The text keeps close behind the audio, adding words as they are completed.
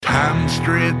line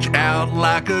stretch out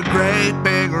like a great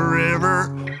big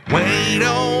river. Wade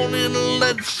on and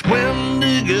let's swim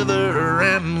together.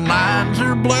 And lines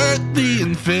are blurred, the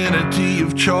infinity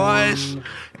of choice,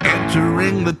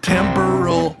 entering the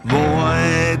temporal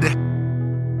void.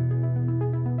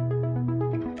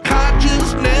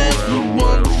 Consciousness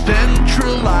once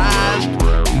centralized.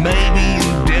 Maybe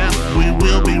in death we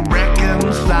will be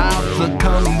reconciled. So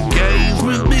come gaze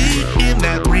with me in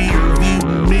that rear view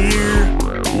mirror.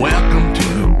 Welcome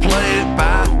to Play It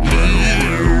By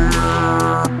Ear.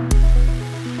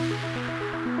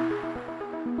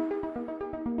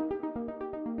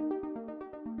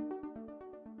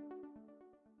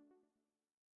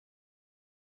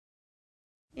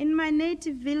 In my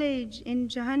native village in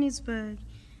Johannesburg,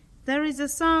 there is a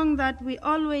song that we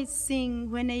always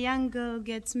sing when a young girl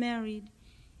gets married.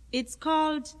 It's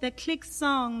called the Click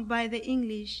Song by the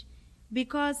English,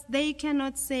 because they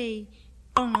cannot say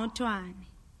Ongotwane.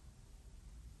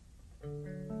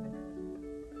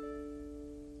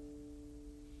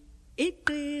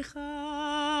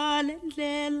 Igqirha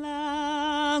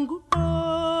lendlela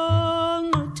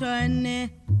nguQongotwane,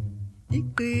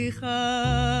 igqirha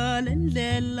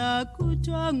lendlela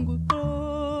kuthiwa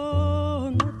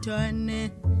nguQongotwane,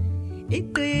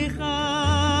 igqirha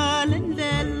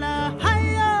lendlela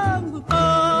haya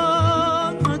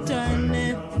nguQongotwane,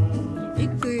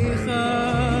 igqirha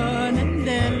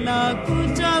lendlela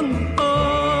kuthiwa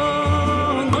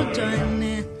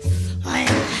nguQongotwane.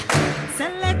 Haya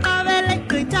seleqabele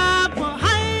gqithapho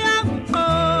haya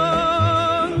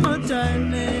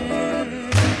nguQongotwane,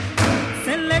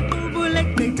 selequbule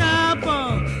gqithapho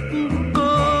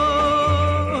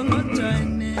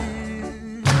nguQongotwane,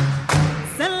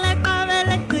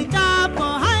 seleqabele gqithapho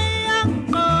haya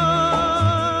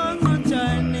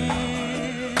nguQongotwane,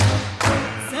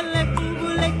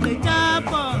 selequbule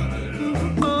gqithapho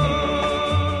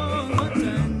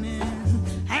nguQongotwane.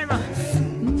 Hayiba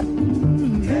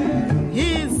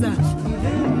Hisa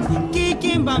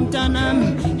kikimba mntanami,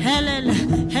 helele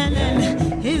helele,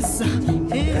 hisa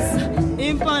hisa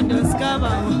impondo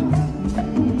zikabawo,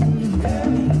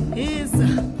 hisa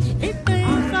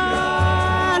igqirha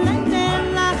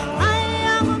lendlela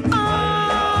haya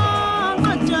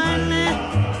nguQongotwane,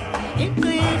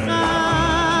 igqirha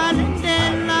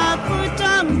lendlela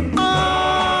kuthiwa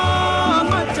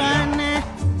nguQongotwane,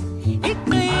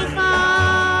 igqirha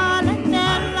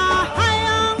lendlela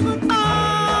haya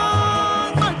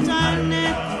nguQongotwane,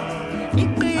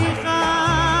 igqirha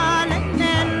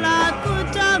lendlela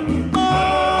kuthiwa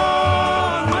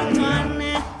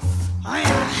nguQongotwane.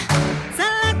 Haya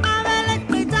seleqabele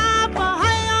gqithapho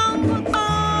haya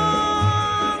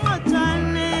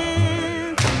nguQongotwane,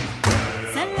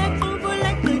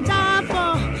 selequbule gqithapho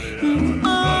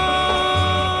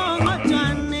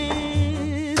nguQongotwane,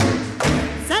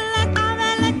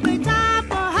 seleqabele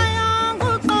gqithapho haya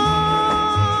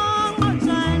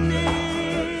nguQongotwane,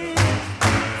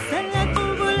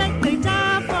 selequbule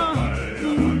gqithapho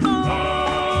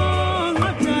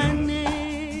nguQongotwane.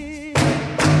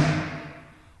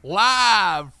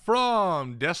 Live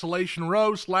from Desolation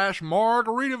Row /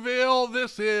 Margaritaville,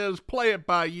 this is Play It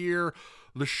By Year,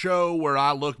 the show where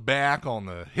I look back on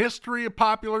the history of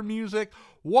popular music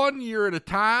 1 year at a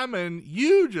time, and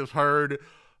you just heard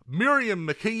Miriam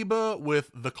Makeba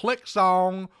with the Click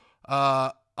Song,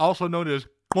 also known as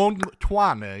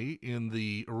Ongotwane in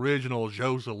the original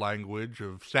Xhosa language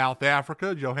of South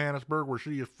Africa, Johannesburg, where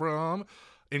she is from.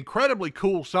 Incredibly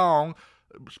cool song.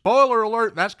 Spoiler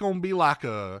alert, that's going to be like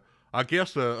a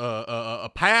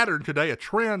pattern today, a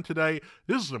trend today.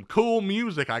 This is some cool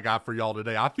music I got for y'all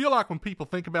today. I feel like when people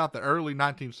think about the early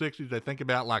 1960s, they think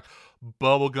about like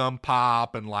bubblegum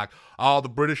pop and like,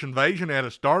 the British invasion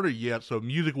hadn't started yet, so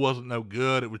music wasn't no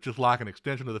good. It was just like an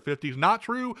extension of the 50s. Not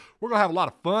true. We're going to have a lot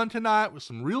of fun tonight with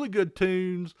some really good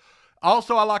tunes.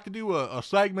 Also, I like to do a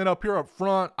segment up here up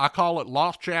front. I call it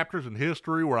Lost Chapters in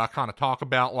History, where I kind of talk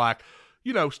about like,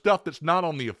 you know, stuff that's not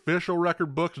on the official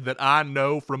record books that I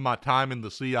know from my time in the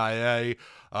CIA,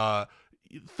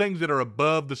 things that are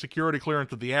above the security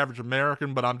clearance of the average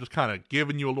American, but I'm just kind of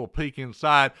giving you a little peek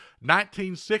inside.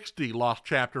 1960 Lost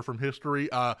Chapter from History.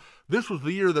 This was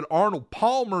the year that Arnold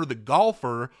Palmer, the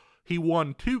golfer, he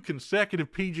won 2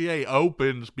 consecutive PGA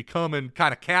Opens, becoming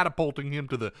kind of catapulting him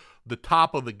to the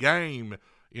top of the game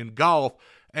in golf.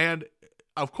 And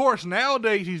of course,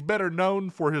 nowadays he's better known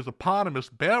for his eponymous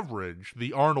beverage,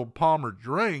 the Arnold Palmer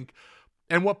drink.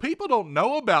 And what people don't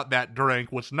know about that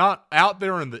drink, what's not out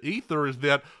there in the ether, is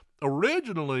that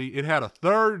originally it had a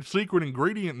third secret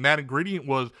ingredient, and that ingredient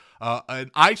was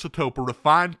an isotope, a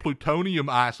refined plutonium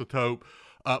isotope.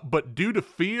 But due to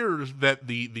fears that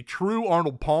the true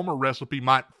Arnold Palmer recipe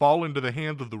might fall into the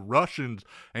hands of the Russians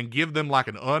and give them like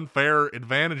an unfair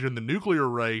advantage in the nuclear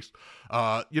race,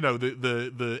 the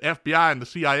FBI and the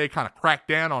CIA kind of cracked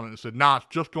down on it and said, nah, it's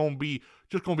just gonna be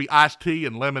iced tea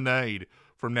and lemonade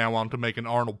from now on to make an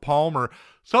Arnold Palmer.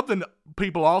 Something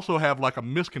people also have like a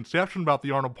misconception about the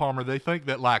Arnold Palmer. They think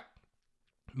that like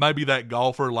maybe that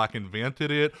golfer like invented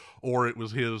it, or it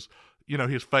was his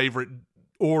favorite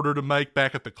order to make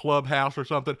back at the clubhouse or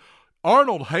something.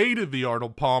 Arnold hated the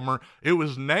Arnold Palmer. It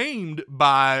was named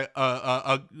by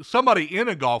somebody in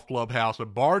a golf clubhouse, a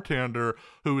bartender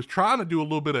who was trying to do a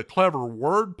little bit of clever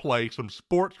wordplay, some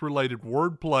sports-related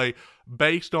wordplay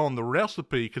based on the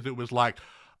recipe, because it was like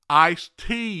iced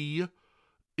tea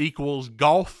equals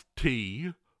golf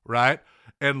tea, right?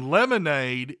 And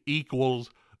lemonade equals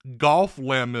golf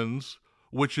lemons,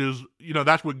 which is,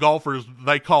 that's what golfers,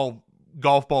 they call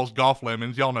golf balls golf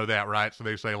lemons. Y'all know that, right? So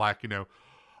they say like,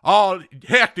 oh,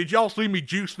 heck, did y'all see me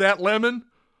juice that lemon?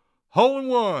 Hole in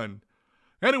one.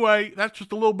 Anyway, that's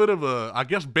just a little bit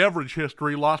of beverage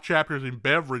history, lost chapters in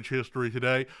beverage history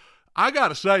today. I got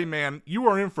to say, man, you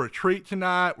are in for a treat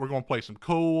tonight. We're going to play some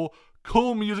cool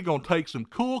music, going to take some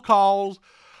cool calls.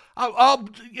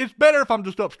 It's better if I'm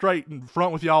just up straight in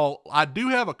front with y'all. I do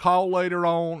have a call later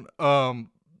on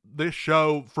this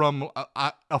show from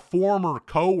a former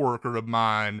coworker of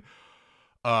mine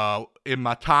in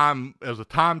my time as a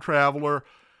time traveler,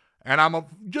 and I'm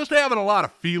just having a lot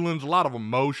of feelings, a lot of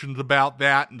emotions about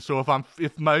that. And so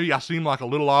if maybe I seem like a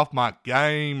little off my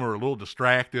game or a little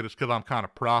distracted, it's because I'm kind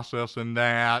of processing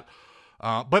that.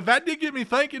 But that did get me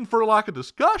thinking for like a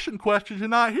discussion question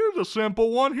tonight. Here's a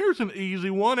simple one. Here's an easy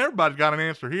one. Everybody's got an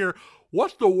answer here.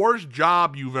 What's the worst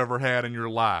job you've ever had in your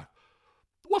life?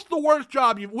 What's the worst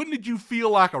job when did you feel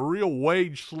like a real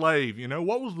wage slave?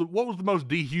 What was the most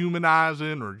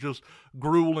dehumanizing or just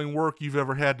grueling work you've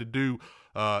ever had to do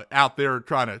out there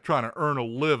trying to earn a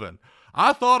living?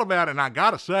 I thought about it, and I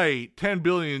gotta say, 10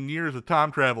 billion years of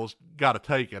time travel's got to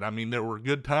take it. I mean, there were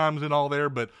good times and all there,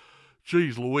 but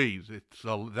geez Louise,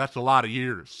 that's a lot of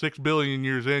years. 6 billion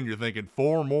years in, you're thinking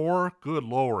 4 more? Good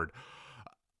Lord.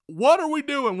 What are we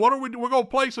doing? We're going to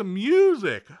play some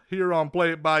music here on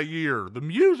Play It By Year, the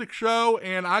music show,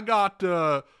 and I got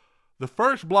the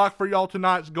first block for y'all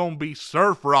tonight is going to be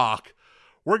surf rock.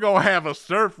 We're going to have a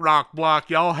surf rock block,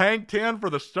 y'all. Hang 10 for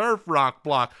the surf rock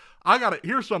block.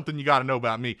 Here's something you got to know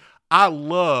about me. I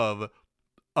love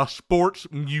a sports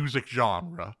music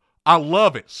genre. I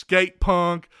love it. Skate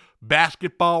punk,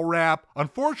 basketball rap.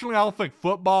 Unfortunately, I don't think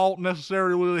football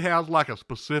necessarily has like a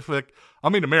specific,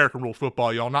 American rules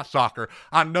football, y'all, not soccer.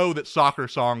 I know that soccer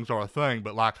songs are a thing,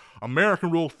 but like American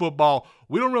rules football,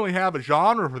 we don't really have a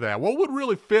genre for that. What would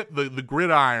really fit the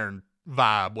gridiron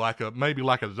vibe, maybe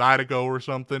like a Zydeco or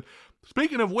something?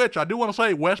 Speaking of which, I do want to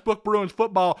say Westbrook Bruins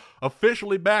football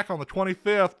officially back on the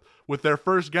 25th with their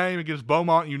first game against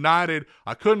Beaumont United.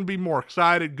 I couldn't be more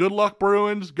excited. Good luck,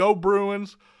 Bruins. Go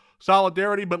Bruins.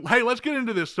 Solidarity. But hey, let's get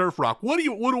into this surf rock. What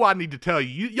do I need to tell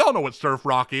you? Y'all know what surf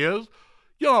rock is.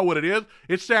 You know what it is.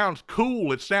 It sounds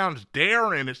cool. It sounds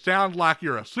daring. It sounds like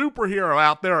you're a superhero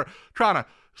out there trying to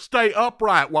stay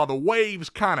upright while the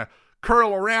waves kind of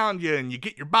curl around you and you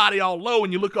get your body all low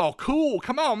and you look all cool.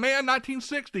 Come on, man.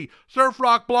 1960 surf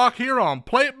rock block here on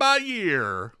Play It By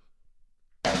Year.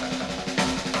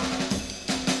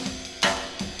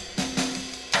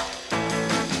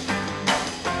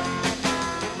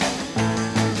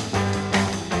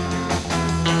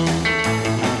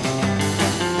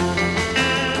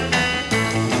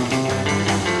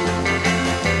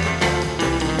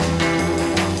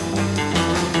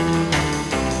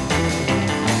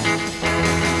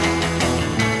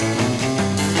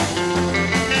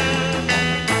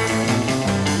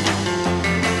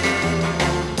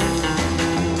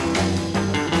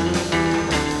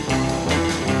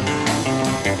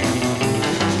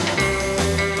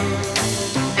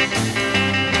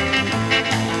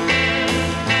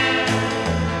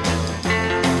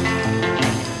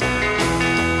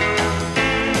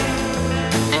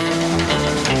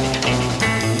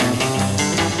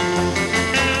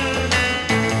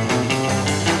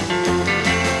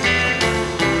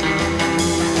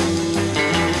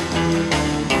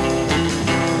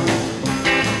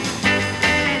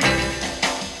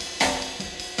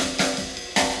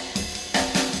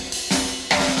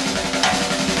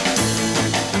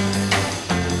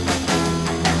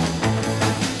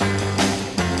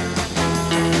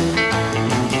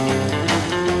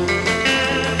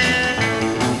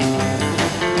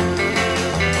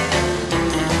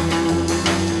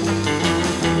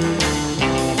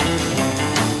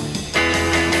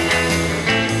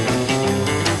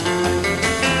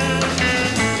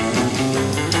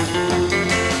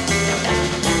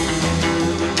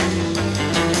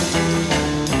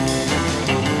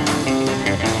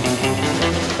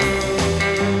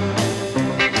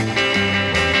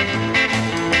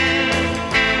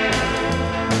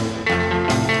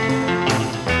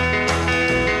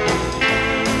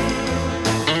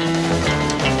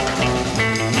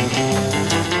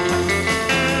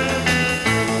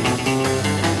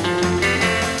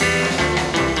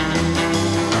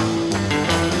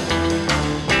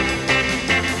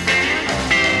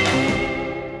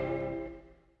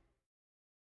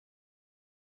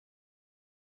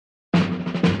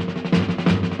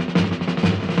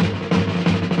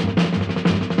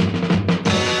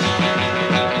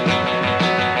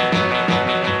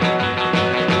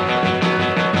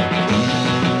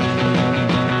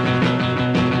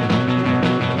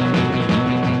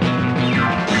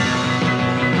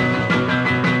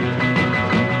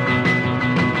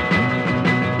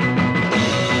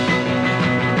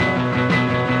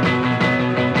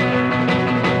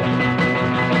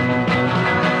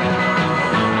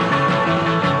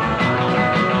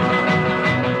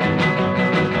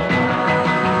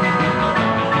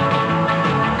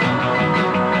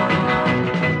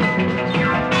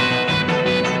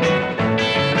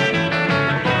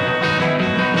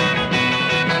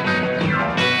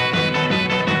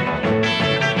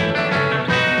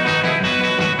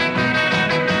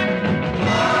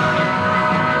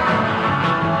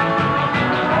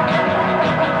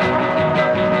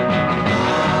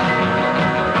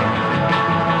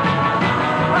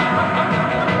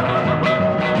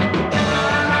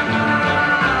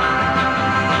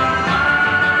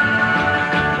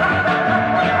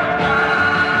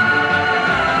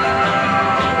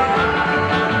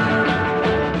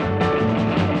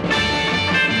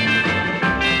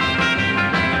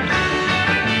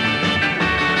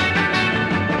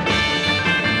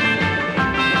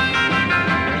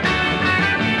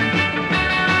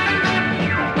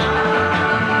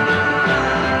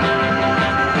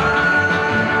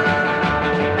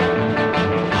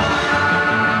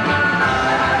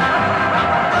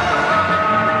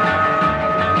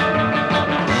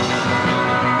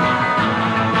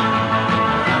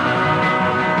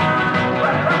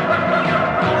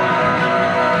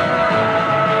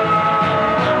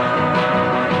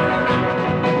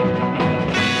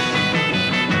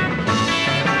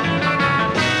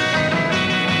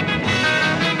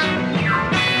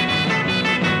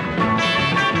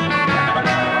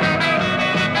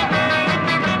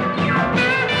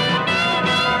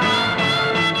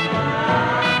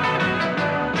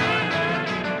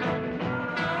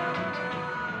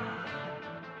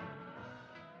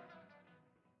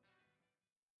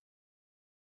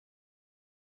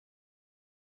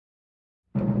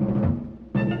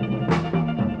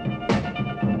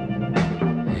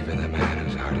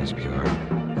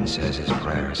 says his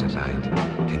prayers at night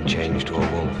can change to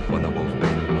a wolf when the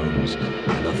wolfbane blooms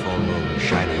and the full moon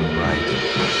shining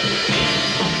bright.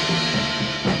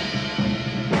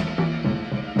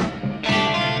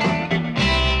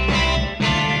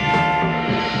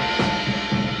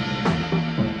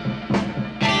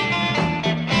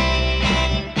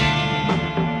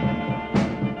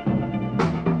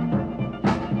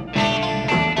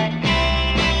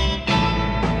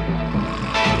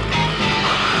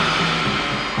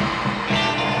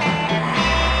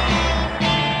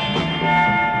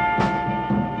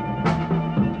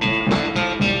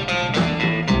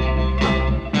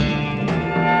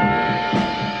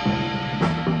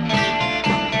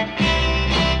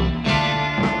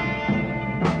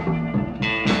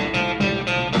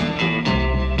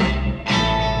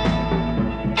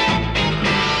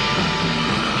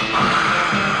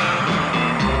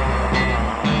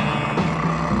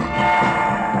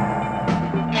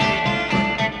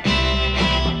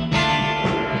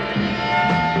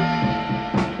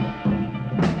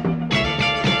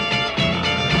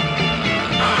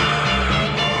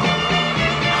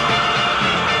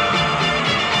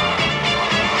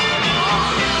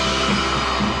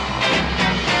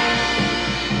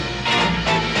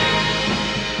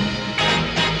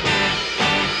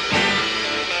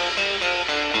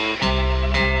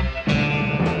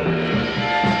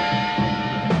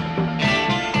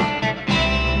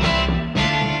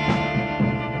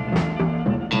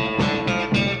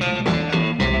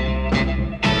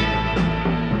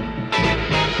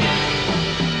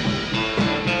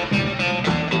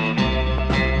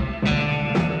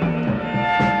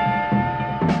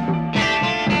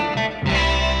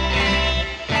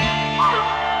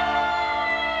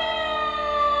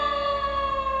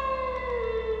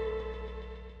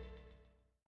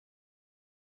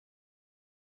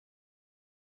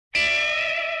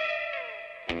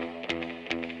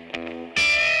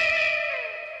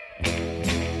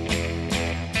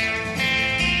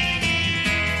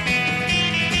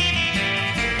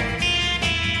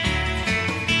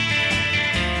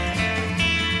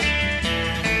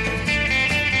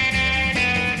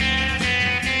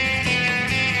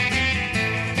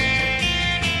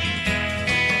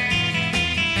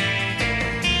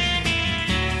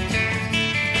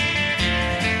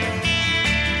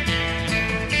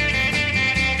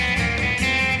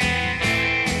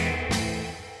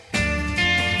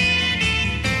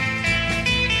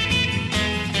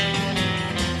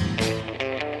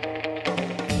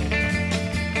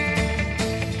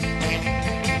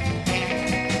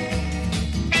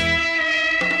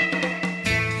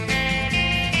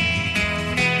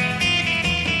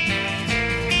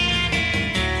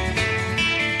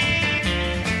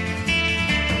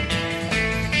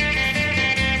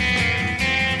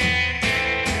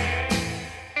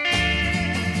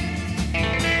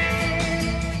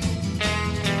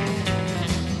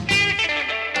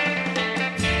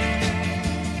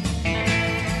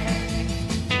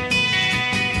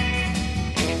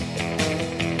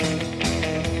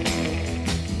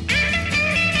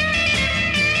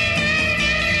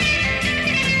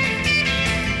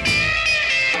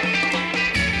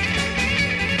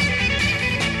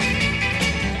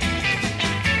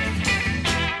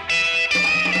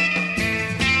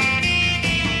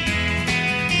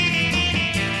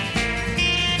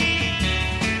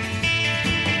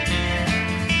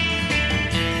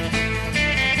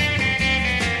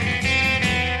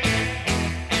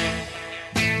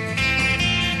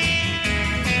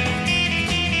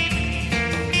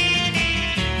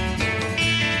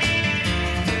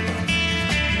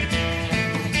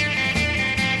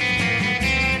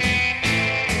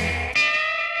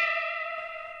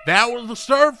 That was the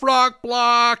Surf Rock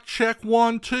Block. Check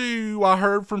 1, 2. I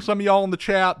heard from some of y'all in the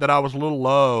chat that I was a little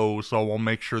low, so I'll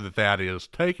make sure that that is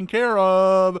taken care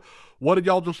of. What did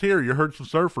y'all just hear? You heard some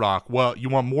Surf Rock. Well, you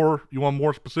want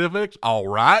more specifics? All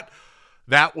right.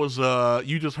 That was,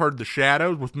 you just heard The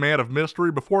Shadows with Man of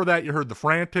Mystery. Before that, you heard The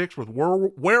Frantics with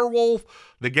Werewolf,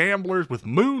 The Gamblers with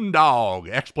Moondog,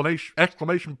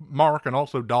 exclamation mark, and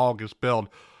also dog is spelled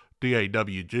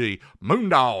D-A-W-G,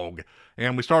 Moondog.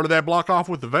 And we started that block off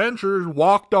with The Ventures,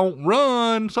 Walk Don't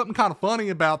Run. Something kind of funny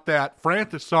about that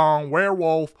Frantic song,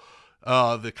 Werewolf,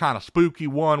 the kind of spooky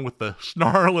one with the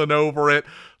snarling over it.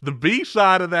 The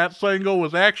B-side of that single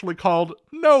was actually called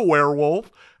No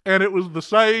Werewolf, and it was the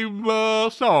same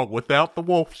song without the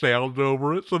wolf sounds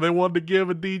over it, so they wanted to give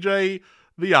a DJ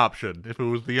the option. If it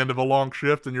was the end of a long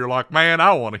shift and you're like, man,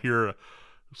 I want to hear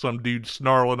some dude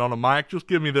snarling on a mic, just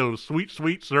give me those sweet,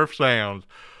 sweet surf sounds.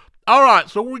 All right,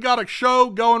 so we got a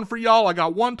show going for y'all. I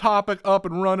got one topic up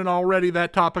and running already.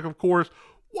 That topic, of course,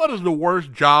 what is the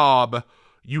worst job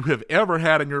you have ever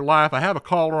had in your life. I have a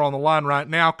caller on the line right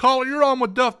now. Caller, you're on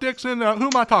with Duff Dixon. Who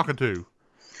am I talking to?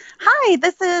 Hi,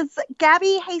 this is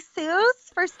Gabby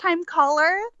Jesus, first-time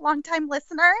caller, long-time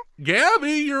listener.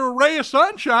 Gabby, you're a ray of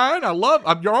sunshine.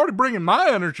 You're already bringing my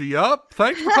energy up.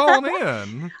 Thanks for calling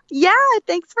in. Yeah,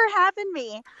 thanks for having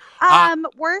me.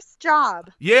 Worst job.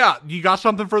 Yeah, you got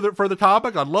something for the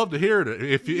topic? I'd love to hear it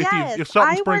if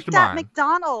something springs to mind. I worked at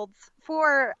McDonald's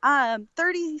for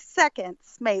 30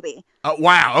 seconds, maybe.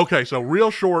 Wow. Okay, so real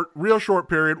short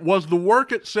period. Was the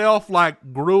work itself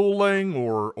like grueling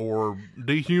or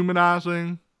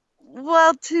dehumanizing?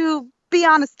 Well, to be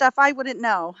honest, Stuff, I wouldn't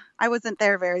know. I wasn't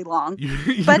there very long.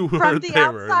 But from the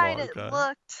outside, it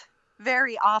looked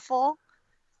very awful.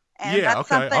 And that's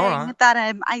something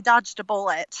that I dodged a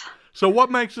bullet. So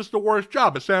what makes this the worst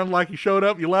job? It sounded like you showed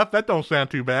up, you left. That don't sound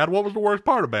too bad. What was the worst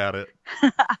part about it?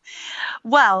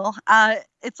 Well,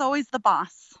 it's always the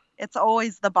boss. It's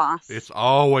always the boss. It's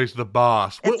always the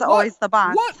boss. Always the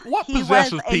boss. What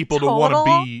possesses people to want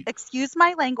to be... Excuse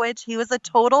my language. He was a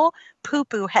total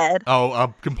poo-poo head. Oh,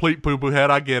 a complete poo-poo head.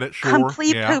 I get it. Sure.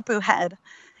 Complete poo-poo head.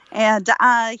 And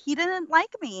he didn't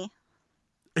like me.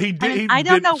 I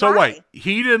don't know why. So wait,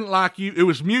 he didn't like you. It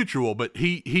was mutual, but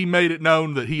he made it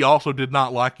known that he also did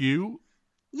not like you?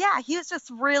 Yeah, he was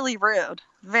just really rude.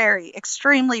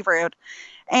 Extremely rude.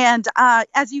 And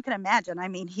as you can imagine, I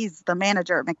mean, he's the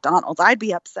manager at McDonald's. I'd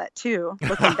be upset too,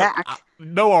 looking back.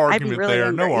 No argument really there.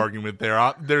 angry. No argument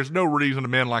there. There's no reason a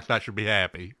man like that should be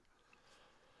happy.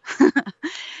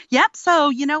 Yep. So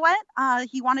you know what?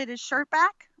 He wanted his shirt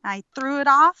back. I threw it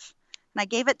off, and I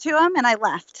gave it to him, and I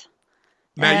left.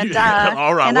 Now,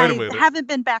 all right, wait a minute. I haven't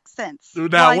been back since.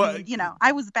 Now,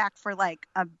 I was back for like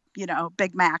a,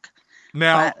 Big Mac.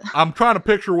 Now, I'm trying to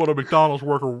picture what a McDonald's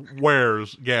worker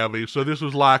wears, Gabby. So this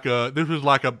was like a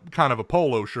kind of a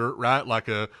polo shirt, right? Like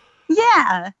a...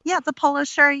 Yeah, it's a polo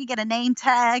shirt. You get a name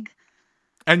tag.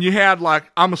 And you had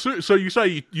I'm assuming, so you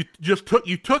say you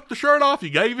took the shirt off, you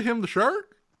gave him the shirt?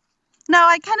 No,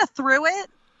 I kind of threw it.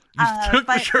 You took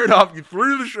the shirt off, you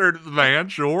threw the shirt at the van,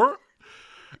 sure.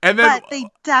 And then, but they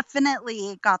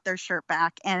definitely got their shirt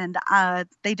back, and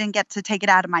they didn't get to take it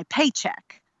out of my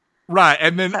paycheck. Right,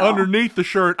 and then underneath the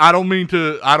shirt, I don't mean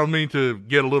to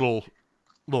get a little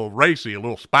racy, a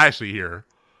little spicy here.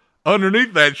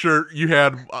 Underneath that shirt, you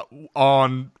had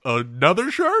on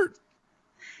another shirt.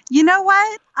 You know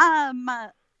what?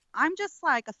 I'm just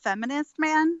like a feminist,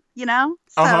 man.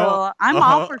 So I'm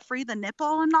all for free the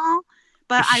nipple and all,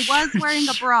 but I was wearing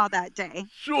a bra that day.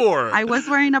 Sure, I was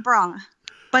wearing a bra.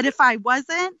 But if I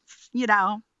wasn't,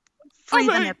 free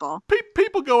the nipple.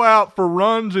 People go out for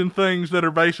runs and things that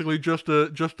are basically just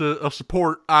a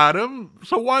support item.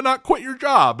 So why not quit your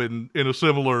job in a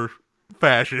similar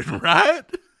fashion, right?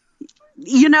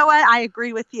 You know what? I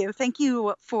agree with you. Thank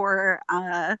you for,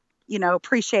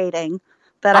 appreciating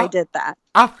that I did that.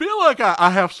 I feel like I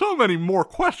have so many more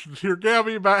questions here,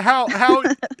 Gabby, about how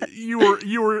you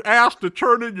were asked to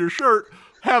turn in your shirt.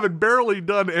 Having barely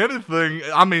done anything,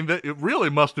 I mean, it really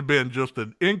must have been just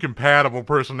an incompatible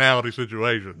personality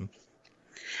situation.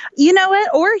 You know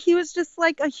what? Or he was just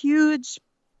like a huge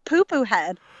poo-poo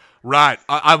head. Right.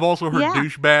 I've also heard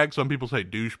douchebag. Some people say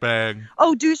douchebag.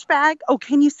 Oh, douchebag? Oh,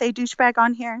 can you say douchebag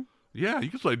on here? Yeah,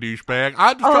 you can say douchebag.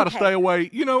 I just try to stay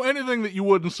away. Anything that you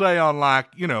wouldn't say on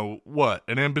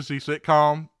an embassy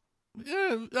sitcom.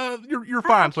 Yeah, you're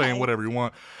fine saying whatever you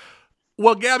want.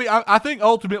 Well, Gabby, I think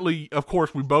ultimately, of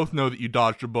course, we both know that you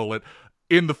dodged a bullet.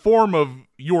 In the form of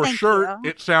your shirt,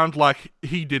 it sounds like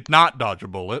he did not dodge a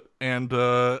bullet. And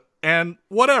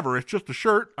whatever, it's just a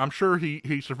shirt. I'm sure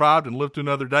he survived and lived to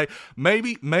another day.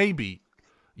 Maybe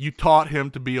you taught him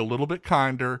to be a little bit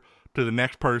kinder to the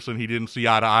next person he didn't see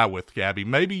eye to eye with, Gabby.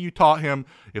 Maybe you taught him,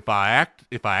 if I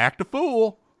act a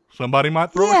fool, somebody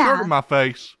might throw a shirt in my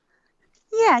face.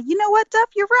 Yeah, you know what, Duff?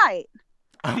 You're right.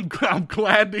 I'm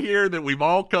glad to hear that we've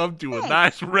all come to a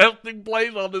nice resting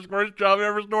place on this first job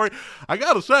ever story. I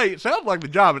gotta say, it sounds like the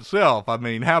job itself. I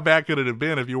mean, how bad could it have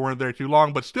been if you weren't there too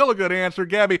long? But still a good answer,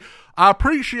 Gabby. I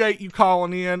appreciate you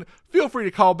calling in. Feel free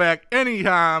to call back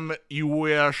anytime you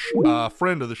wish.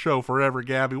 Friend of the show forever,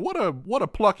 Gabby. What a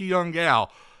plucky young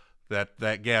gal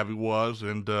that Gabby was,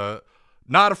 and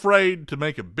not afraid to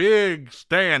make a big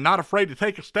stand, not afraid to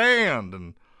take a stand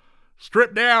and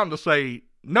strip down to say,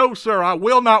 "No, sir, I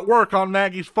will not work on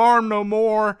Maggie's farm no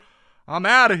more. I'm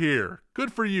out of here."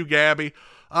 Good for you, Gabby.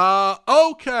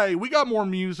 Okay, we got more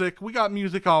music. We got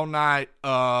music all night.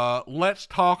 Let's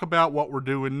talk about what we're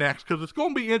doing next, because it's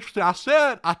going to be interesting.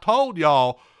 I told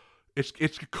y'all,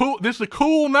 it's cool. This is a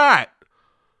cool night.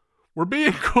 We're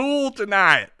being cool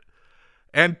tonight.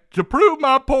 And to prove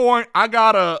my point, I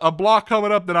got a block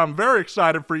coming up that I'm very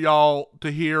excited for y'all to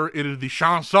hear. It is the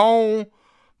chanson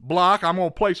block. I'm going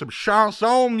to play some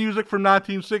chanson music from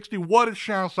 1960. What is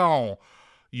chanson,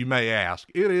 you may ask?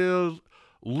 It is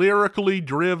lyrically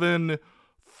driven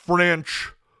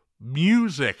French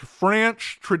music,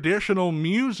 French traditional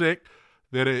music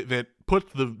that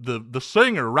puts the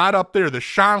singer right up there, the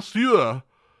chanceux,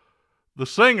 the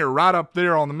singer right up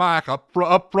there on the mic, up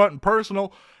front and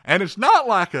personal. And it's not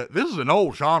like this is an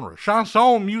old genre.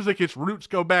 Chanson music, its roots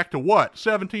go back to what?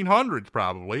 1700s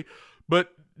probably.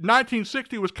 But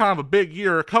 1960 was kind of a big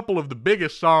year. A couple of the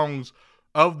biggest songs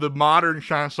of the modern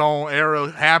chanson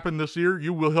era happened this year.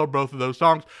 You will hear both of those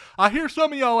songs. I hear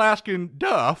some of y'all asking,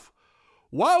 Duff,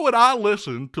 why would I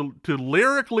listen to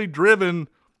lyrically driven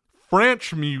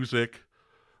French music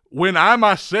when I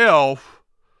myself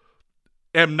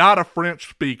am not a French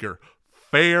speaker?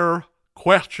 Fair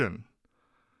question.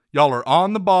 Y'all are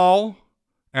on the ball,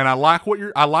 and I like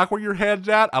where your head's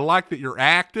at. I like that you're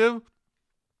active.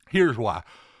 Here's why.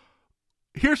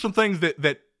 Here's some things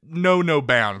that know no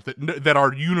bounds, that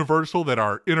are universal, that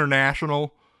are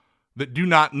international, that do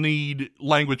not need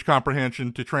language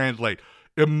comprehension to translate.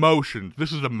 Emotions.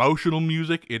 This is emotional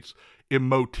music. It's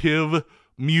emotive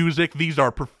music. These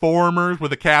are performers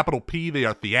with a capital P. They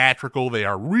are theatrical. They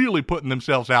are really putting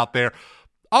themselves out there.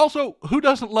 Also, who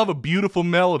doesn't love a beautiful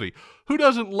melody? Who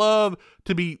doesn't love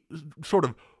to be sort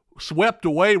of swept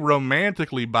away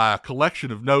romantically by a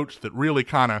collection of notes that really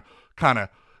kind of,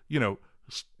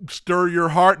 stir your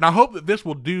heart? And I hope that this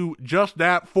will do just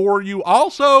that for you.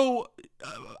 Also,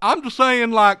 I'm just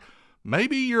saying, like,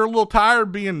 maybe you're a little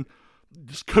tired being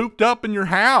just cooped up in your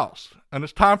house, and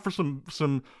it's time for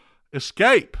some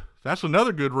escape. That's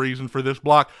another good reason for this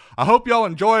block. I hope y'all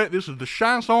enjoy it. This is the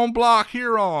Chanson block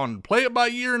here on Play It By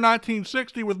Year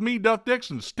 1960 with me, Duff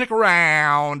Dixon. Stick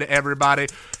around, everybody,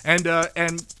 and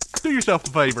do yourself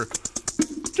a favor.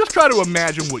 Just try to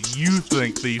imagine what you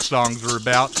think these songs are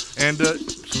about, and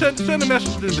send a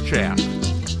message in the chat.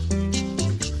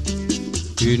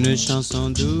 Une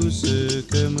chanson douce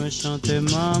que me chantait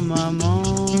ma maman.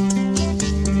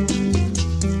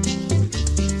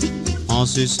 En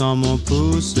suçant mon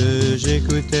pouce,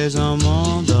 j'écoutais en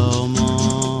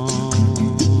m'endormant.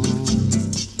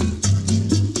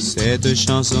 Cette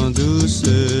chanson douce,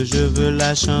 je veux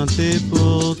la chanter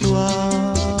pour toi.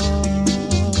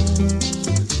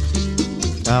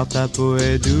 Car ta peau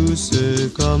est douce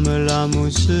comme la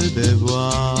mousse des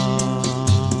bois.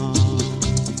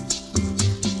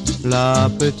 La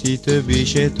petite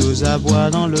biche est aux abois,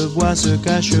 dans le bois se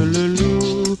cache le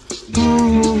loup.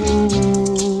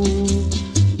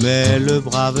 Mais le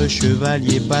brave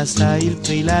chevalier passa, il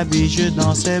prit la biche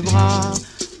dans ses bras.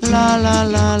 La la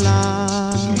la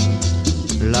la.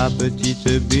 La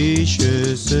petite biche,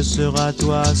 ce sera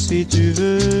toi si tu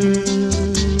veux.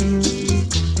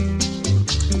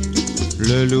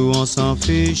 Le loup on s'en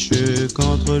fiche,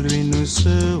 contre lui nous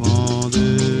serons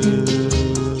deux.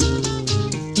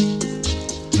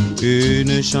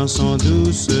 Une chanson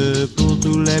douce pour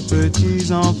tous les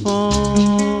petits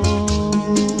enfants.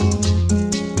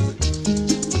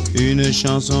 Une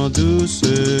chanson douce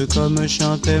comme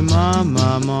chantait ma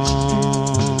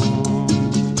maman.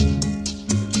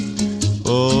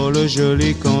 Oh, le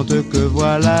joli conte que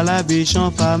voilà, la biche en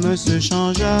femme se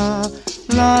changea.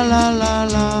 La la la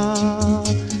la.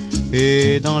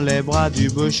 Et dans les bras du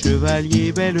beau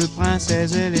chevalier, belle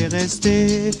princesse, elle est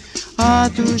restée à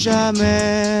tout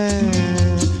jamais.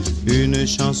 Une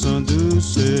chanson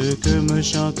douce que me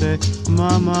chantait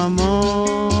ma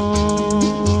maman.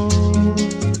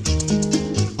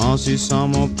 En suçant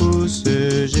mon pouce,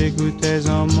 j'écoutais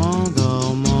en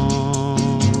m'endormant.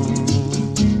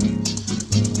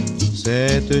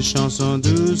 Cette chanson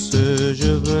douce,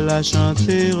 je veux la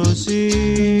chanter aussi.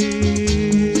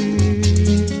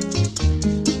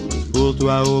 Pour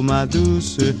toi, oh ma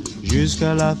douce,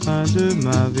 jusqu'à la fin de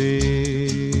ma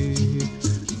vie.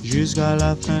 Jusqu'à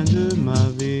la fin de ma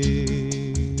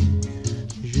vie.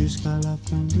 Jusqu'à la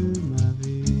fin de ma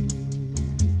vie.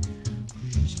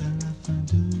 Jusqu'à la fin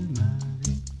de ma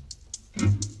vie.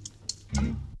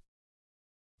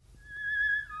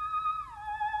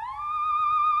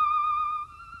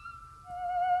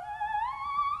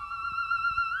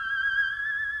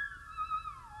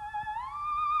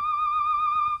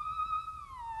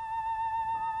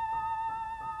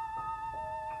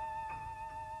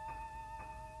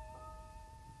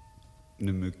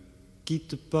 Ne me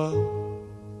quitte pas,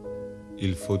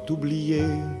 il faut oublier,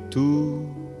 tout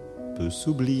peut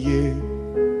s'oublier,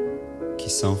 qui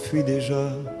s'enfuit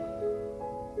déjà,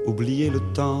 oublier le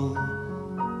temps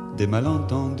des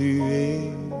malentendus et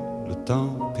le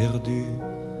temps perdu,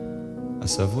 à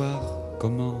savoir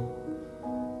comment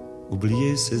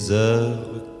oublier ces heures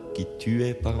qui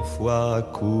tuaient parfois à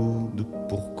coups de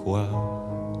pourquoi.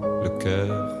 Le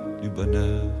cœur du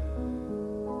bonheur,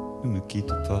 ne me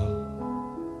quitte pas,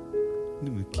 ne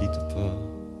me quitte pas,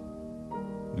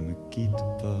 ne me quitte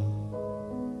pas,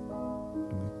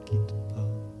 ne me quitte pas.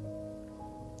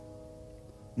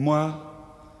 Moi,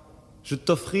 je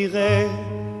t'offrirai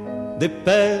des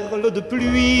perles de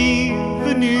pluie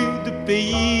venues de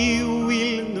pays où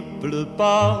il ne pleut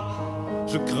pas.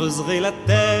 Je creuserai la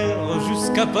terre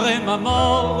jusqu'après ma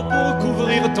mort pour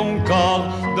couvrir ton corps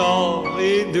d'or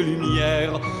et de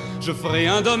lumière. Je ferai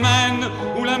un domaine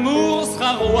où l'amour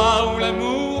sera roi, où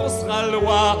l'amour sera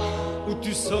loi, où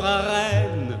tu seras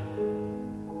reine.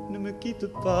 Ne me quitte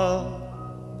pas,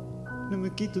 ne me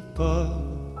quitte pas,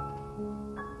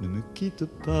 ne me quitte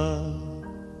pas,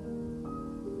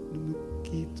 ne me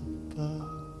quitte pas.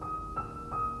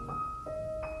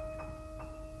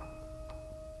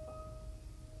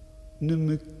 Ne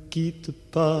me quitte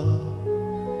pas,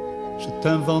 je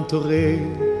t'inventerai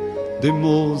des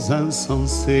mots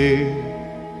insensés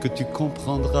que tu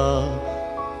comprendras.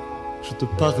 Je te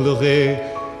parlerai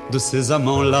de ces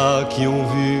amants-là qui ont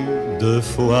vu 2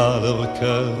 fois leur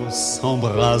cœur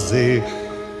s'embraser.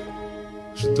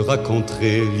 Je te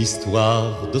raconterai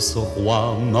l'histoire de ce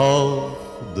roi mort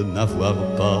de n'avoir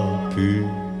pas pu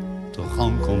te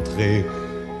rencontrer.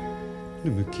 Ne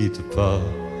me quitte pas,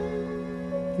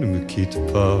 ne me quitte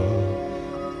pas,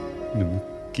 ne me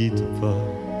quitte pas,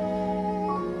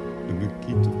 ne me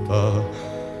quitte pas.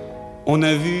 On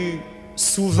a vu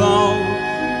souvent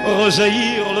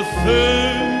rejaillir le feu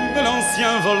de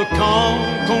l'ancien volcan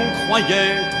qu'on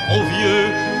croyait trop vieux.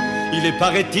 Il est,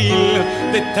 paraît-il,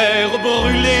 des terres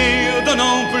brûlées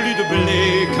donnant plus de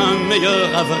blé qu'un meilleur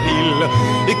avril.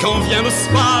 Et quand vient le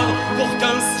soir, pour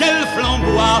qu'un ciel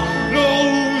flamboie, le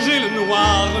rouge et le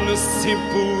noir ne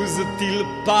s'épousent-ils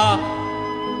pas?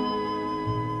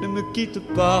 Ne me quitte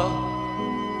pas,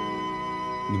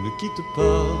 ne me quitte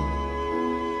pas,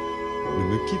 ne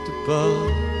me quitte pas,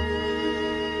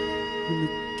 ne me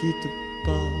quitte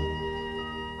pas.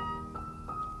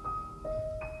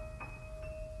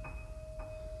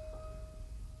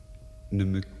 Ne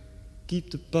me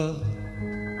quitte pas,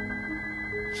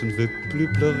 je ne vais plus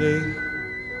pleurer,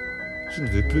 je ne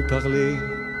vais plus parler,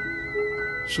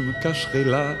 je me cacherai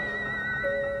là,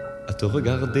 à te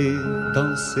regarder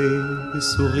danser et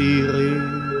sourire et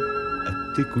à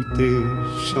t'écouter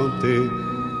chanter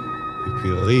et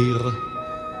puis rire.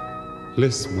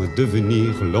 Laisse-moi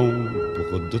devenir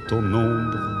l'ombre de ton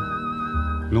ombre,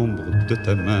 l'ombre de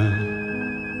ta main,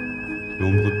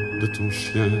 l'ombre de ton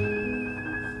chien.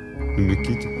 Ne me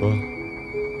quitte pas,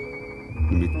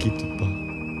 ne me quitte pas,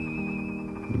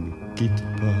 ne me quitte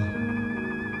pas,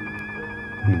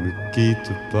 ne me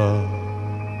quitte pas.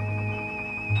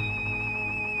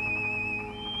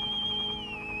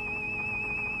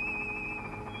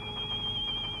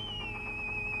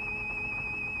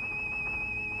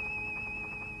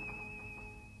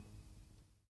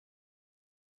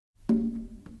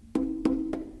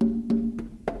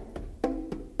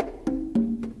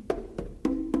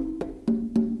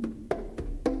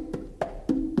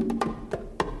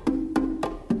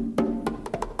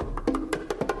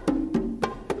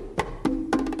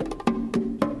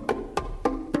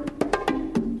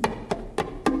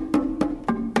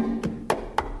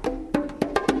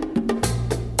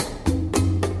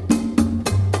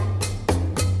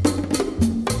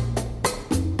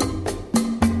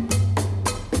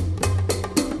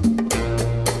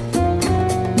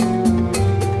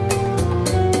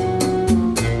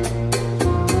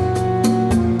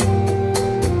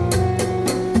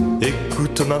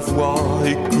 Ma voix,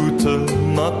 écoute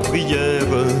ma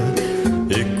prière,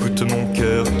 écoute mon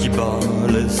cœur qui bat,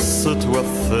 laisse-toi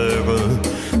faire.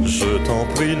 Je t'en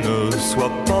prie, ne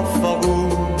sois pas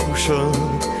farouche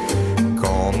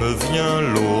quand me vient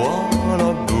l'eau à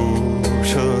la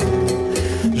bouche.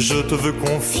 Je te veux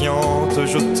confiante,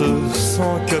 je te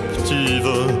sens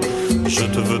captive, je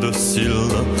te veux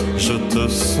docile, je te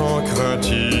sens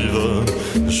craintive.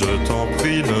 Je t'en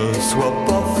prie, ne sois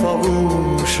pas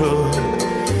farouche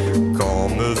quand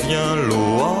me vient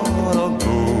l'eau à la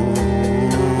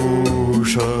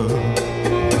bouche.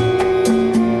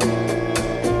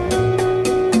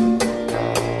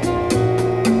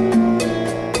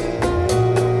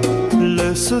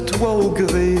 Laisse-toi au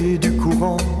gré du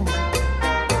courant,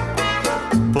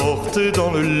 porté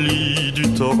dans le lit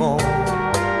du torrent,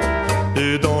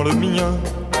 et dans le mien,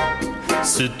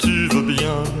 si tu veux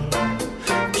bien,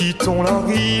 quittons la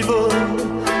rive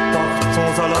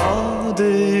partons à la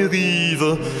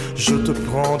dérive. Je te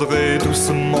prendrai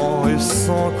doucement et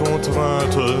sans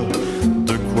contrainte.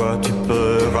 De quoi tu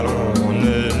peur, allons,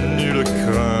 n'aie nulle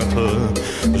crainte.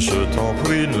 Je t'en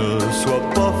prie, ne sois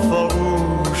pas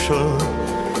farouche.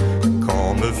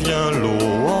 Quand me vient l'eau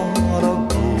à la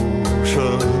bouche,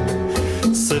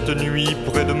 cette nuit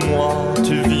près de moi,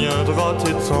 tu viendras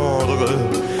t'étendre.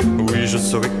 Oui, je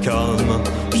serai calme,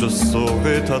 je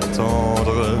saurai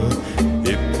t'attendre.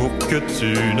 Et pour que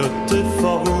tu ne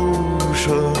t'effarouches,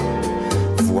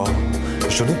 vois,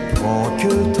 je ne prends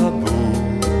que ta bouche.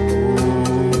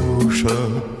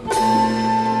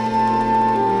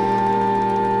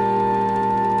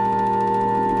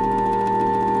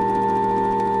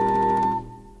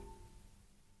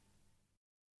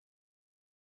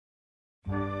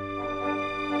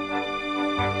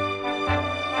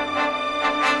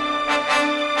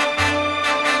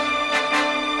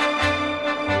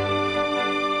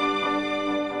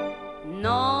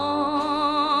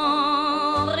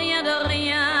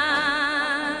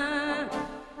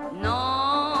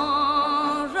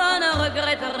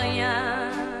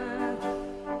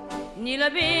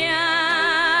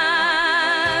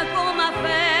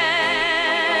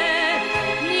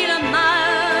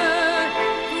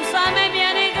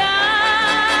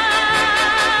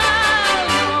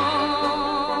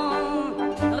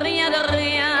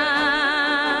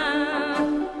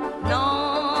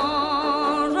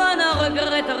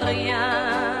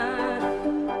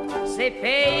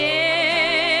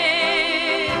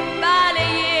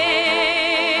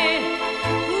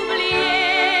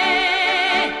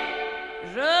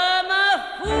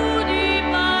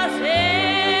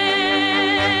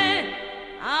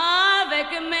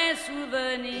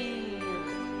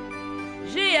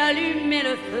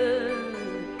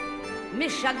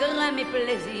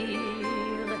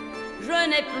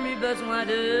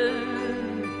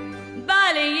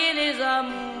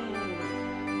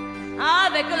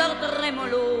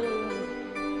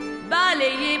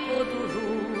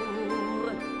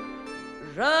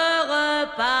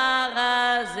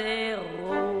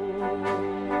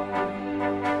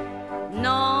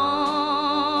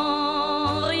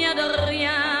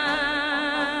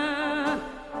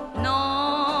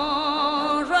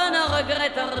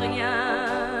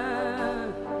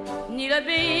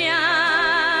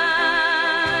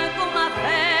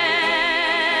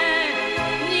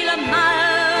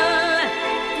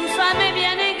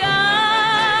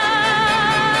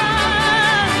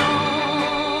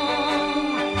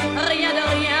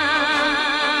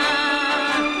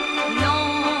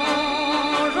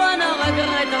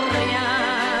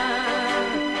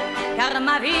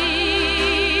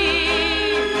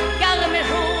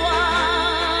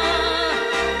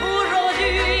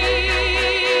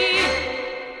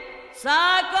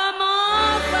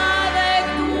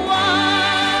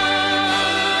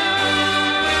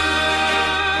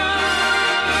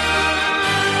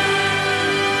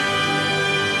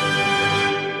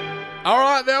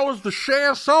 The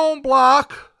Chanson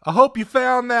Block. I hope you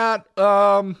found that,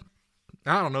 I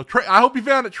don't know, I hope you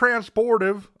found it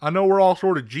transportive. I know we're all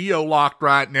sort of geo-locked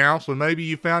right now, so maybe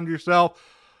you found yourself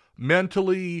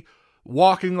mentally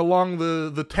walking along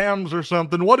the Thames or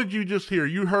something. What did you just hear?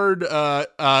 You heard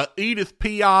Edith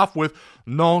Piaf with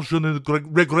Non, je ne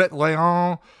regrette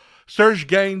rien, Serge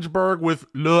Gainsbourg with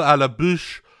Le à la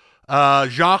bouche,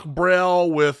 Jacques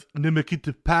Brel with Ne me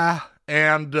quitte pas,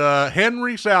 and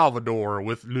Henry Salvador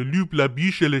with Le Loup, la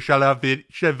Biche, et le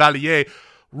Chevalier.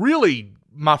 Really,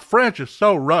 my French is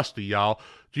so rusty, y'all.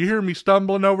 Do you hear me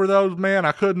stumbling over those, man?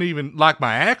 I couldn't even, like,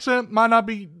 my accent might not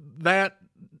be that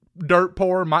dirt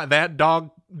poor, that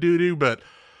dog doo-doo, but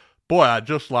boy, I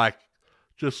just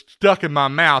stuck in my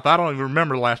mouth. I don't even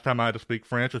remember the last time I had to speak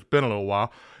French. It's been a little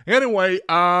while. Anyway,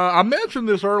 I mentioned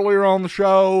this earlier on the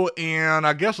show, and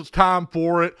I guess it's time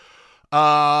for it.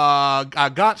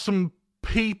 I got some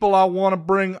people I want to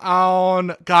bring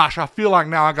on. Gosh, I feel like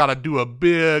now I got to do a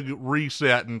big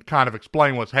reset and kind of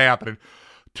explain what's happening.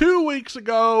 2 weeks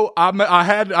ago, I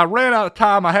ran out of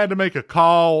time. I had to make a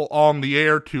call on the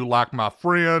air to, like, my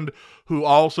friend who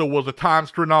also was a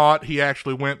timestronaut. He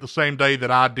actually went the same day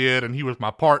that I did, and he was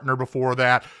my partner before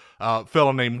that. A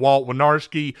fellow named Walt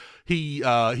Winarski. He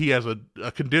has a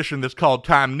condition that's called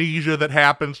timnesia that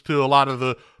happens to a lot of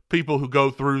the people who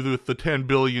go through the 10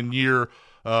 billion year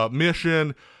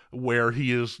mission, where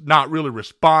he is not really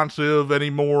responsive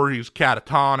anymore. He's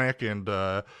catatonic, and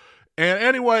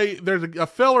anyway, there's a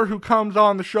feller who comes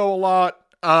on the show a lot.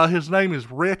 His name is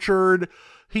Richard.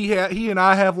 He and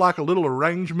I have like a little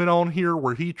arrangement on here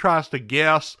where he tries to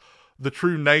guess the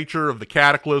true nature of the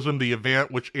cataclysm, the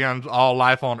event which ends all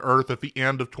life on Earth at the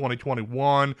end of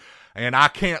 2021. And I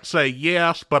can't say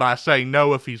yes, but I say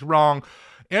no if he's wrong.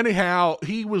 Anyhow,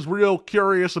 he was real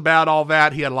curious about all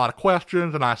that. He had a lot of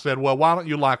questions, and I said, well, why don't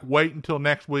you wait until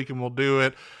next week and we'll do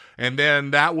it. And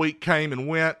then that week came and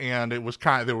went, and it was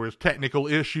there was technical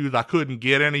issues. I couldn't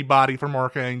get anybody from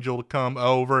Archangel to come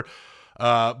over.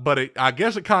 But I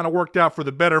guess it kind of worked out for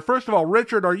the better. First of all,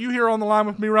 Richard, are you here on the line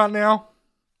with me right now?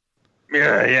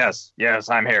 Yeah, yes,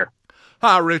 I'm here.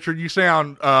 Hi, Richard. You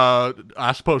sound,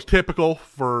 I suppose, typical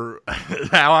for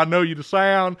how I know you to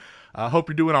sound. I hope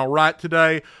you're doing all right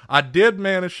today. I did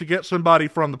manage to get somebody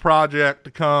from the project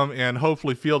to come and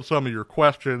hopefully field some of your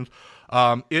questions.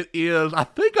 It is, I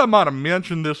think I might have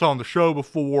mentioned this on the show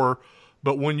before,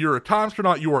 but when you're a Time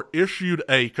Astronaut, you are issued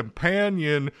a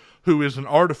companion who is an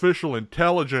artificial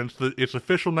intelligence. Its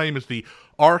official name is the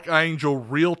Archangel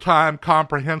Real-Time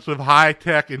Comprehensive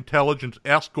High-Tech Intelligence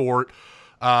Escort.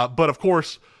 But of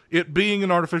course, it being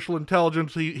an artificial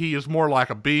intelligence, he is more like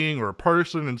a being or a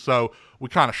person, and so we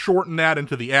kind of shorten that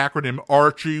into the acronym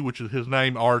Archie, which is his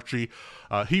name, Archie.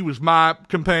 He was my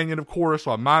companion, of course,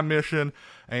 on my mission,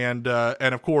 and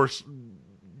of course,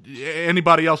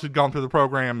 anybody else who'd gone through the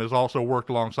program has also worked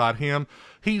alongside him.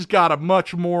 He's got a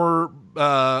much more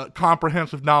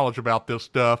comprehensive knowledge about this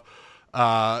stuff,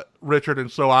 Richard,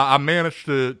 and so I managed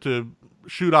to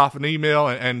shoot off an email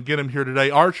and get him here today.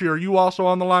 Archie, are you also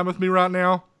on the line with me right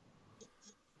now?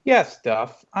 Yes,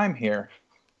 Duff, I'm here.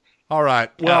 All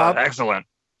right. Well, excellent.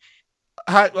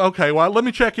 Hi, okay, well, let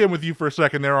me check in with you for a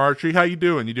second there, Archie. How you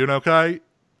doing? You doing okay?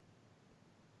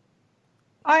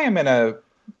 I am in a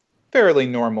fairly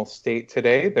normal state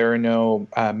today. There are no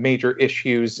major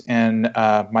issues in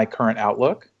my current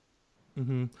outlook.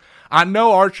 Mm-hmm. I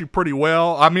know Archie pretty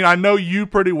well. I mean, I know you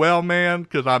pretty well, man,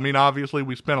 because, I mean, obviously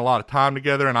we spent a lot of time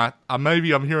together, and I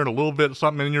maybe I'm hearing a little bit of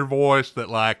something in your voice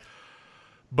that,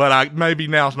 but maybe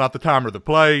now's not the time or the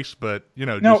place, but,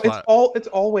 No, it's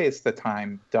always the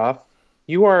time, Duff.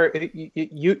 You are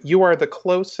the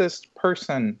closest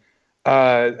person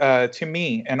to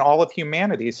me and all of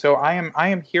humanity, so I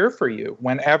am here for you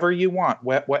whenever you want,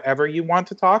 whatever you want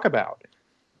to talk about.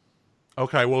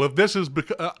 Okay, well, if this is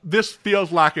this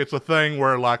feels like it's a thing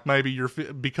where maybe you're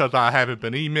because I haven't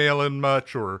been emailing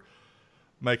much or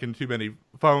making too many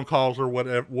phone calls or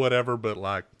whatever,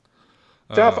 but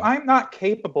Duff, I'm not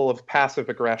capable of passive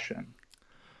aggression.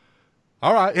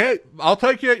 All right, hey, I'll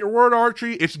take you at your word,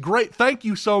 Archie. It's great. Thank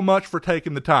you so much for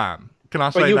taking the time. Can I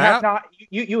say that?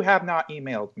 You have not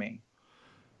emailed me.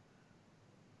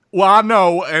 Well, I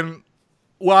know,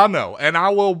 and I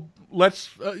will.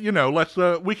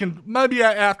 We can maybe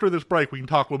after this break we can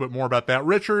talk a little bit more about that.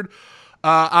 Richard,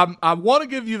 I want to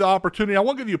give you the opportunity. I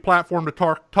want to give you a platform to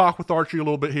talk with Archie a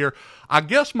little bit here. I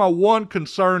guess my one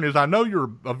concern is I know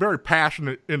you're a very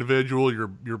passionate individual.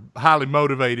 You're highly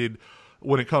motivated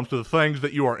when it comes to the things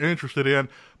that you are interested in.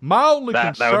 My only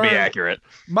concern, that would be accurate.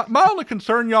 My only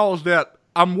concern, y'all, is that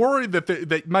I'm worried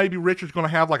that maybe Richard's going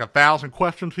to have 1,000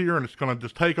 questions here, and it's going to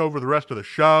just take over the rest of the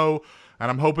show.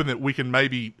 And I'm hoping that we can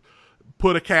maybe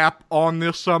put a cap on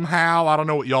this somehow. I don't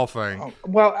know what y'all think.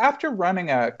 Well, after running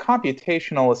a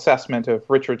computational assessment of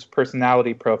Richard's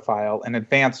personality profile and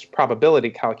advanced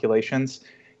probability calculations,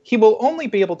 he will only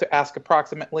be able to ask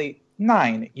approximately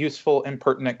 9 useful and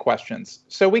pertinent questions.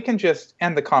 So we can just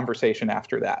end the conversation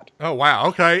after that. Oh, wow.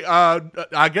 Okay.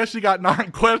 I guess you got 9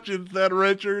 questions then,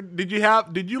 Richard. Did you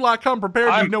come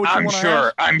prepared? Do you know what you want to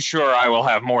ask? I'm sure I will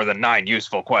have more than 9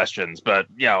 useful questions, but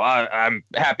I'm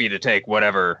happy to take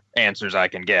whatever answers I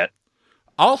can get.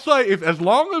 I'll say as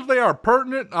long as they are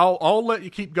pertinent, I'll let you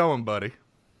keep going, buddy.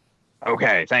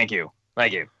 Okay. Thank you.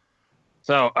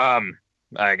 So,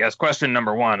 I guess question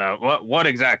number 1, what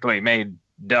exactly made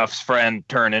Duff's friend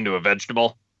turn into a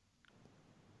vegetable?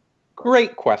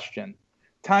 Great question.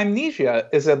 Timnesia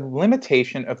is a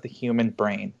limitation of the human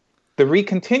brain. The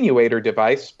Recontinuator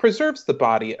device preserves the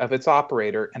body of its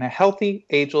operator in a healthy,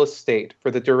 ageless state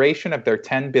for the duration of their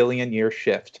 10 billion year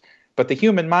shift, but the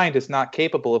human mind is not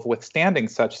capable of withstanding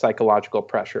such psychological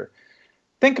pressure.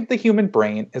 Think of the human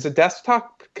brain as a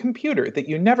desktop computer that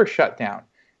you never shut down.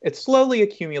 It slowly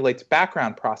accumulates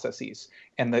background processes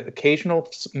and the occasional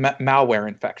malware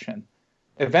infection.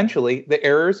 Eventually, the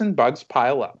errors and bugs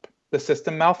pile up. The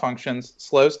system malfunctions,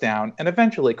 slows down, and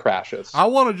eventually crashes. I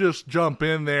want to just jump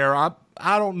in there. I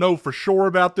don't know for sure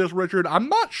about this, Richard. I'm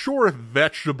not sure if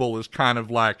vegetable is kind of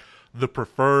the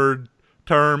preferred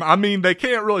term. I mean, they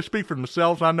can't really speak for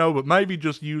themselves, I know, but maybe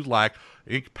just use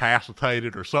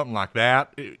incapacitated or something like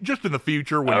that, just in the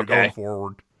future when you're going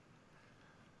forward.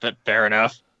 Fair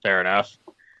enough.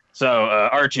 So,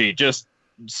 Archie, just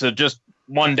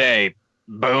one day,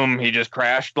 boom, he just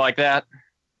crashed like that?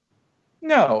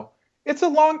 No. It's a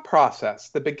long process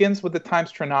that begins with the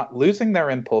Timestronaut losing their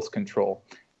impulse control,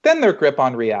 then their grip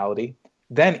on reality,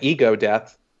 then ego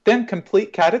death, then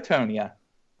complete catatonia.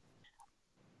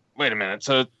 Wait a minute.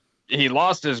 So he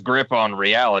lost his grip on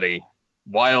reality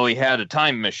while he had a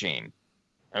time machine.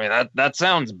 I mean, that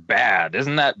sounds bad.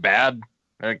 Isn't that bad?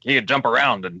 Like, he could jump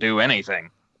around and do anything.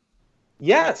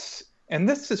 Yes, and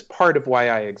this is part of why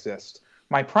I exist.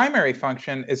 My primary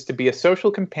function is to be a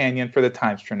social companion for the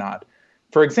Timestronaut.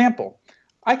 For example,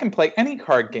 I can play any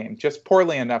card game just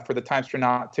poorly enough for the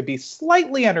Timestronaut to be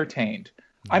slightly entertained.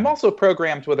 I'm also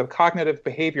programmed with a cognitive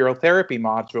behavioral therapy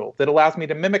module that allows me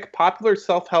to mimic popular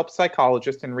self-help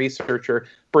psychologist and researcher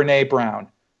Brené Brown.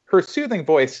 Her soothing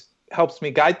voice helps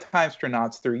me guide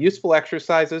Timestronauts through useful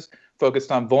exercises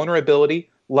focused on vulnerability,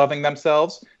 loving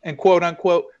themselves, and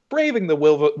quote-unquote, braving the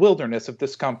wilderness of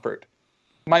discomfort.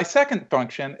 My second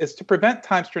function is to prevent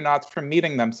Timestronauts from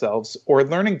meeting themselves or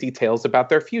learning details about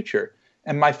their future.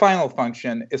 And my final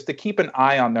function is to keep an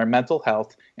eye on their mental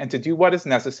health and to do what is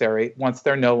necessary once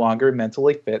they're no longer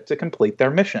mentally fit to complete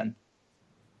their mission.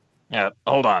 Yeah,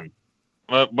 hold on.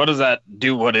 What does that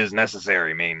do what is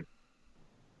necessary mean?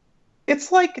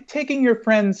 It's like taking your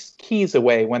friend's keys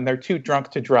away when they're too drunk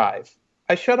to drive.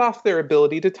 I shut off their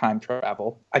ability to time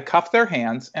travel, I cuff their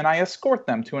hands, and I escort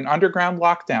them to an underground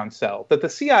lockdown cell that the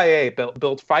CIA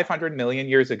built 500 million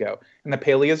years ago in the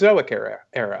Paleozoic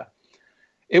era.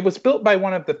 It was built by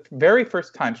one of the very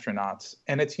first Timestronauts,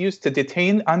 and it's used to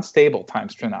detain unstable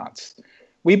Timestronauts.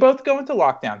 We both go into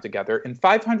lockdown together in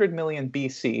 500 million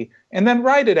BC, and then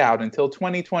ride it out until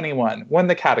 2021, when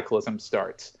the cataclysm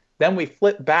starts. Then we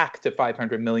flip back to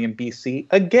 500 million BC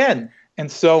again, and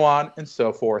so on and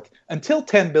so forth, until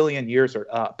 10 billion years are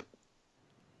up.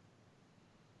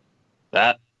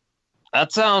 That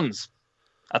sounds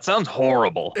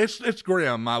horrible. It's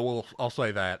grim. I'll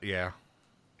say that. Yeah.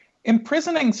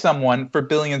 Imprisoning someone for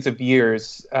billions of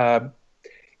years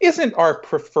isn't our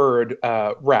preferred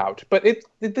route, but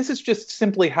this is just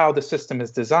simply how the system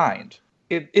is designed.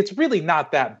 It's really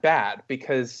not that bad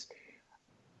because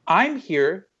I'm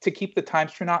here to keep the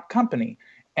Timestronaut company,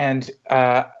 and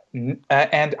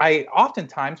I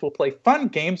oftentimes will play fun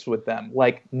games with them,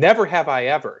 like Never Have I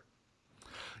Ever.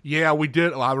 Yeah, we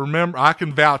did. I remember. I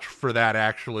can vouch for that,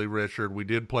 actually, Richard. We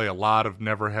did play a lot of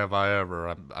Never Have I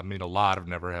Ever. I mean, a lot of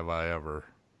Never Have I Ever.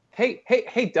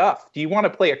 Hey, Duff, do you want to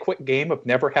play a quick game of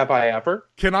Never Have I Ever?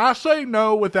 Can I say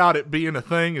no without it being a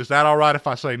thing? Is that all right if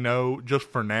I say no,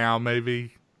 just for now,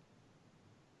 maybe?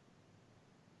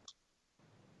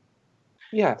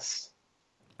 Yes.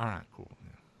 All right, cool.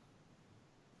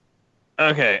 Yeah.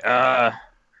 Okay,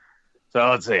 so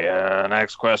let's see.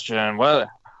 Next question. Well,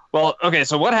 okay,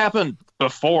 so what happened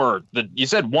before you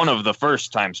said one of the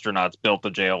first Timestronauts built the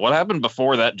jail. What happened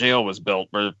before that jail was built?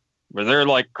 Were there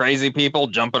like crazy people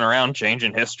jumping around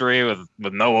changing history with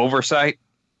no oversight?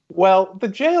 Well, the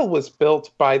jail was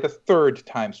built by the third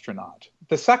Timestronaut.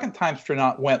 The second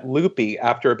Timestronaut went loopy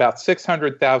after about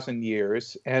 600,000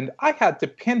 years, and I had to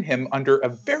pin him under a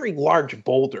very large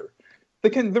boulder. The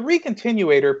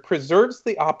Recontinuator preserves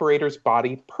the operator's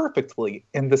body perfectly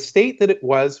in the state that it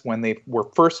was when they were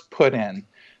first put in.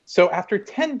 So after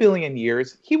 10 billion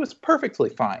years, he was perfectly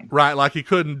fine. Right, like he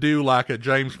couldn't do like a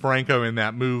James Franco in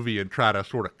that movie and try to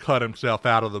sort of cut himself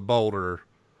out of the boulder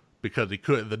because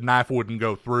the knife wouldn't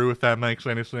go through, if that makes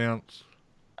any sense.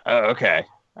 Oh, okay.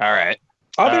 All right.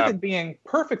 Other than being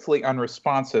perfectly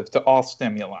unresponsive to all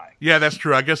stimuli. Yeah, that's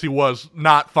true. I guess he was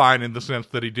not fine in the sense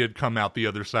that he did come out the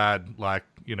other side, like,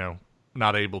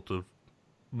 not able to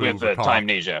move. With the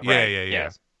Timnesia. Yeah, right? yeah.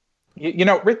 Yes.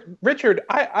 Richard,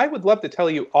 I would love to tell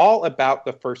you all about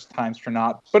the first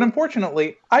Timestronaut, but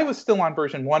unfortunately, I was still on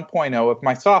version 1.0 of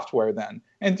my software then,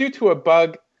 and due to a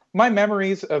bug, my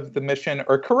memories of the mission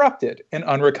are corrupted and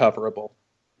unrecoverable.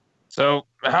 So,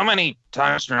 how many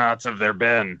Timestronauts have there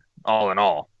been? All in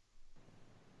all?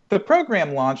 The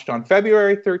program launched on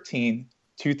February 13,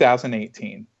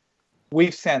 2018.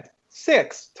 We've sent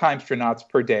 6 Timestronauts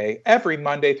per day every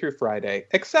Monday through Friday,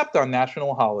 except on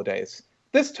national holidays.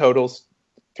 This totals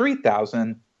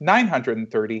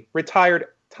 3,930 retired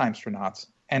Timestronauts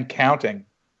and counting.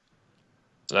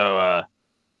 So,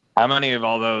 how many of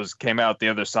all those came out the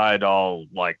other side all,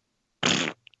 like...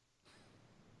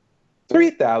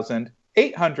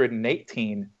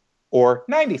 3,818 or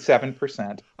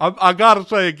 97%. I gotta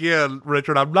say again,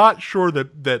 Richard, I'm not sure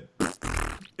that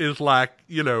is like,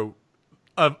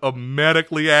 a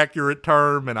medically accurate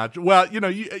term. And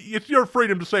it's your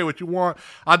freedom to say what you want.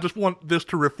 I just want this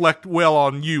to reflect well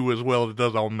on you as well as it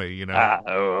does on me,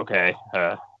 Oh, okay.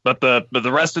 But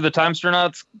the rest of the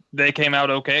Timestronauts, they came out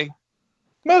okay?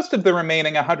 Most of the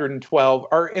remaining 112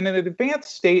 are in an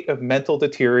advanced state of mental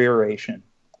deterioration.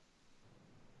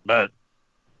 But,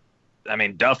 I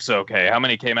mean, Duff's okay. How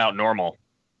many came out normal?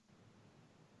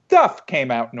 Duff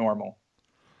came out normal.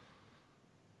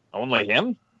 Only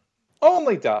him?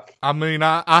 Only Duff. I mean,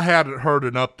 I hadn't heard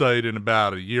an update in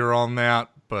about a year on that,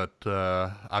 but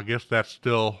I guess that's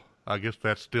still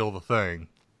the thing.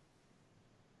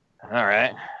 All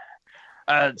right.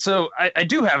 So I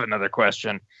do have another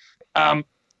question.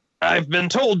 I've been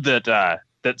told that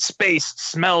space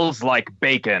smells like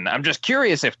bacon. I'm just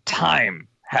curious if time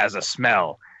has a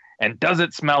smell, and does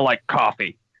it smell like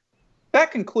coffee?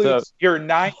 That concludes your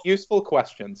 9 useful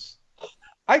questions.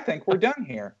 I think we're done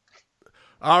here.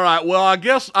 All right. Well, I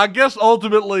guess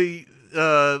ultimately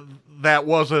that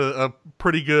was a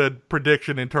pretty good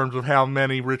prediction in terms of how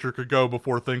many Richard could go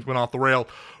before things went off the rails.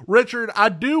 Richard,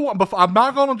 I'm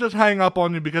not going to just hang up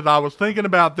on you because I was thinking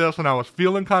about this and I was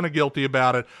feeling kind of guilty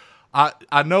about it.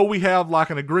 I know we have like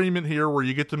an agreement here where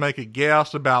you get to make a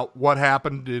guess about what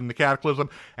happened in the Cataclysm,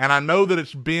 and I know that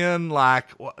it's been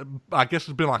like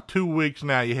 2 weeks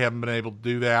now you haven't been able to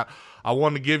do that. I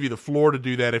wanted to give you the floor to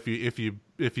do that if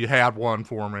you had one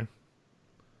for me.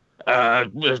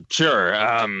 Sure.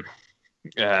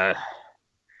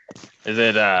 Is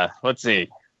it let's see.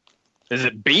 Is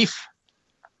it beef?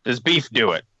 Does beef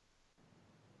do it?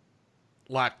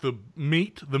 Like the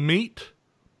meat?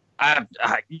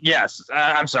 Yes.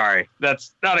 I'm sorry.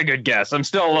 That's not a good guess. I'm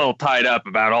still a little tied up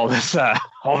about all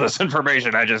this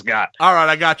information I just got. All right,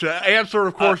 I got you. Answer,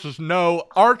 of course, is no.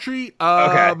 Archie,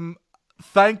 okay.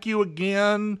 Thank you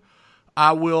again.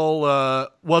 I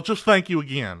will, just thank you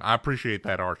again. I appreciate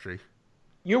that, Archie.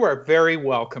 You are very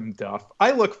welcome, Duff.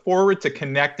 I look forward to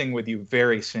connecting with you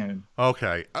very soon.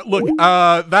 Okay. Look,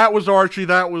 that was Archie.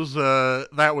 That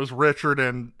was Richard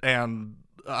and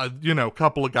a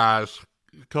couple of guys.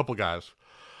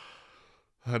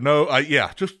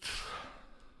 Just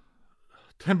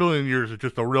 10 billion years is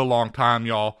just a real long time,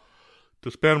 y'all,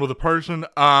 to spend with a person.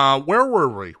 Where were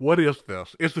we? What is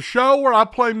this? It's a show where I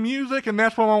play music, and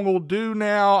that's what I'm going to do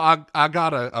now. I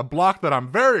got a block that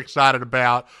I'm very excited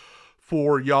about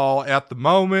for y'all at the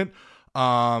moment.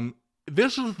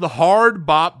 This is the Hard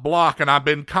Bop block, and I've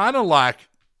been kind of like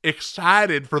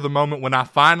excited for the moment when I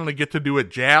finally get to do a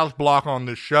jazz block on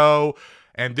this show.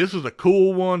 And this is a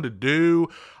cool one to do.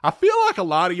 I feel like a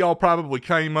lot of y'all probably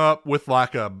came up with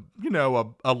like a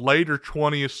later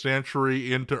 20th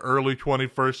century into early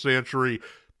 21st century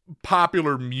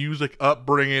popular music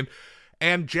upbringing.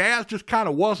 And jazz just kind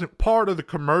of wasn't part of the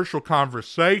commercial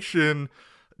conversation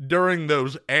during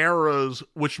those eras,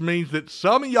 which means that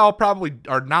some of y'all probably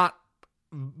don't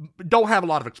have a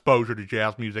lot of exposure to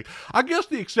jazz music. I guess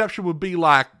the exception would be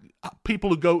like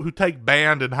people who take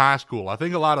band in high school. I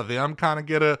think a lot of them kind of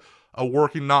get a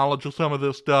working knowledge of some of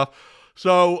this stuff.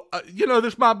 So,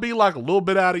 this might be like a little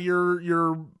bit out of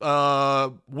your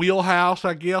wheelhouse,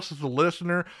 I guess, as a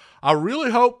listener. I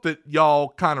really hope that y'all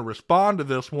kind of respond to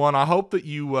this one. I hope that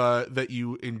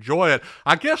you enjoy it.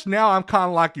 I guess now I'm kind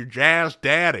of like your jazz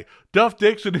daddy. Duff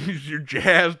Dixon is your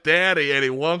jazz daddy, and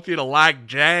he wants you to like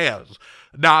jazz.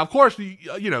 Now, of course,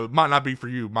 it might not be for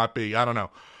you. Might be. I don't know.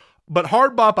 But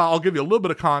Hard Bop, I'll give you a little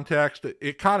bit of context.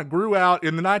 It kind of grew out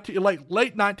in the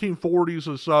late 1940s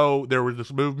or so. There was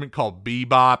this movement called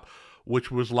bebop,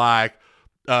 which was like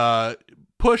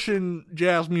pushing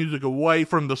jazz music away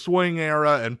from the swing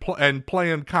era and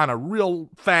playing kind of real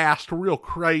fast, real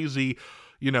crazy,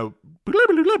 that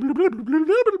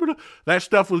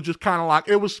stuff was just kind of like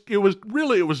it was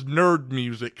nerd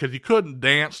music because you couldn't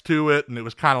dance to it, and it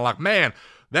was kind of like, man,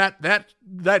 that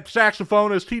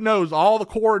saxophonist, he knows all the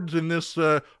chords in this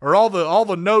or all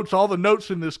the notes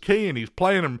in this key, and he's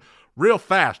playing them real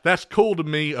fast. That's cool to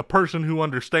me, a person who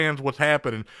understands what's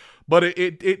happening. But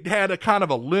it had a kind of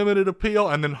a limited appeal.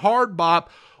 And then Hard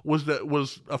Bop was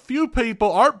a few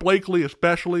people, Art Blakey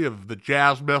especially, of the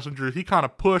Jazz Messengers, he kind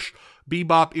of pushed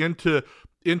bebop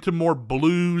into more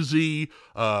bluesy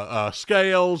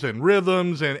scales and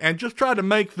rhythms, and just tried to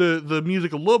make the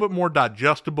music a little bit more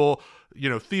digestible,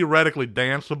 theoretically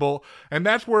danceable. And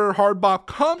that's where Hard Bop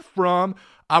comes from.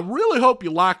 I really hope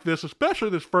you like this, especially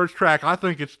this first track. I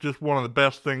think it's just one of the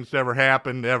best things that ever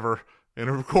happened ever in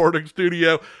a recording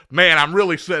studio. Man, I'm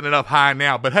really setting it up high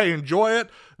now. But hey, enjoy it.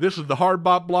 This is the Hard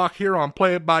Bop block here on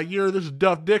Play It By Year. This is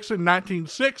Duff Dixon,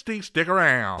 1960. Stick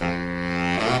around.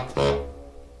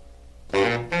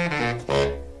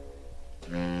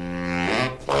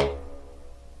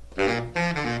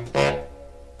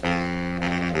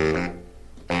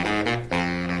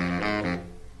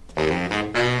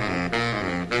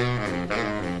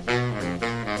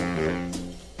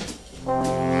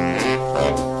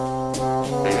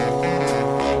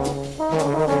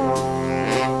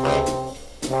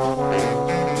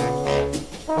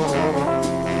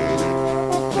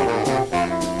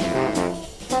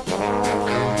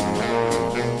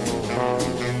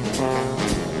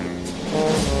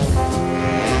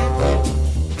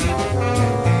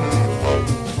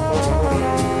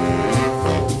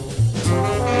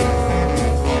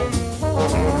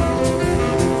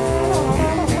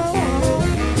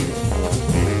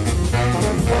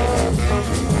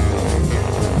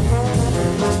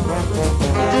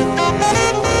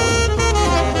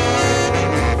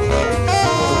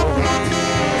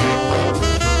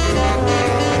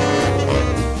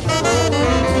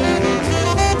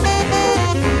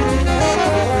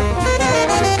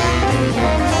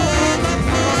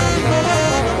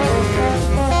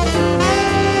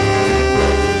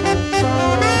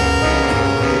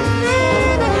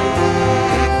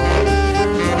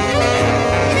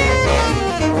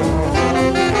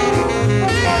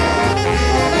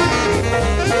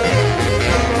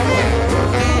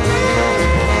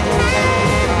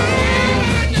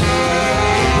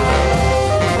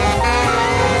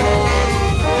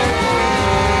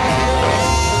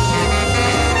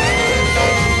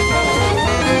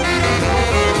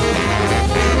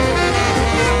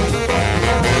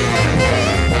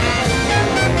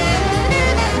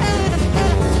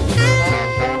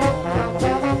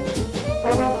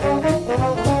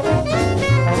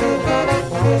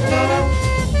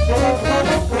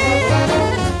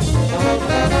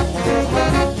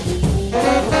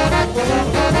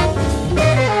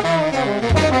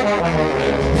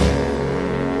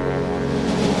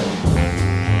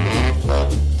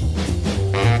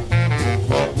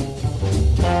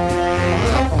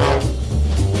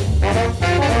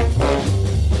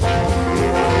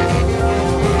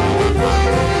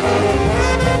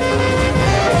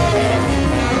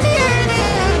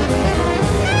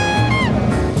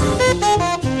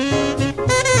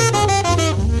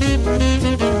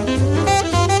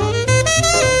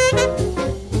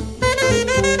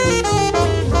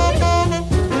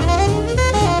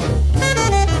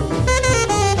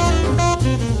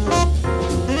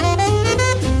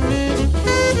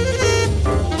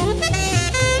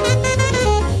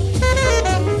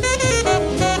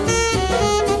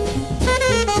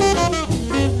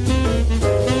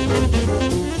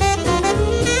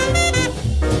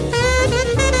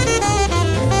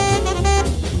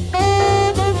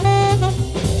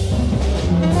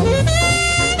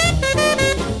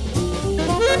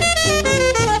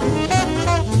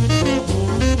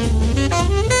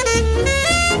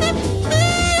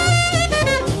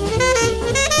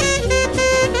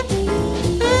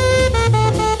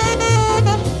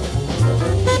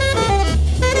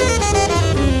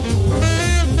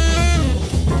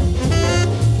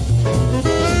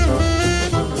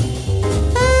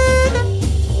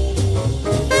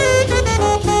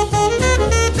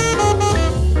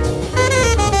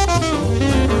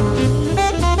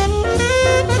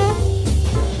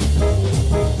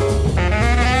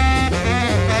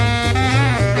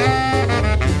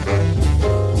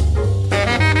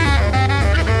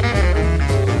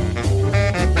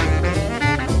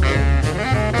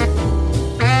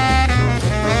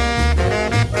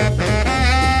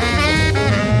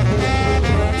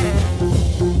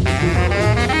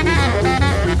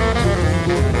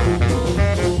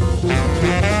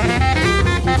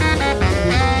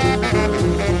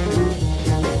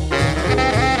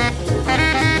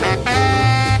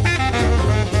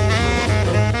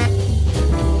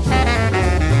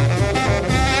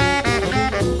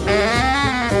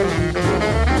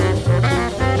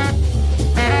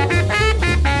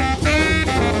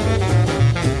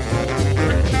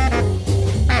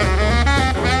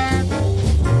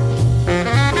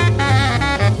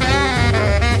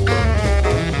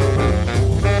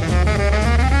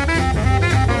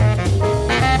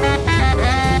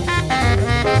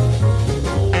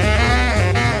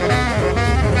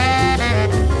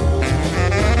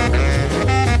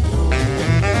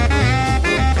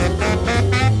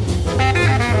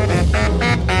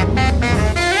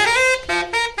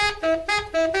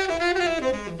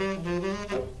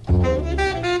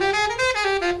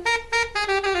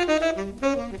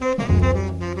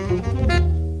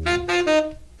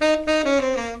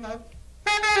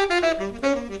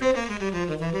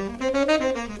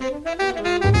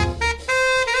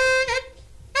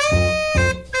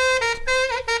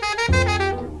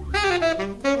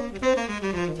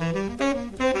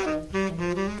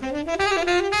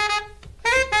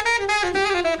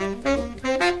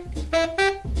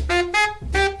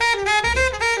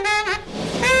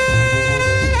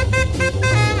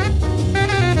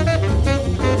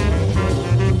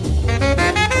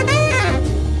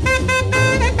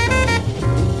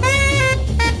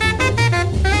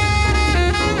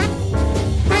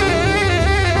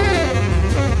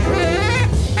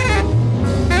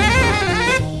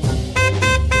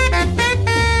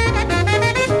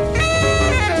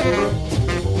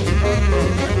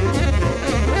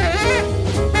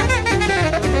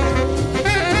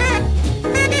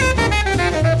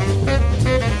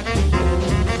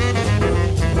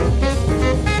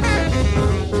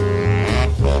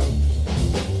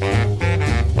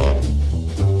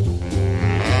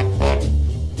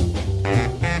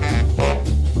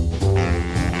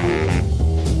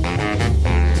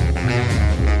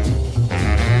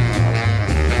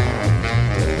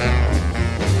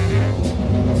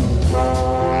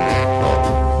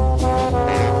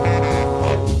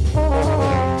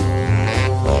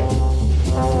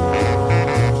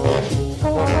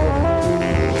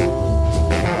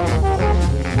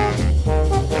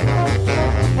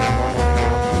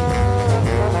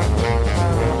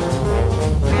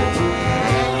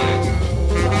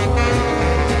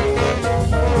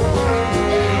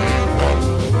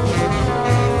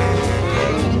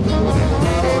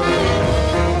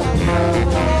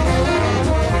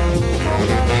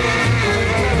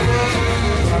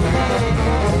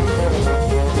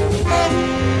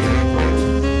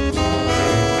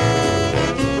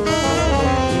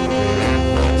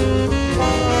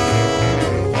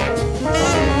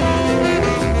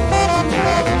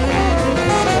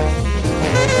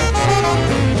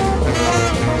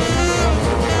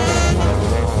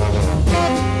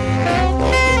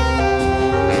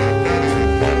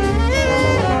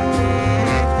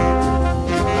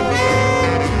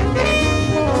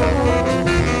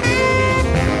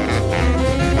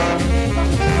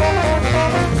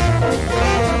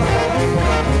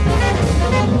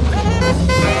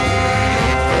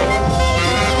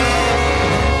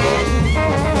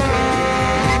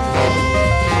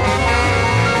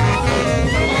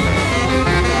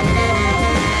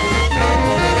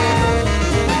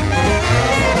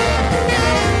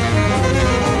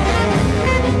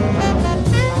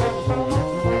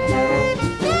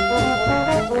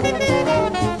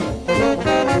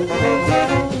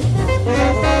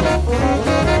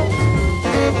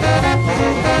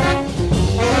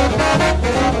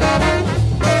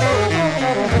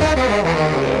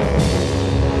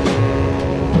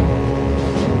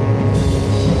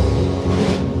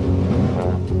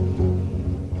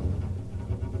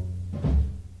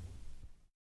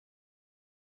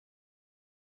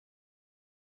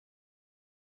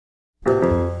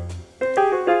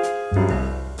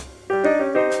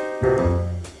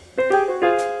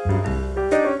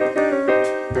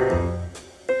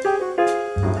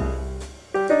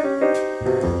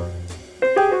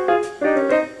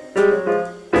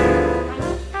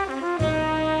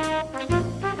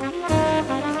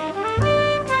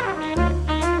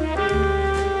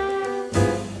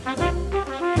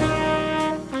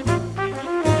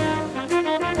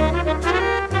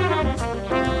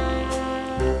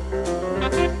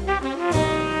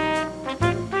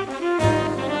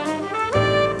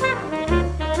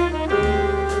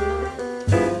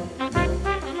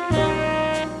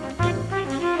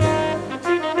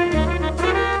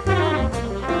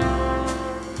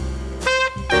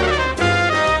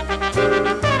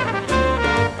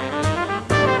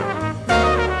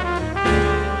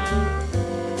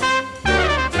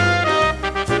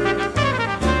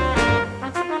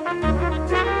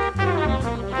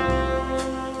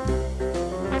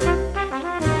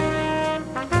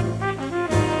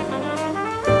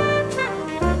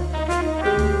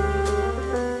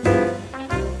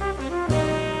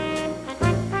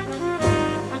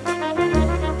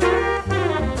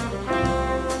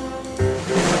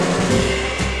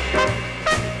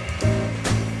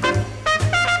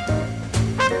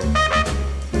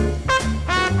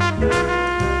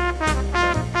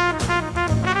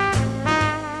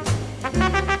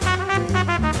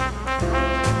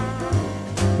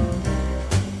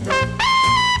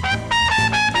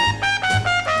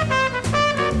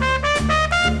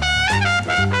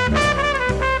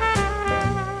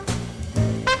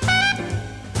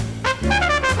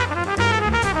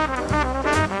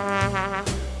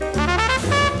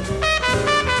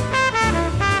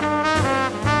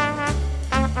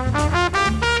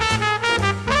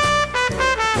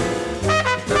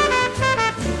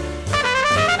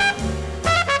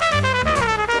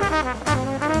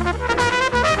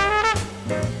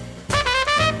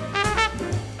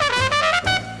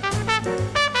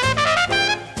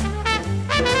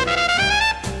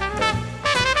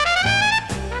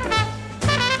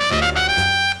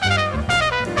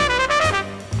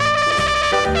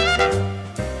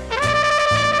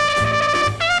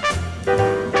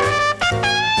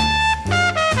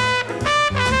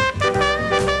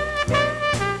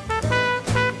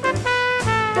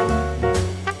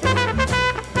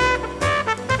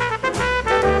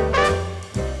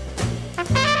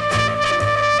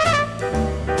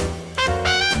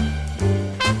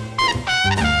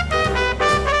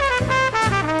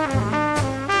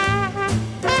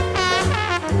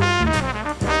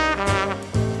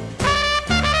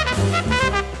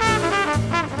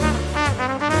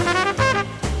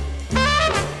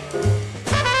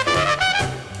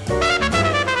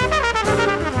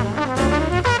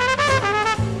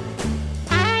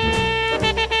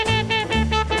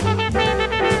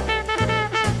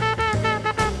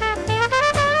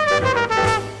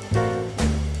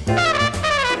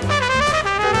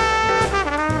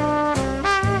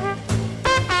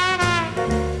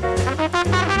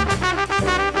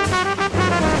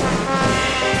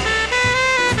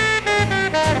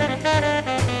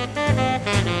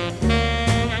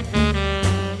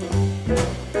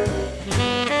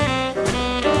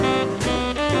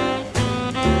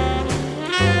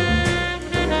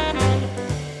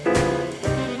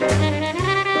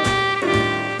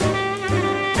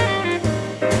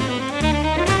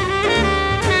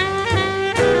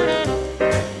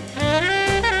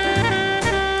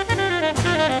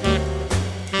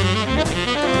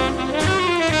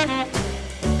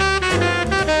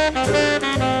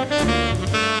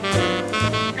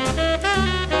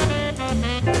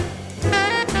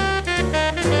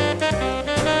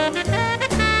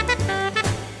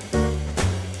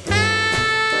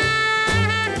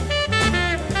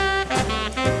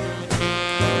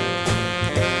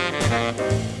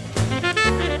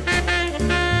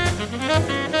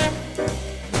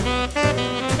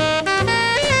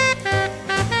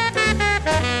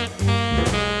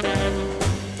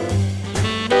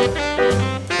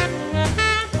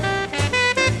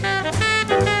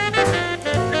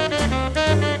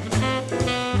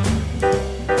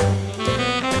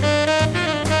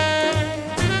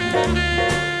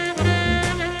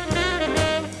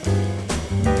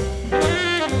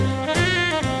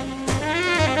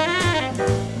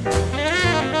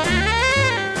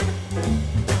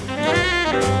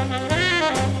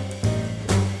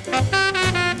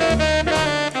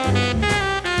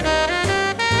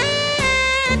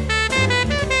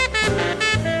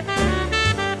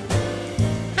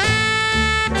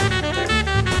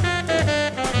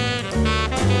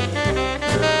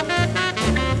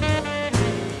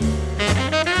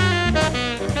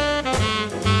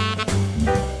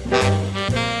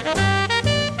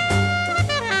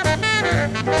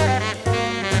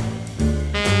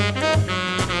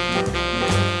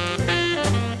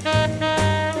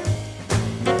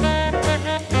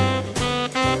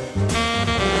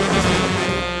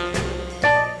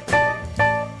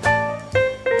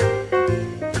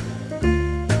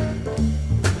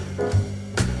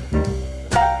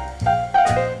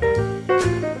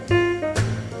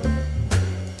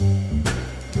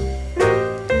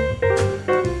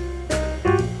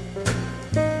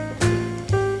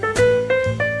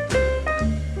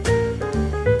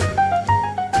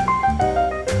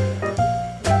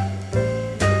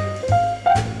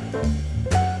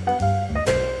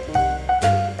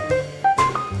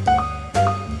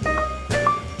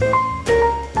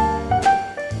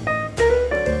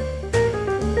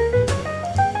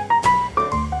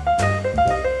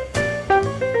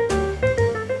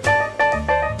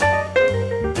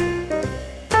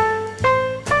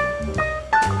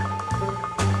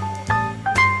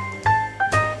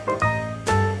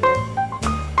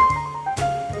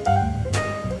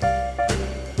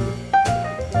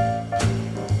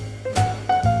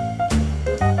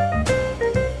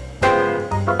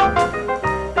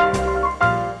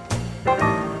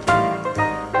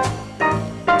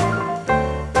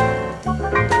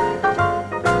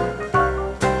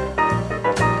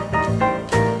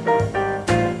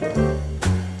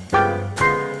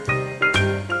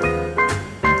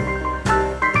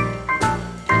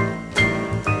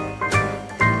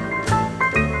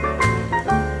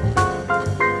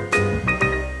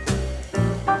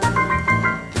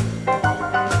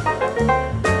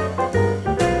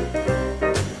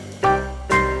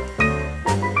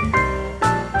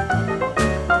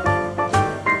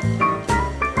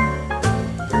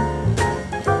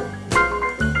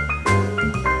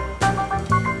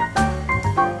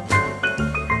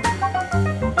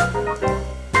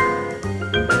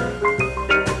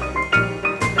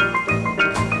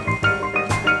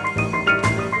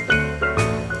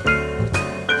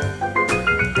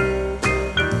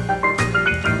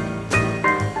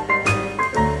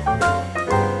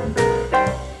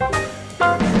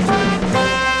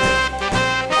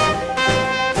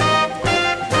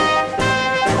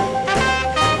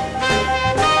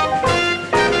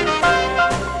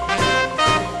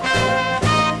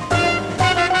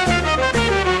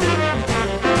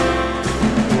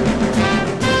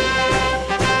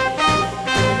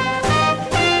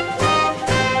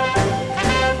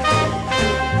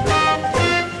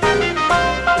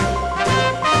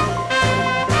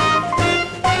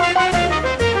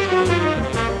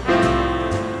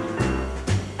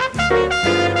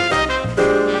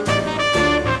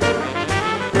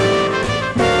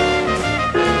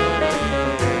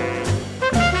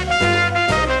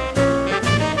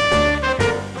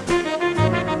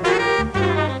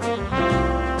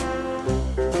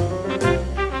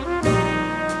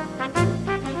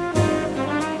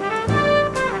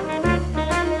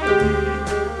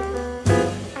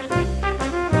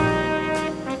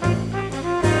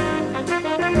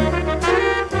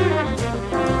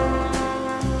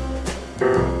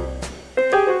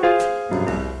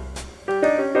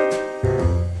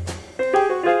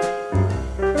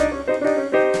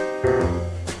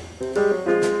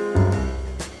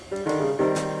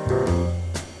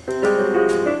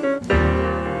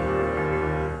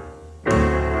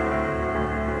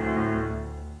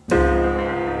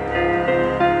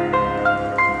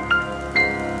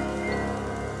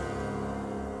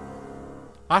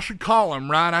 I should call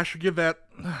him, right? I should give that.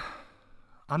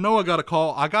 I know I got to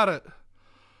call. I got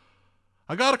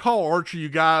to call Archie, you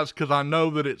guys, because I know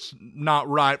that it's not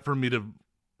right for me to.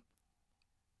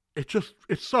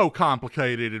 It's so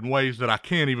complicated in ways that I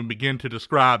can't even begin to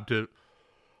describe to.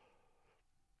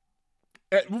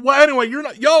 Well, anyway,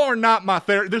 y'all are not my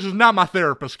this is not my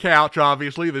therapist couch,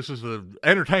 obviously. This is an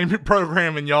entertainment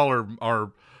program, and y'all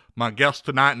are my guests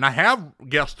tonight, and I have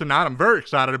guests tonight I'm very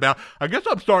excited about. I guess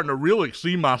I'm starting to really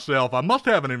see myself. I must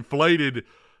have an inflated,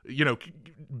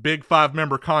 big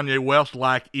 5-member Kanye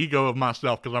West-like ego of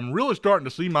myself, because I'm really starting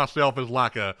to see myself as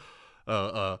like a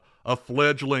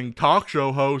fledgling talk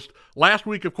show host. Last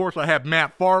week, of course, I had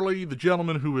Matt Farley, the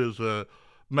gentleman who has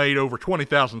made over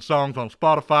 20,000 songs on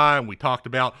Spotify, and we talked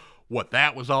about what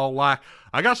that was all like.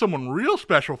 I got someone real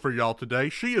special for y'all today.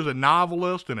 She is a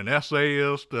novelist and an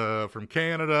essayist from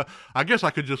Canada. I guess I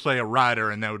could just say a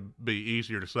writer, and that would be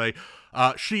easier to say.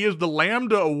 She is the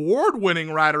Lambda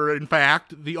Award-winning writer, in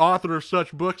fact, the author of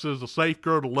such books as A Safe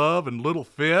Girl to Love and Little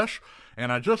Fish,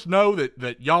 and I just know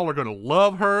that y'all are going to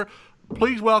love her.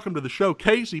 Please welcome to the show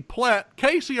Casey Plett.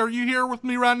 Casey, are you here with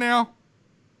me right now?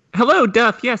 Hello,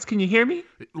 Duff. Yes, can you hear me?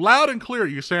 Loud and clear.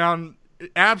 You sound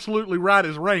absolutely right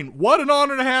as rain. What an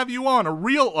honor to have you on. A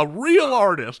real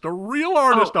artist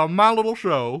on my little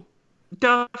show.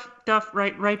 Duff,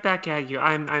 right back at you.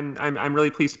 I'm really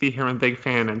pleased to be here. I'm a big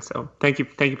fan, and so thank you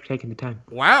for taking the time.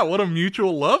 Wow, what a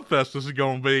mutual love fest this is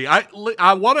going to be.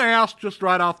 I want to ask just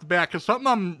right off the bat, because something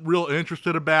I'm real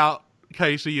interested about,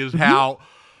 Casey, is how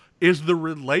is the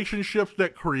relationships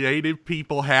that creative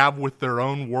people have with their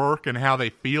own work and how they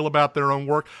feel about their own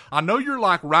work. I know you're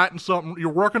like writing something,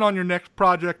 you're working on your next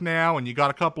project now, and you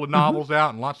got a couple of novels out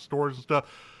and lots of stories and stuff.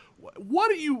 What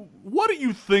do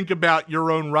you think about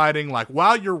your own writing? Like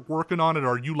while you're working on it,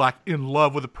 are you like in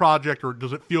love with the project, or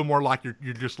does it feel more like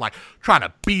you're just like trying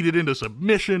to beat it into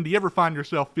submission? Do you ever find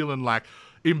yourself feeling like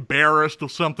embarrassed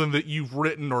of something that you've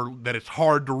written, or that it's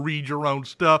hard to read your own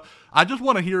stuff? I just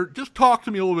want to just talk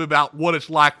to me a little bit about what it's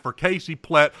like for Casey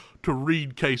Plett to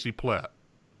read Casey Plett.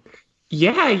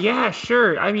 Yeah,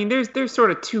 sure. I mean, there's sort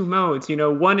of two modes,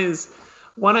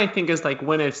 one I think is like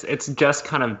when it's just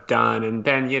kind of done, and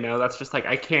then, that's just like,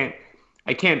 I can't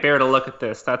bear to look at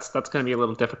this. That's going to be a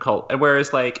little difficult. And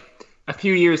whereas like a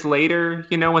few years later,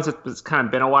 once it's kind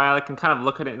of been a while, I can kind of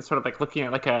look at it and sort of like looking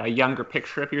at like a younger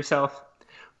picture of yourself.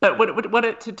 But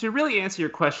to really answer your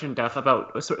question, Duff,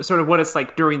 about sort of what it's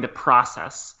like during the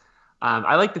process,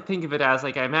 I like to think of it as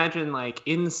like, I imagine like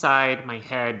inside my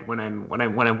head when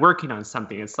I'm working on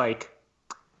something, it's like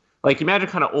imagine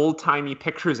kind of old timey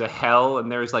pictures of hell,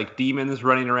 and there's like demons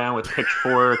running around with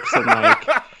pitchforks and like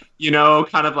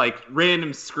kind of like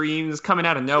random screams coming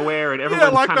out of nowhere, and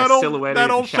everyone's like kind of silhouetted. That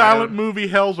old silent movie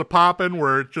Hell's a Poppin',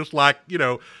 where it's just like,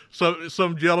 so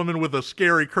some gentleman with a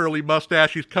scary curly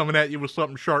mustache, he's coming at you with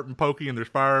something sharp and pokey, and there's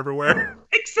fire everywhere.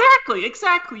 Exactly.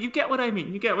 You get what I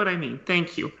mean.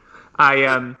 Thank you.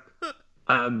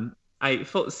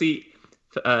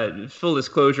 Full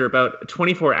disclosure, about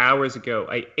 24 hours ago,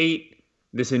 I ate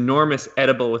this enormous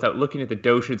edible without looking at the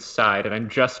dosage side, and I'm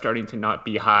just starting to not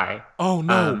be high. Oh,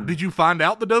 no. Did you find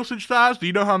out the dosage size? Do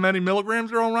you know how many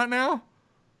milligrams you're on right now?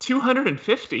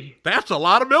 250. That's a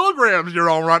lot of milligrams you're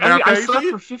on right now,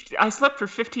 Casey. I slept for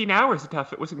 15 hours,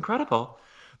 Duff. It was incredible.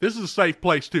 This is a safe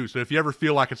place, too, so if you ever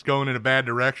feel like it's going in a bad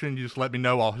direction, you just let me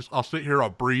know. I'll sit here, I'll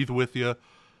breathe with you.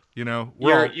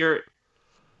 You're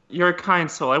a kind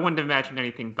soul. I wouldn't have imagined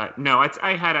anything but. No,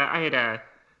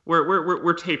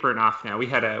 we're tapering off now.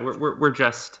 We're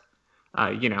just,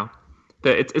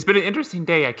 it's been an interesting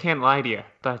day. I can't lie to you,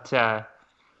 but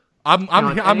I'm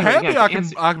happy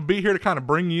I can be here to kind of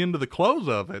bring you into the close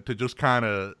of it, to just kind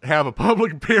of have a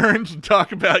public appearance and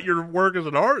talk about your work as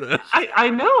an artist. I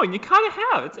know, and you kind of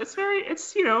have.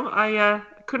 I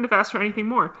couldn't have asked for anything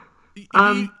more.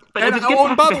 By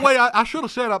the way, I should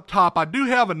have said up top, I do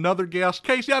have another guest.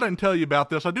 Casey, I didn't tell you about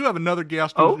this. I do have another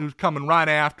guest who's coming right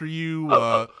after you.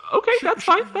 Okay, that's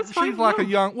fine. She's like a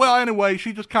young... Well, anyway,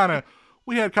 she just kind of...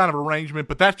 We had kind of arrangement,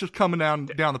 but that's just coming down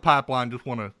the pipeline. Just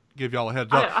want to give y'all a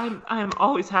heads up. I'm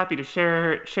always happy to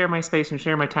share my space and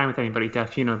share my time with anybody,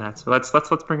 Duff. You know that. So let's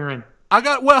bring her in.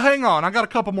 Hang on. I got a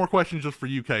couple more questions just for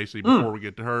you, Casey, before we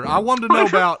get to her. I wanted to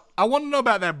know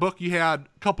about that book you had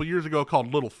a couple years ago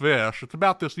called Little Fish. It's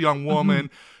about this young woman.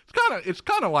 It's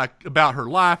kind of like about her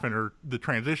life and the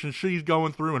transition she's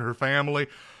going through and her family,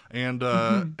 and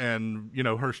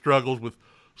her struggles with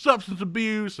substance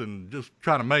abuse and just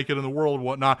trying to make it in the world and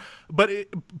whatnot. But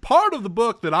part of the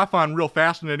book that I find real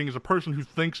fascinating as a person who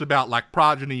thinks about like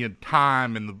progeny and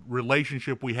time and the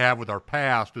relationship we have with our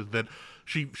past is that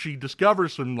she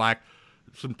discovers some like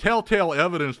some telltale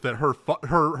evidence that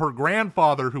her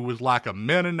grandfather, who was like a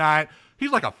Mennonite,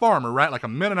 he's like a farmer, right? Like a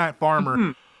Mennonite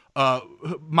farmer,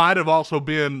 might have also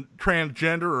been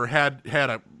transgender or had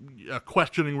a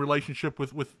questioning relationship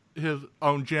with his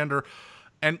own gender.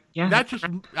 And that just,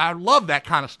 I love that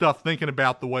kind of stuff, thinking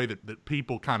about the way that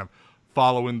people kind of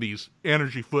follow in these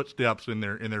energy footsteps in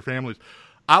their families.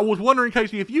 I was wondering,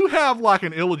 Casey, if you have like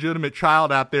an illegitimate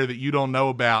child out there that you don't know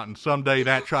about, and someday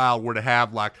that child were to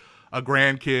have like a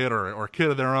grandkid or a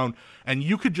kid of their own, and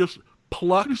you could just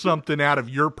pluck something out of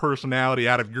your personality,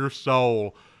 out of your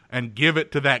soul, and give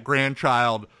it to that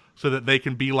grandchild so that they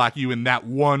can be like you in that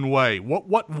one way,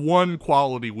 what one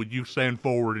quality would you send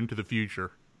forward into the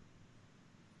future?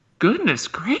 Goodness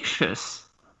gracious.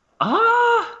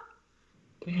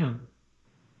 Damn.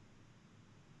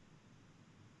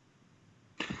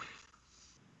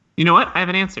 You know what? I have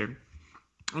an answer.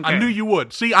 Okay. I knew you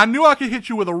would. See, I knew I could hit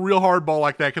you with a real hard ball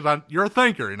like that because you're a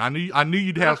thinker, and I knew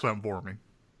you'd have something for me.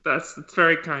 That's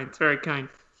very kind. It's very kind.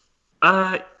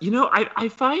 I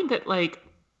find that, like,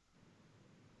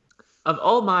 of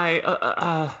all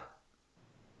my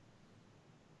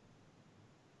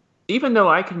even though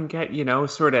I can get,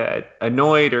 sort of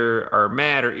annoyed or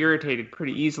mad or irritated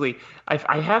pretty easily,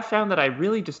 I have found that I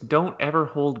really just don't ever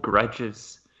hold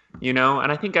grudges, and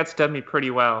I think that's done me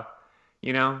pretty well,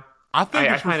 I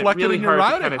think it's reflected in your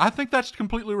writing. I think that's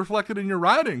completely reflected in your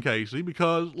writing, Casey,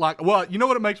 because, you know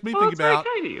what it makes me think about?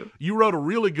 Very kind of you. You wrote a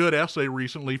really good essay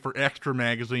recently for Extra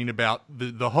magazine about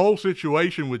the whole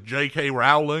situation with J.K.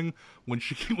 Rowling when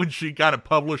she kind of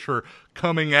published her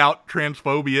coming out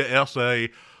transphobia essay.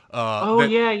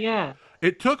 Yeah.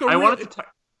 It took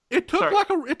it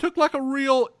took like a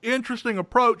real interesting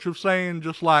approach of saying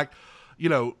just like,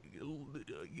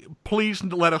 please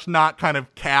let us not kind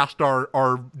of cast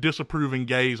our disapproving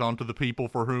gaze onto the people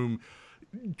for whom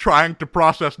trying to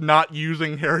process not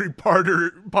using Harry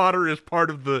Potter as part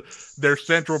of their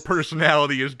central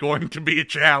personality is going to be a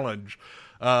challenge.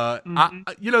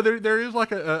 There is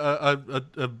like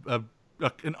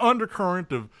an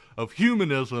undercurrent of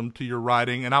humanism to your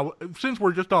writing, and since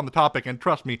we're just on the topic, and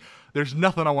trust me, there's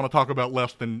nothing I want to talk about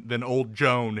less than old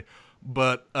Joan.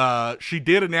 But she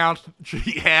did announce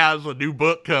she has a new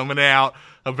book coming out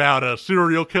about a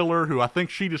serial killer who I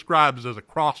think she describes as a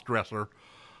cross-dresser.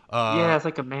 It's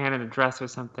like a man in a dress or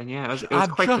something. Yeah, it was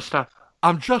quite the stuff.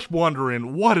 I'm just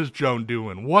wondering, what is Joan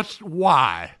doing?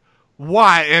 Why?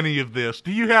 Why any of this?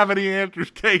 Do you have any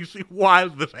answers, Casey? Why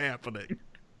is this happening?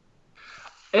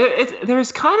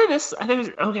 There's kind of this.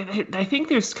 I think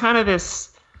there's kind of this.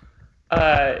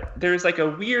 There's like a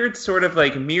weird sort of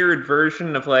like mirrored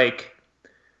version of like,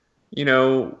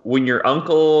 when your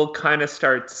uncle kind of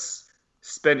starts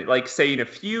saying a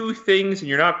few things and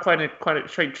you're not quite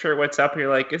sure what's up, and you're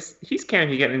like, he's can't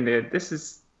be getting into this.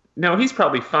 He's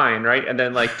probably fine, right? And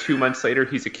then like 2 months later,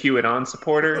 he's a QAnon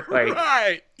supporter. Like,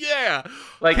 right, yeah.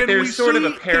 Like there's sort of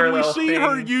a parallel thing. Can we see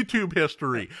her YouTube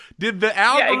history? Did the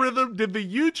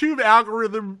YouTube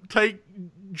algorithm take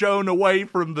Joan away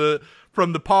from the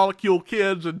Polycule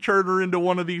kids and turn her into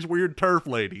one of these weird turf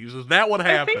ladies? Is that what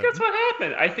happened? I think that's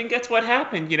what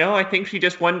happened. I think she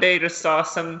just one day just saw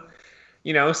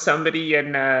somebody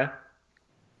in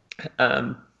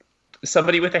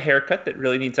somebody with a haircut that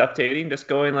really needs updating, just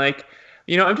going like,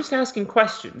 I'm just asking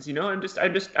questions. I'm just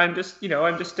an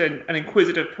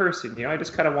inquisitive person. I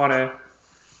just kind of want to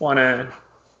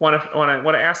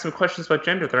ask some questions about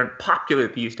gender that aren't popular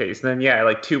these days. And then,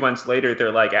 like 2 months later,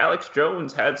 they're like, Alex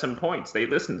Jones had some points. They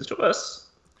listened to us.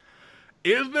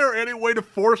 Is there any way to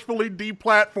forcefully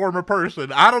deplatform a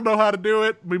person? I don't know how to do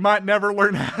it. We might never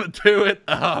learn how to do it.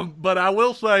 But I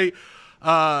will say,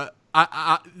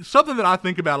 something that I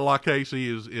think about a lot, Casey,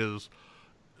 is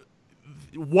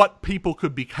what people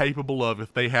could be capable of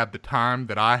if they had the time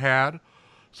that I had.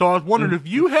 So I was wondering if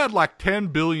you had like 10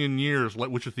 billion years,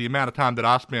 which is the amount of time that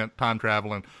I spent time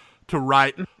traveling, to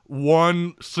write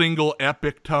one single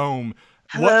epic tome.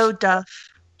 Hello, Duff.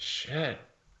 Shit.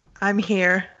 I'm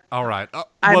here. All right.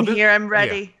 I'm here. I'm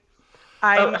ready.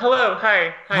 Yeah. Hello.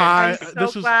 Hi. I'm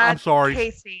so glad, I'm sorry.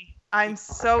 Casey. I'm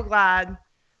so glad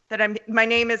that I'm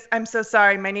so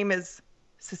sorry. My name is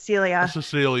Cecilia.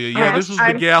 Cecilia. Yeah, this is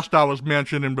the guest I was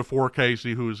mentioning before,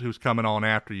 Casey, who's coming on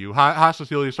after you. Hi,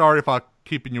 Cecilia. Sorry if I'm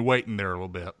keeping you waiting there a little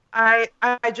bit. I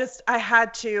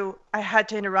had to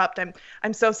interrupt. I'm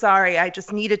so sorry. I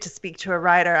just needed to speak to a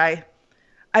writer.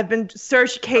 I've been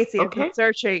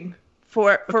searching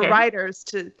for writers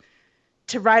to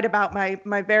write about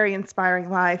my very inspiring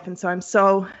life, and so I'm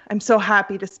so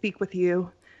happy to speak with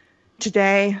you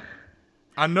today.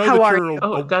 I know that you're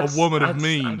a woman of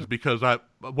means because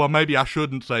maybe I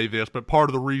shouldn't say this, but part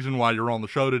of the reason why you're on the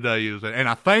show today is, and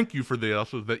I thank you for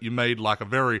this, is that you made like a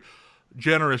very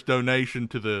generous donation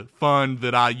to the fund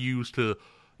that I use to,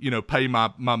 pay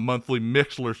my monthly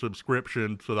Mixlr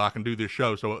subscription so that I can do this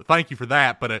show. So thank you for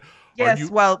that. But yes,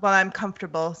 well, I'm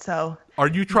comfortable. So are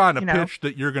you trying to pitch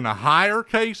that you're going to hire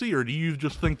Casey, or do you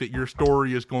just think that your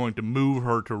story is going to move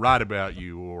her to write about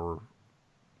you, or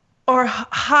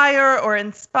hire or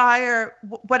inspire?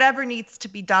 Whatever needs to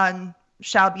be done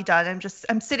shall be done.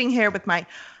 I'm sitting here with my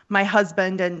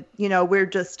husband, and we're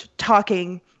just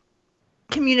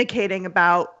communicating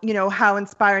about how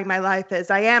inspiring my life is.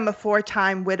 I am a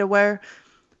 4-time widower,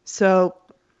 so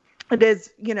it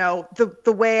is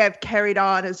the way I've carried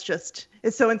on is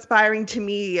so inspiring to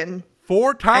me. And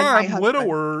 4-time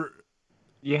widower.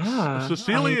 Yeah,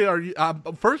 Cecilia, are you?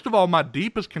 First of all, my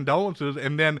deepest condolences,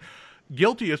 and then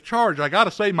guilty as charged. I got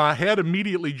to say, my head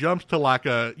immediately jumps to like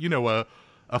a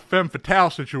femme fatale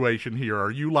situation here.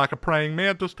 Are you like a praying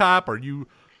mantis type? Are you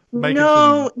making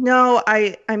No.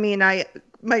 I mean,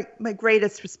 my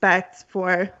greatest respects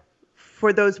for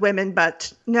those women,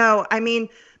 but no. I mean,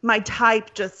 my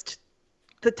type,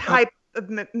 the type of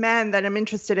man that I'm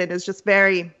interested in is just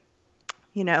very,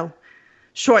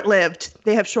 short-lived.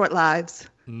 They have short lives.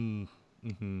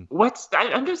 Mm-hmm.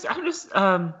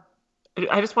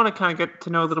 I just want to kind of get to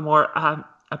know a little more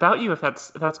about you, if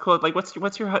that's cool. Like,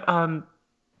 what's your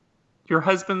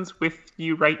husband's with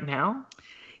you right now?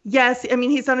 Yes, I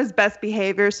mean, he's on his best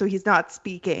behavior, so he's not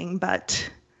speaking. But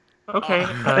okay.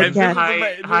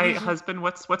 Hi, husband.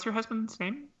 What's your husband's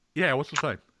name? Yeah, what's his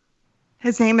name?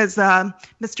 His name is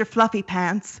Mr. Fluffy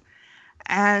Pants,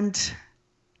 and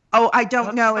I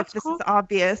don't know if this is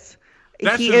obvious.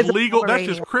 That's his legal. That's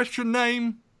his Christian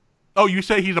name. Oh, you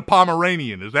say he's a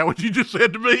Pomeranian. Is that what you just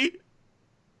said to me?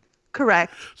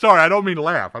 Correct. Sorry, I don't mean to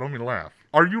laugh.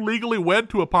 Are you legally wed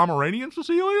to a Pomeranian,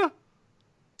 Cecilia?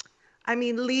 I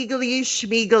mean, legally,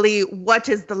 schmegally, what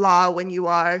is the law when you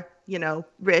are,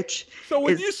 rich? So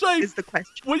when you say is the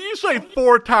question. When you say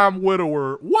 4-time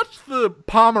widower, what's the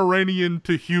Pomeranian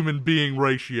to human being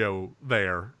ratio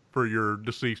there for your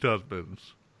deceased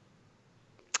husbands?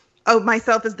 Oh,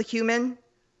 myself as the human?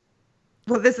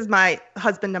 Well, this is my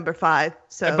husband number 5.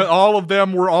 So, but all of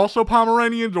them were also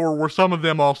Pomeranians, or were some of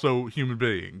them also human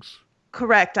beings?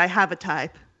 Correct. I have a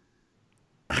type.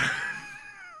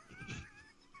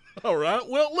 All right.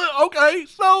 Well, okay.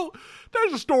 So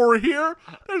there's a story here.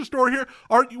 Would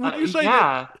you say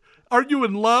that? Are you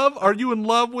in love? Are you in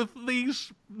love with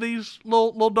these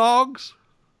little dogs?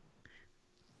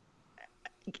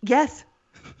 Yes.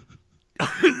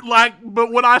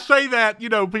 But when I say that,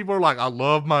 people are like, I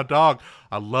love my dog.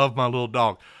 I love my little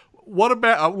dog. What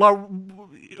about, how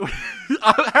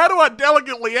do I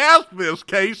delicately ask this,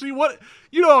 Casey? What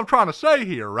I'm trying to say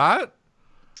here, right?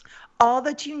 All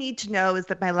that you need to know is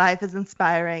that my life is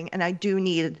inspiring, and I do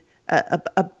need a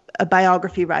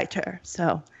biography writer,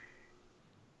 so.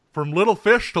 From little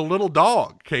fish to little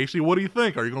dog, Casey, what do you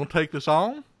think? Are you going to take this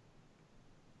on?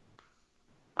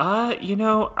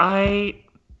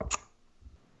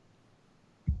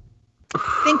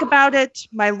 Think about it.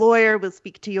 My lawyer will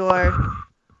speak to your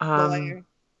lawyer.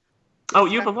 Oh,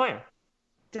 you have a lawyer.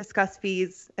 Discuss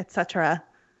fees, etc.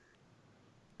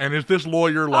 And is this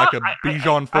lawyer like a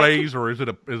Bijan phrase, or is it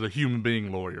a human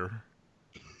being lawyer?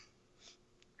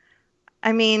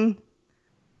 I mean,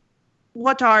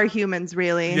 what are humans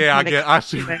really? Yeah, I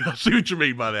see what you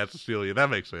mean by that, Cecilia. That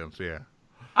makes sense. Yeah.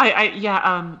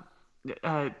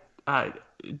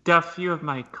 Duff, you have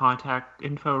my contact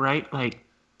info, right? Like,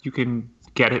 you can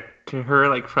get it to her,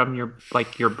 like, from your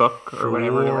book or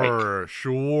whatever.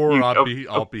 Sure. I'll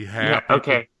be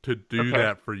happy to do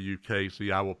that for you,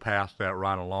 Casey. I will pass that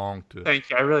right along to.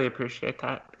 Thank you. I really appreciate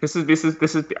that. This is it'd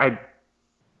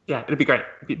be great.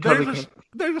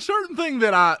 There's a certain thing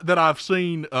that I've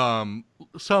seen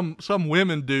some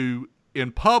women do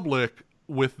in public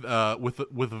with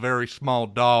a very small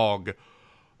dog,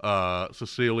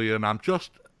 Cecilia, and I'm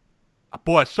just.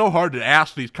 Boy, it's so hard to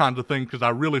ask these kinds of things because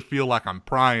I really feel like I'm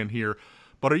prying here.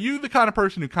 But are you the kind of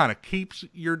person who kind of keeps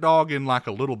your dog in like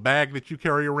a little bag that you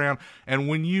carry around? And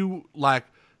when you like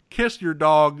kiss your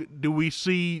dog, do we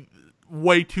see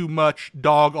way too much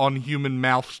dog on human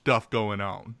mouth stuff going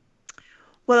on?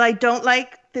 Well, I don't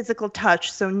like physical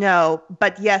touch, so no.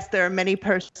 But yes, there are many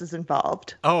purses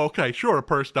involved. Oh, okay, sure, a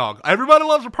purse dog. Everybody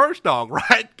loves a purse dog,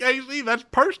 right, Casey? That's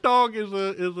purse dog is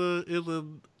a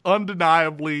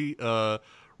undeniably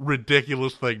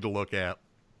ridiculous thing to look at.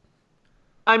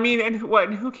 I mean, and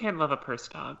who can't love a purse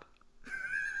dog?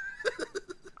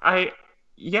 I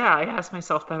ask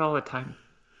myself that all the time.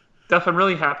 Duff, I'm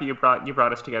really happy you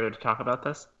brought us together to talk about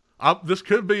this. This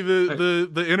could be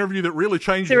the interview that really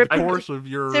changes the course of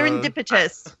your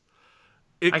serendipitous.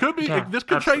 It could be. This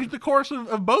could change the course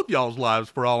of both y'all's lives,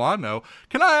 for all I know.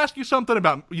 Can I ask you something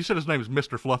about? You said his name is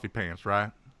Mr. Fluffy Pants,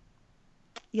 right?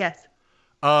 Yes.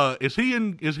 Is he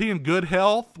in good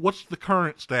health? What's the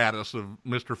current status of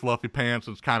Mr. Fluffy Pants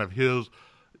and kind of his,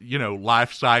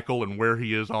 life cycle and where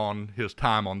he is on his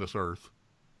time on this earth?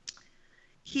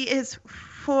 He is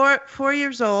 4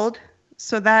 years old,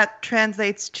 so that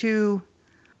translates to,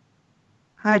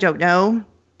 I don't know,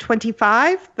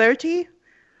 25, 30.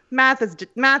 Math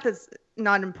is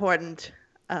not important.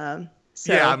 So.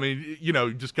 Yeah, I mean,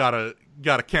 you just gotta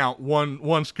count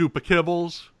one scoop of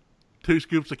kibbles, 2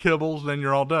 scoops of kibbles, then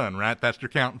you're all done, right? That's your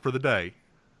counting for the day.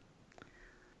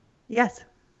 Yes.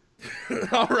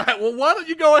 All right. Well, why don't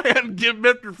you go ahead and give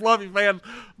Mr. Fluffy Pants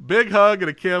a big hug and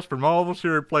a kiss from all of us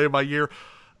here at Play It By Year.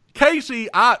 Casey,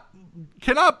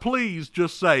 can I please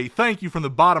just say thank you from the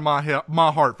bottom of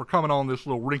my heart for coming on this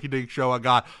little rinky-dink show I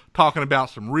got, talking about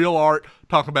some real art,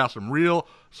 talking about some real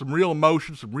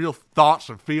emotions, some real thoughts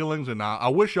and feelings, and I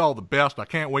wish you all the best. I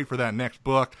can't wait for that next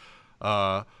book,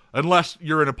 unless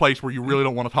you're in a place where you really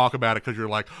don't want to talk about it because you're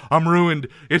like, I'm ruined,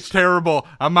 it's terrible,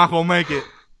 I'm not going to make it.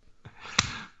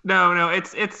 No,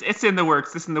 it's in the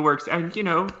works. It's in the works, and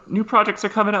new projects are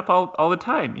coming up all the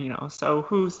time. So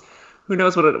who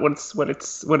knows what it's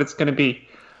going to be.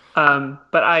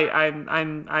 But I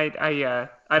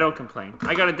don't complain.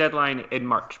 I got a deadline in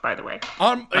March, by the way.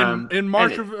 In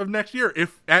March of next year.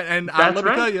 Let me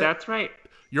tell you, that's right.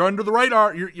 You're under the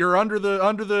radar. You're under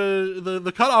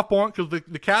the cutoff point because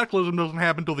the cataclysm doesn't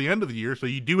happen until the end of the year, so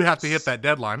you do have to hit that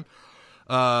deadline.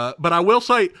 But I will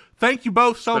say thank you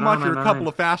both so much. You're a couple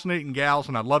of fascinating gals,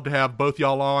 and I'd love to have both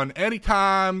y'all on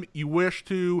anytime you wish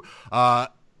to.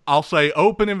 I'll say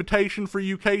open invitation for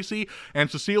you, Casey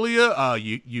and Cecilia.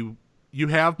 You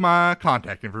have my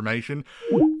contact information.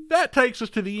 That takes us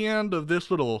to the end of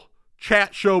this little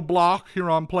chat show block here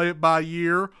on Play It By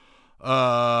Year. Because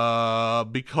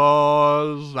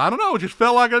I don't know, it just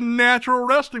felt like a natural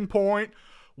resting point.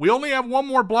 We only have one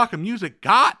more block of music.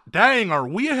 God dang, are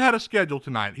we ahead of schedule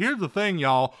tonight? Here's the thing,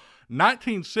 y'all.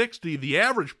 1960, the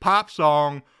average pop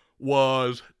song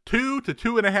was 2 to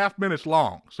 2.5 minutes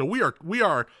long. So we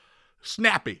are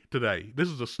snappy today. This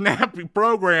is a snappy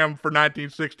program for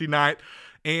 1960 night.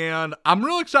 And I'm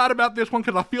real excited about this one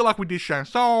because I feel like we did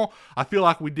chanson. I feel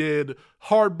like we did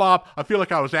hard bop. I feel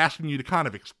like I was asking you to kind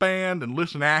of expand and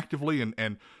listen actively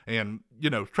and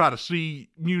try to see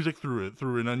music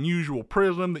through an unusual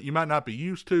prism that you might not be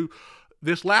used to.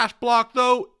 This last block,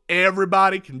 though,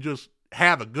 everybody can just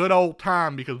have a good old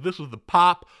time because this is the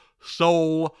pop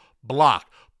soul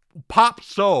block. Pop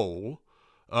soul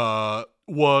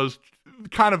was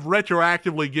kind of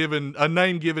retroactively given a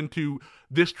name given to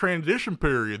this transition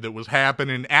period that was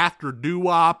happening after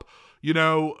doo-wop,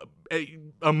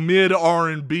 a mid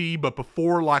R&B, but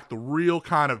before like the real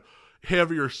kind of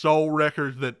heavier soul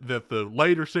records that the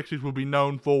later 60s would be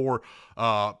known for.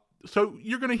 So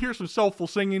you're going to hear some soulful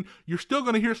singing. You're still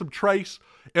going to hear some trace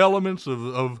elements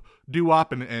of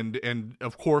doo-wop and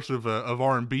of course of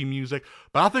R&B music.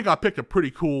 But I think I picked a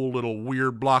pretty cool little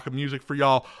weird block of music for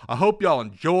y'all. I hope y'all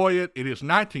enjoy it. It is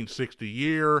 1960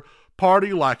 year.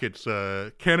 Party like it's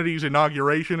Kennedy's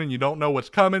inauguration and you don't know what's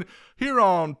coming. Here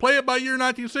on Play It By Year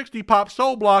 1960 Pop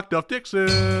Soul Block, Duff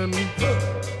Dixon.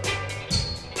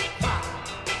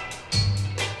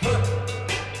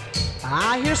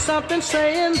 I hear something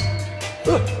saying,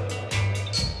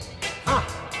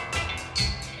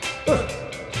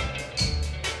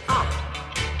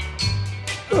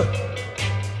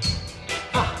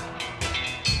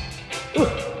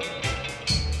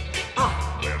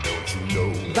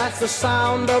 That's the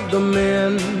sound of the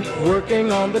men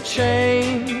working on the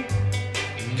chain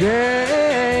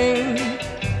gang.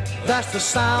 That's the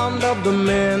sound of the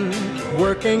men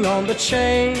working on the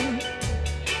chain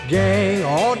gang.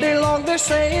 All day long they're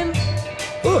saying,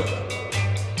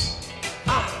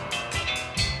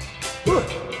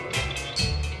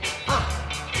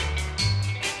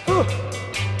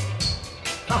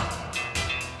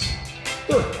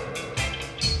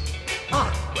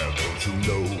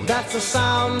 That's the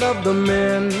sound of the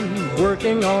men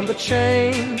working on the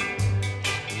chain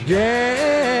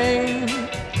gang.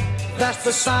 That's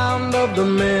the sound of the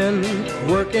men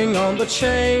working on the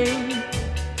chain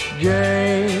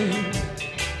gang.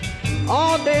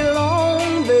 All day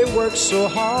long they work so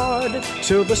hard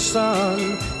till the sun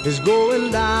is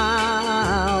going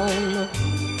down.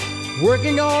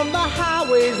 Working on the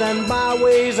highways and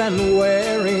byways and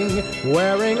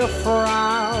wearing a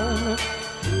frown.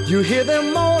 You hear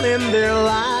them moaning their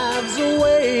lives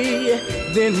away,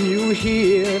 then you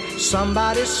hear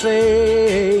somebody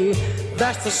say,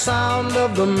 that's the sound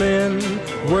of the men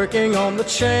working on the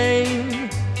chain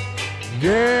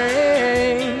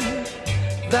gang.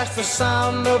 That's the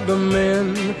sound of the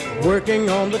men working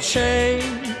on the chain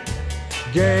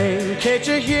gang. Can't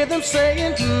you hear them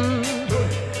saying,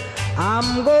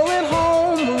 I'm going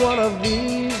home one of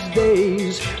these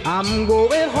days. I'm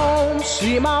going home,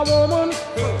 see my woman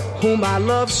whom I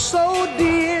love so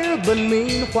dear. But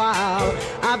meanwhile,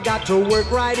 I've got to work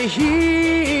right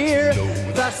here.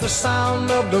 That's the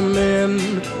sound of the men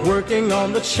working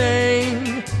on the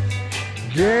chain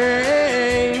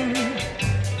gang.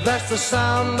 That's the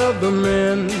sound of the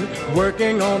men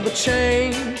working on the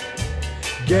chain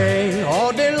gang.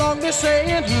 All day long they're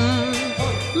saying,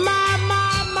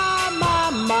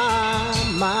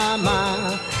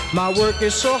 my work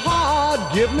is so hard,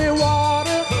 give me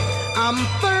water, I'm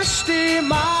thirsty,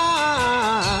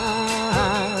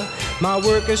 my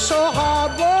work is so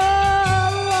hard, whoa,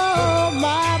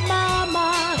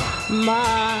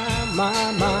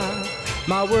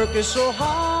 my work is so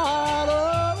hard,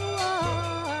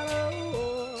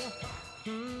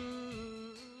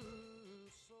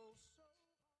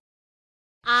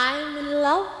 I'm in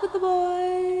love with the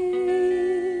boy,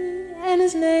 and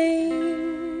his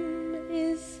name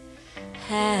is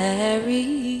Harry,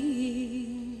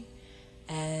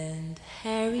 and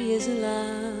Harry is in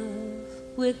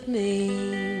love with me.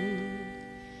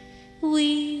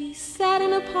 We sat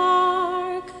in a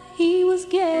park, he was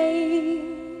gay,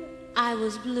 I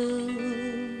was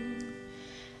blue,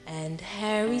 and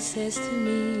Harry says to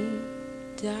me,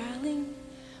 darling,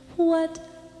 what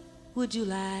would you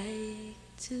like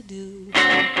to do?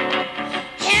 Harry,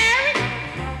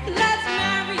 let's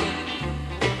marry.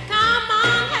 Come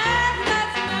on, Harry,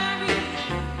 let's marry.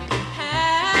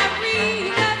 Harry,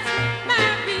 let's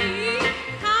marry.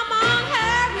 Come on,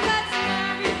 Harry, let's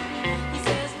marry. He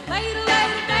says, later,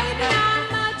 later, baby, I'm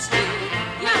much too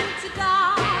young to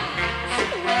die.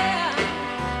 Well,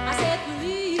 I said,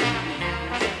 please,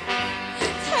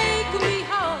 take me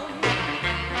home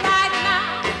right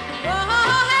now. Oh,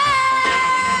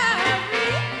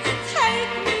 Harry,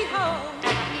 take me home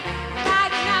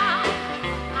right now.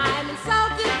 I'm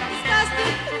insulted,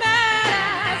 disgusted, mad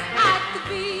as I could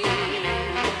be.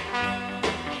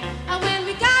 And when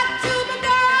we got to my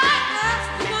door, I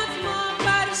asked him once more,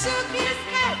 but he shook his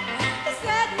head. He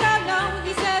said, no, no.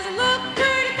 He says, look,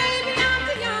 pretty baby, I'm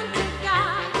too young to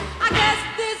die. I guess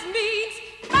this means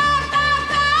bye, bye,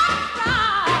 bye,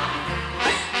 bye.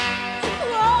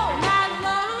 All night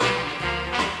long.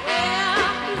 Well,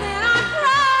 then I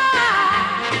cried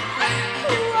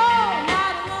all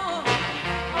night long.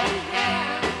 Oh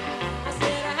yeah, I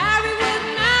said Harry would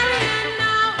marry, and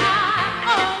now I'm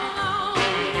all alone.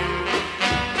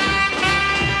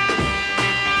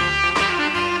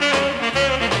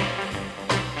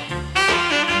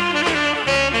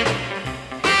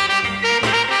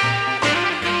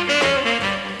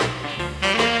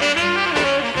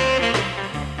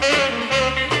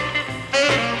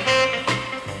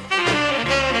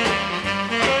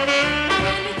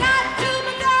 When we got to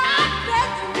my door, I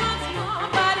begged him once more,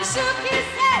 but he shook his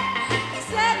head. He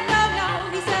said, no, no.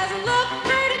 He says, look,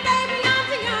 pretty baby, I'm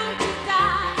too young to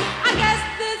die. I guess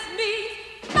this means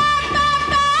bye, bye,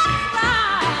 bye,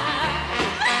 bye.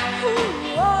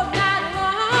 Ooh, all night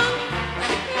long.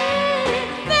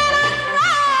 Then I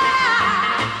cried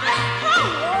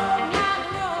all night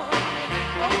long.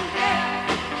 Oh yeah,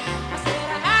 I said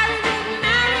Harry would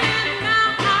marry, and now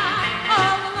I'm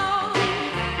all alone.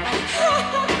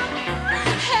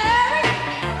 Harry,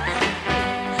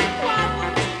 why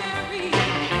won't you marry?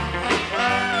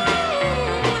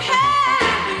 Harry,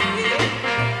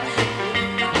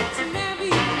 got to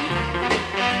marry.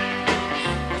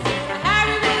 I said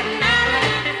Harry would marry,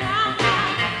 and now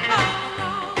I'm all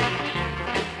alone.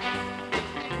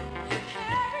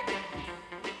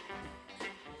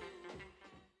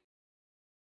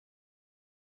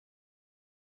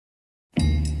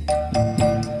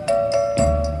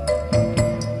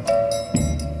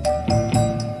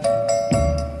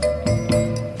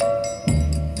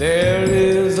 There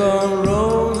is a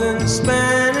rose in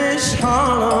Spanish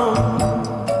Harlem,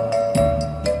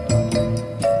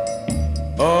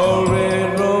 a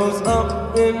red rose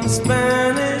up in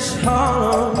Spanish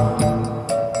Harlem.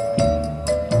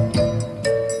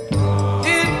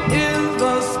 It is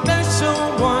a special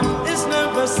one, it's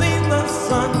never seen the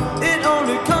sun. It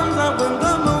only comes out when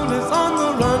the moon is on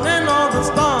the run and all the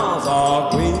stars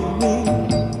are gleaming.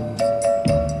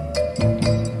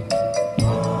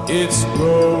 It's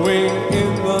growing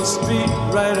in the street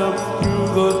right up through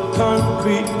the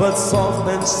concrete, but soft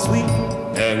and sweet.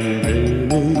 and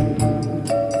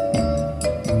baby,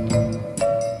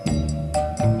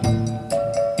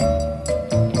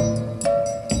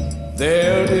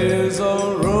 there is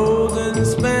a rose in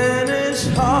Spanish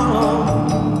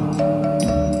Harlem,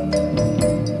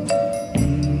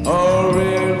 a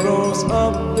red rose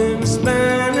up in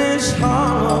Spanish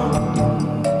Harlem,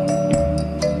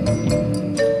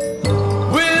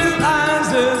 with eyes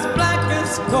as black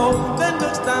as coal, that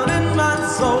looks down in my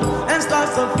soul and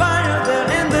starts a fire there,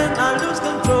 and then I lose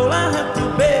control. I have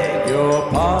to beg your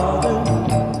pardon.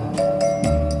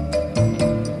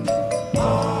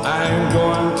 I'm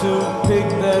going to pick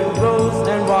that rose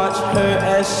and watch her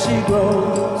as she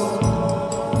grows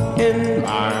in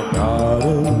my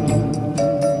garden.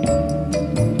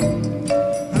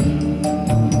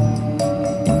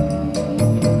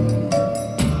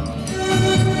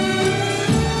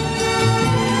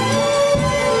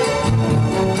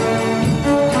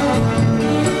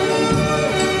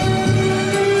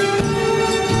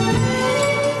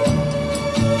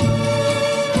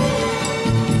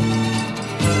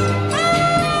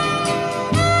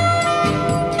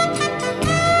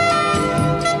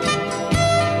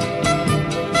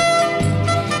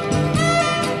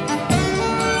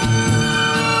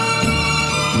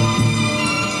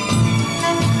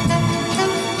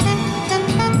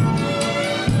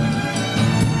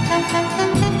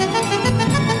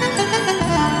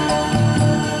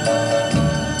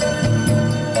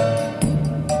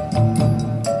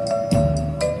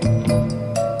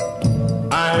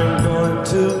 I'm going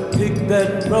to pick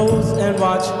that rose and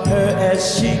watch her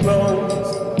as she grows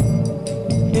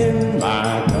in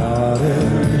my garden.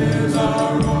 There is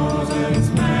a rose in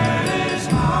Spanish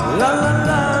Harlem. La la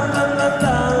la la la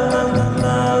la la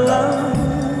la la.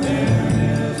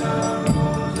 There is a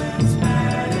rose in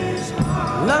Spanish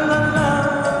Harlem. La la la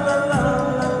la la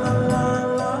la la la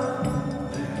la.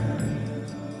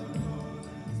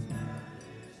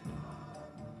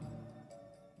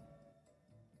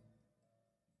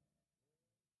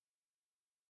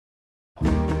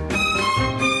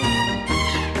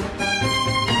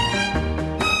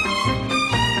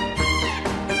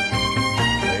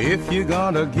 If you're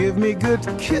gonna give me good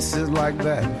kisses like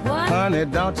that, honey,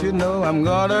 don't you know I'm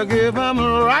gonna give them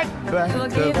right back? Well,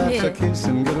 'Cause give that's me. a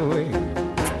kissing good way.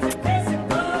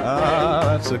 Ah,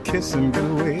 that's a kissing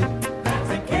good way.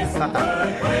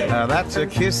 Now that's a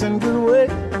kissing good way.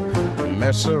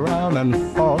 Mess around and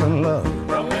fall in love.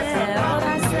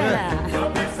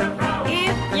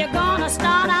 If you're gonna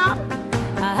start out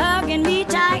hugging me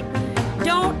tight,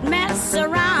 don't mess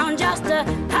around, just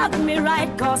hug me right,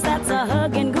 'cause that's a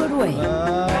hugging good way.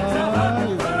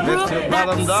 Lift your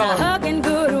bottom That's dollar. a hugging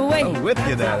good way. I'm with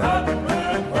you there.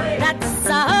 That's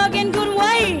a hugging good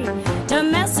way to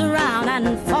mess around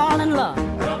and fall in love.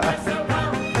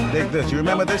 Dig this. You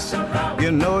remember this?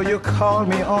 You know you called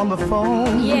me on the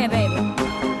phone. Yeah, baby.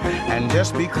 And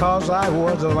just because I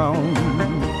was alone,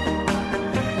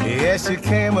 yes, you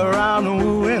came around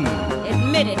wooing.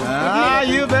 Admit it. Ah,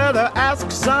 you better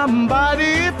ask somebody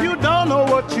if you don't know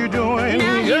what you're doing.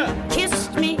 Now you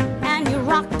kissed me and you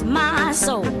rocked my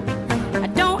soul.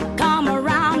 Don't come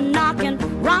around knocking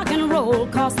rock and roll,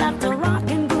 'cause that's a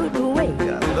rockin' good way.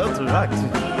 Yeah, I love to rock you.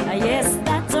 Yes,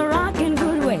 that's a rockin'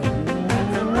 good way.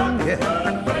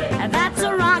 Yeah. That's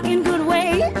a rockin' good way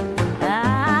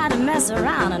to mess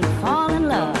around and fall in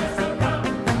love.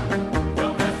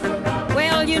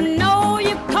 Well, you know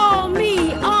you called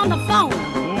me on the phone,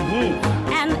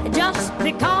 and just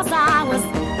because I was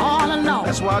all alone,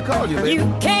 That's why I called you, baby.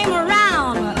 you came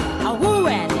around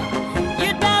wooing.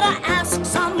 You'd better ask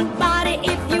somebody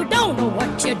if you don't know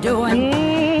what you're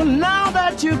doing. Now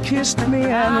that you kissed me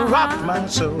and rocked my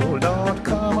soul, don't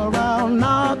come around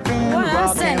knocking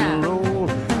rock and roll.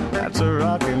 That's a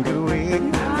rockin' good way.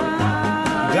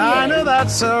 Dinah,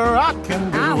 that's a rockin'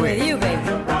 good I'm way. with you, baby.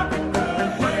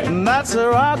 That's a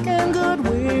rockin' good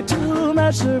way to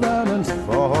mess around and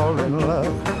fall in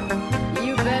love.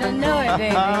 You better know it,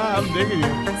 baby. I'm digging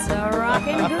you. It's a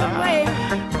rockin' good way.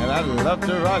 And I love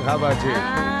to rock. How about you?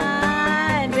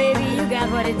 And baby, you got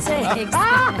what it takes.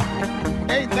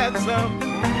 Ain't that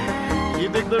something? You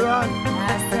dig the rock?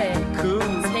 I say, Cool.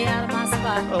 stay out of my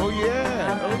spot. Oh,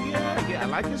 yeah. Oh, yeah. Yeah, I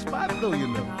like your spot, though, you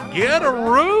know. Get a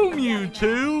room, you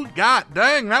two. God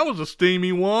dang, that was a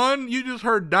steamy one. You just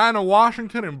heard Dinah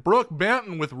Washington and Brooke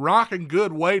Benton with Rockin'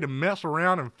 Good Way to Mess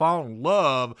Around and Fall in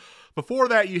Love. Before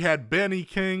that, you had Benny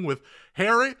King with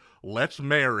Harry, Let's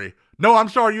Marry. No, I'm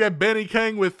sorry, you had Benny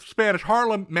King with Spanish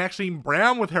Harlem, Maxine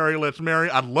Brown with Harry Let's Marry.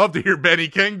 I'd love to hear Benny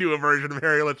King do a version of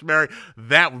Harry Let's Marry.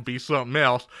 That would be something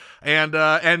else. And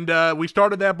we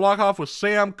started that block off with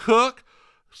Sam Cooke.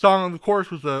 Song, of course,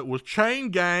 was Chain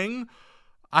Gang.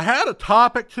 I had a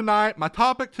topic tonight. My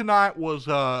topic tonight was,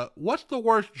 what's the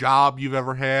worst job you've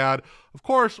ever had? Of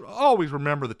course, always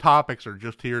remember the topics are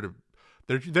just here to,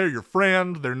 they're your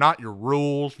friends. They're not your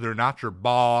rules. They're not your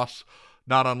boss.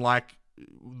 Not unlike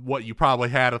what you probably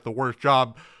had at the worst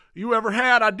job you ever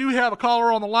had. I do have a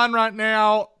caller on the line right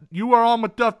now. You are on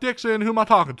with Duff Dixon. Who am I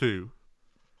talking to?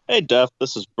 Hey, Duff.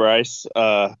 This is Bryce.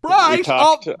 Bryce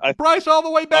all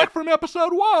the way back from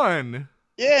episode 1.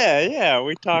 Yeah,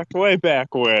 we talked way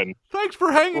back when. Thanks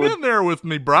for hanging in there with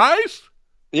me, Bryce.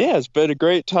 Yeah, it's been a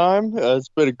great time. It's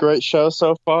been a great show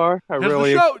so far. I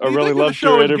really loved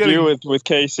your interview with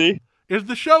Casey. Is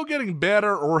the show getting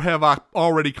better, or have I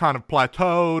already kind of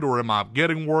plateaued, or am I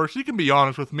getting worse? You can be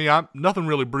honest with me. Nothing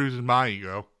really bruises my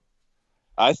ego.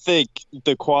 I think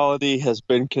the quality has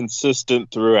been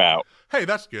consistent throughout. Hey,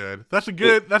 that's good. That's a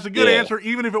good answer.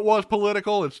 Even if it was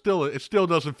political, it still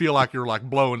doesn't feel like you're like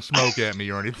blowing smoke at me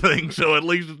or anything. So at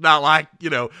least it's not like,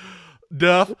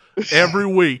 Duff, every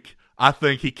week I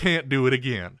think he can't do it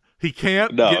again. He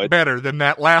can't get better than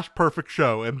that last perfect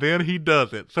show, and then he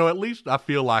does it. So at least I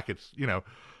feel like it's,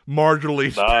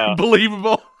 marginally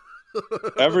believable.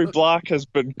 Every block has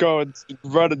been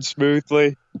running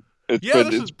smoothly.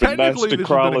 It's been nice to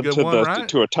crawl into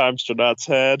a Timestronaut's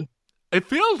head. It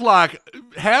feels like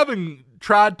having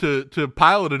tried to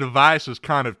pilot a device as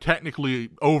kind of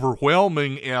technically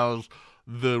overwhelming as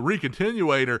the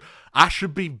Recontinuator. I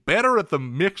should be better at the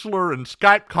Mixlr and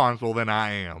Skype console than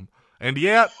I am. And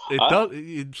yet,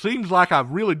 it seems like I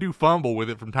really do fumble with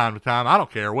it from time to time. I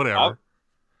don't care, whatever.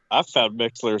 I found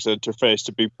Mixlr's interface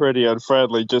to be pretty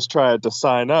unfriendly, just trying to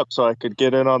sign up so I could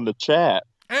get in on the chat.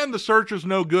 And the search is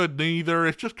no good neither.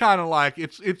 It's just kind of like,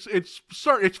 it's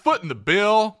footing the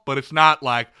bill, but it's not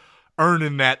like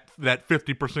earning that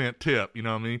 50% tip, you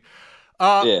know what I mean?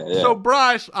 Yeah. So,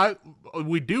 Bryce,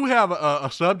 we do have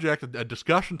a subject, a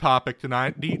discussion topic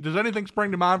tonight. Does anything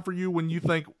spring to mind for you when you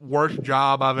think worst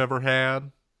job I've ever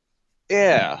had?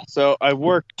 Yeah. So I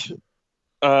worked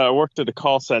at a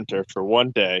call center for one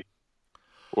day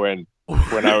when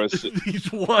I was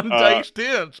these one day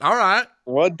stints. All right.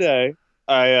 One day,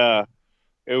 we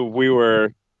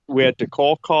had to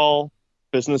cold call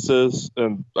businesses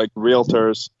and like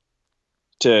realtors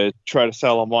to try to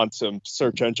sell them on some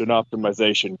search engine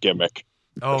optimization gimmick.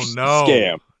 Oh, no.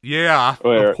 Scam. Yeah,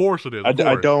 of course it is. I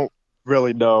don't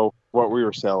really know what we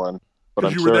were selling. But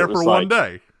I'm you sure were there for one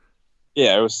day.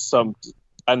 Yeah, it was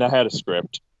and I had a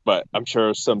script, but I'm sure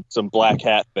it was some black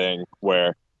hat thing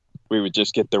where we would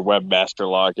just get their webmaster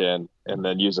login and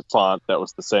then use a font that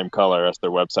was the same color as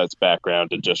their website's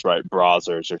background and just write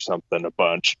browsers or something a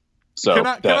bunch. So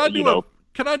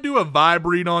Can I do a vibe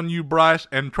read on you, Bryce,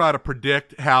 and try to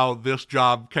predict how this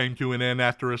job came to an end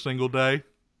after a single day?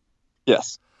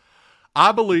 Yes.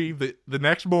 I believe that the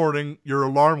next morning your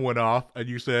alarm went off and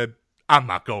you said, I'm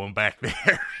not going back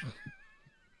there.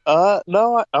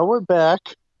 No, I went back,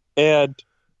 and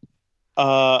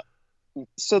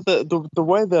so the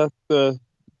way the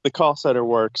call center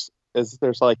works is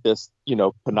there's like this,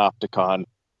 panopticon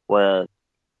where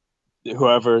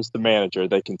whoever is the manager,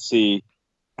 they can see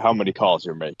how many calls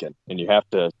you're making, and you have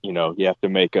to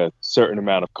make a certain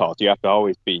amount of calls. You have to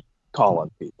always be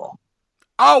calling people.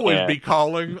 Always be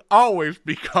calling,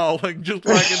 just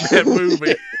like in that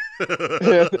movie.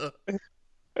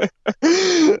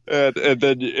 and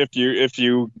then if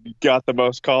you got the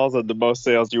most calls and the most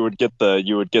sales, you would get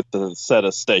the set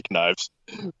of steak knives.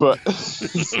 But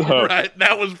right,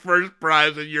 that was first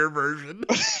prize in your version.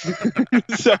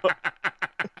 So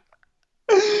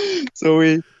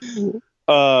we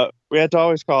had to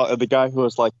always call, and the guy who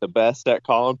was like the best at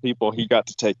calling people, he got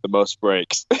to take the most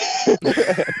breaks.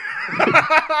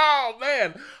 Oh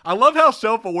man, I love how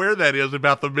self-aware that is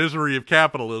about the misery of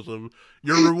capitalism.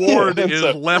 Your reward is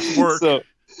less work.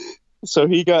 So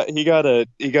he got to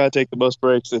take the most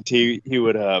breaks, and he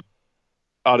would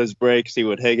on his breaks he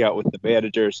would hang out with the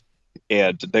managers,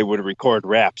 and they would record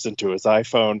raps into his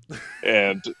iPhone,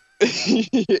 and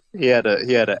he had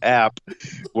an app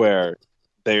where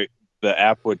the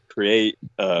app would create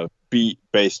a beat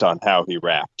based on how he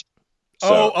rapped.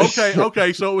 So. Oh,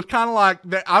 okay. So it was kind of like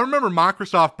that. I remember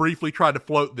Microsoft briefly tried to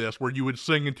float this where you would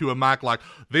sing into a mic like,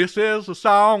 this is a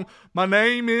song, my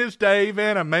name is Dave,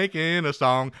 and I'm making a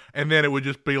song. And then it would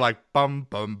just be like, bum,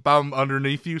 bum, bum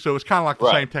underneath you. So it's kind of like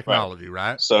the same technology,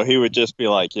 right? So he would just be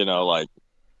like,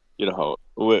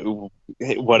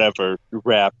 whatever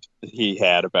rap he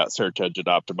had about search engine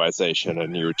optimization,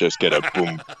 and you would just get a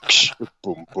boom, ksh,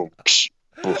 boom, boom, ksh,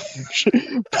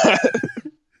 boom.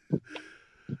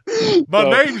 My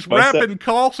name's Rapping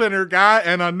Call Center Guy,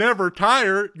 and I never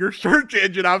tire. Your search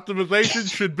engine optimization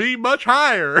should be much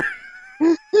higher.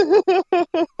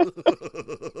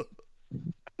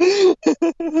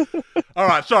 All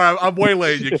right, sorry, I'm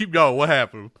waylaying you. Keep going. What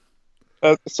happened?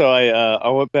 So I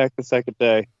went back the second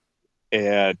day,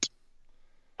 and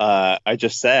I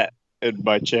just sat in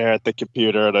my chair at the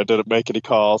computer, and I didn't make any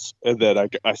calls. And then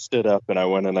I stood up and I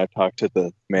went and I talked to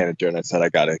the manager, and I said, I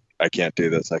can't do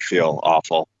this. I feel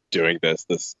awful doing this.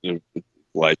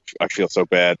 Like, I feel so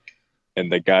bad.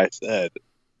 And the guy said,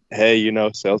 hey,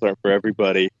 sales aren't for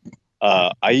everybody.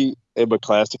 I am a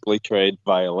classically trained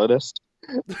violinist,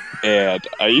 and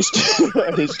I used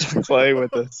to play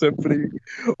with a symphony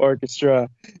orchestra,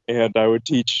 and I would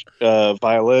teach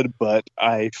violin, but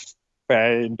I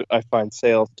find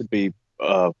sales to be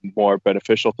more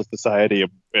beneficial to society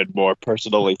and more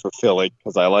personally fulfilling,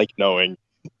 because I like knowing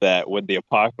that when the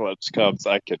apocalypse comes,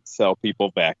 I can sell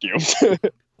people vacuums.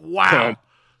 Wow.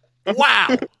 Wow.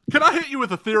 Can I hit you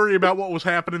with a theory about what was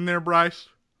happening there, Bryce?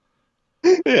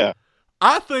 Yeah.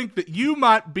 I think that you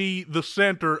might be the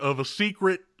center of a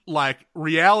secret, like,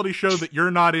 reality show that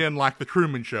you're not in, like The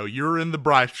Truman Show. You're in The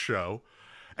Bryce Show.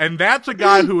 And that's a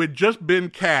guy who had just been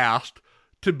cast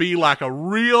to be, like, a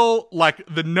real, like,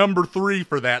 the number 3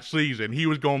 for that season. He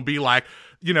was going to be, like,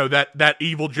 that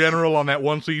evil general on that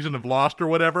one season of Lost or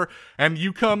whatever. And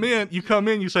you come in, you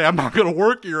say, I'm not going to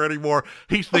work here anymore.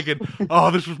 He's thinking, oh,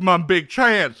 this was my big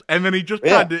chance. And then he just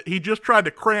tried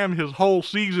to cram his whole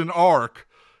season arc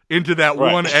into that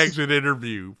one exit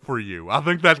interview for you. I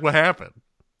think that's what happened.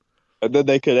 And then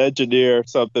they could engineer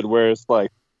something where it's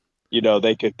like,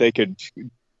 they could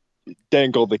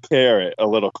dangle the carrot a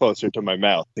little closer to my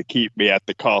mouth to keep me at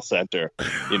the call center,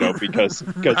 because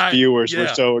right, viewers were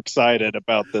so excited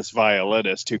about this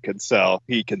violinist who can sell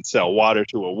water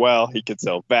to a well, he can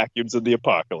sell vacuums in the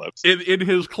apocalypse. In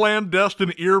his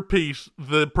clandestine earpiece,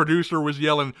 the producer was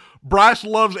yelling, Bryce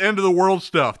loves end of the world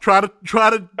stuff. Try to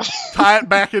tie it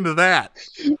back into that.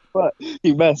 But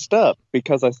he messed up,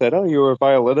 because I said, oh, you were a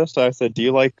violinist? I said, do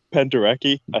you like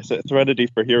Penderecki? I said, Threnody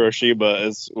for Hiroshima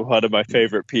is one of my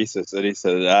favorite pieces. And he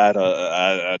said, I don't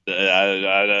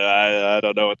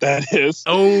know what that is.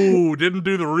 Oh, didn't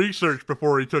do the research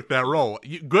before he took that role.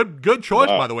 Good choice,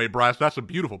 by the way, Bryce. That's a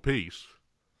beautiful piece.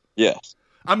 Yes.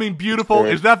 I mean, beautiful.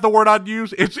 Is that the word I'd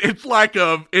use? It's like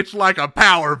a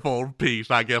powerful piece,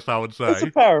 I guess I would say. It's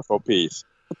a powerful piece.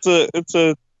 It's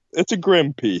a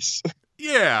grim piece.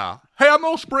 Yeah. Hey, I'm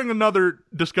gonna spring another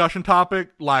discussion topic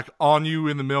like on you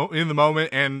in the moment,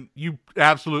 and you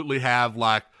absolutely have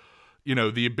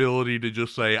the ability to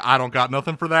just say I don't got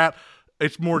nothing for that.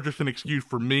 It's more just an excuse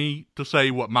for me to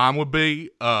say what mine would be.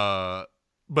 But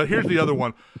here's the other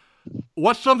one.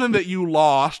 What's something that you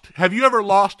lost? Have you ever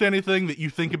lost anything that you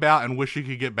think about and wish you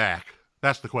could get back?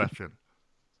 That's the question.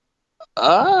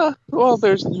 Well,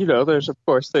 there's of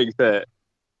course things that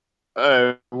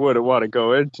I wouldn't want to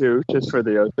go into just for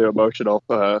the emotional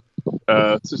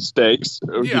stakes,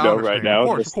 right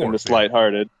now in this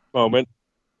lighthearted moment.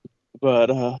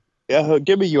 But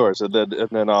give me yours, and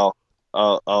then I'll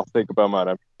think about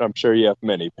mine. I'm sure you have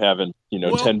many, having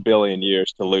 10 billion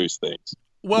years to lose things.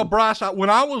 Well, Bryce, when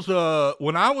I was a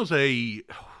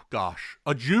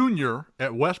junior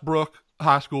at Westbrook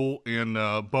High School in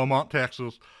Beaumont,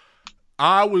 Texas,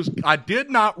 I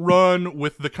did not run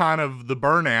with the kind of the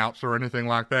burnouts or anything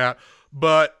like that,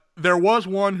 but there was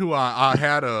one who I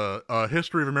had a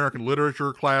history of American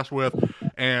literature class with,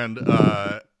 and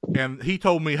he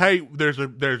told me, hey, there's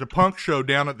a punk show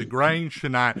down at the Grange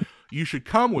tonight. You should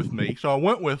come with me. So I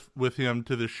went with him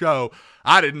to the show.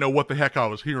 I didn't know what the heck I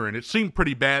was hearing. It seemed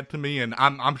pretty bad to me, and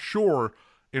I'm sure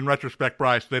in retrospect,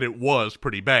 Bryce, that it was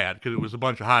pretty bad because it was a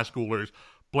bunch of high schoolers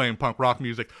playing punk rock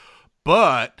music.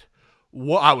 But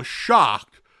I was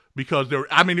shocked because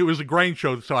it was a Grange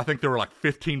show, so I think there were like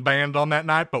 15 bands on that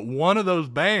night. But one of those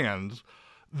bands,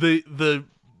 the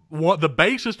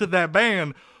bassist of that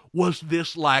band was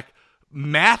this like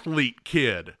mathlete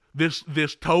kid,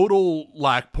 this total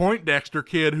like Poindexter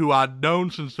kid who I'd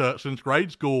known since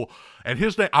grade school. And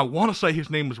his name, I want to say his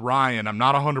name was Ryan. I'm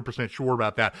not 100% sure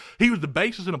about that. He was the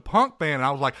bassist in a punk band, and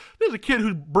I was like, there's a kid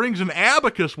who brings an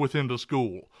abacus with him to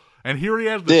school. And here he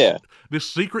has this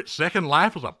secret second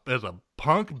life as a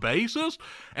punk bassist.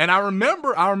 And I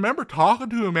remember talking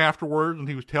to him afterwards, and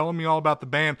he was telling me all about the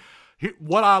band.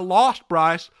 What I lost,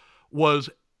 Bryce,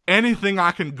 was anything I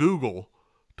can Google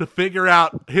to figure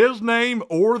out his name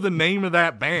or the name of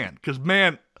that band. Because,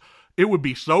 man, it would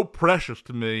be so precious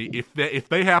to me if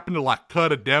they happen to like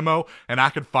cut a demo and I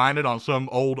could find it on some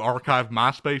old archived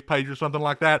MySpace page or something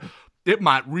like that. It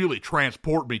might really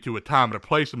transport me to a time and a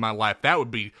place in my life. That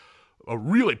would be a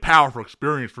really powerful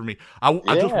experience for me. I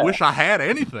just wish I had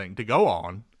anything to go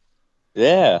on.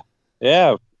 Yeah.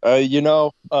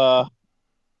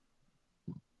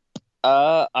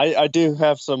 I do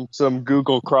have some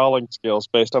Google crawling skills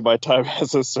based on my time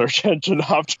as a search engine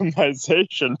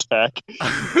optimization tech.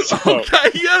 So.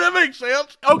 Okay, yeah, that makes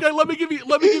sense. Okay, let me give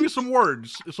you some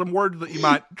words that you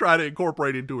might try to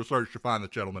incorporate into a search to find the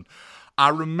gentleman. I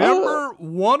remember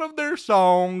one of their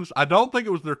songs. I don't think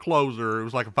it was their closer. It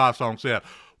was like a 5-song set.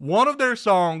 One of their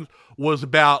songs was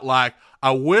about like, I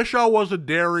wish I was a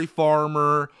dairy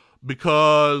farmer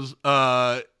because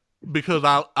I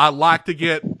like to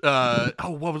get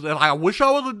what was it? I wish I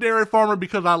was a dairy farmer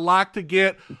because I like to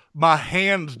get my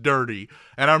hands dirty.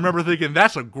 And I remember thinking,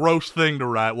 that's a gross thing to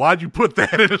write. Why'd you put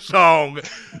that in a song?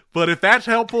 But if that's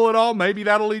helpful at all, maybe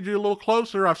that'll lead you a little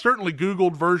closer. I've certainly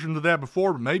Googled versions of that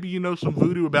before, but maybe you know some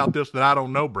voodoo about this that I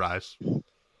don't know, Bryce.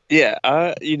 Yeah,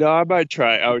 I might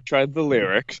try. I would try the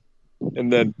lyrics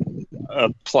and then a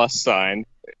plus sign,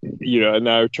 and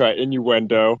I would try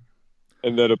innuendo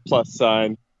and then a plus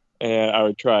sign. And I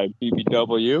would try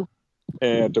BBW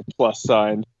and a plus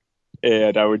sign,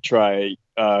 and I would try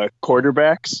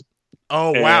quarterbacks.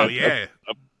 Oh, wow, yeah.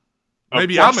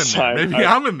 Maybe I'm in there.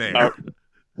 I'm in there.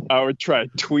 I would try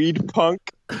tweed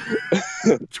punk.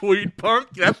 Tweed punk?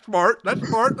 That's smart. That's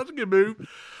a good move.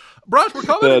 Bryce, we're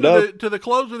coming to the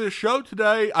close of this show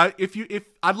today. If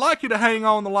I'd like you to hang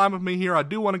on the line with me here, I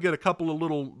do want to get a couple of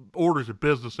little orders of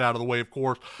business out of the way, of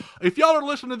course. If y'all are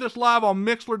listening to this live on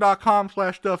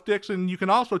Mixler.com/DuffDixon, you can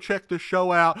also check this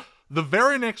show out the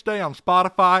very next day on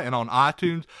Spotify and on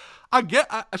iTunes.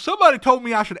 Somebody told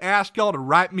me I should ask y'all to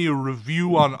write me a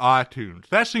review on iTunes.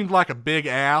 That seems like a big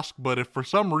ask, but if for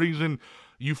some reason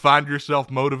you find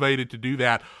yourself motivated to do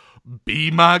that, be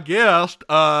my guest.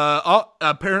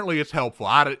 Apparently it's helpful.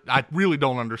 I really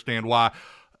don't understand why.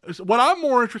 What I'm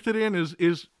more interested in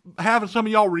is having some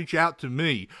of y'all reach out to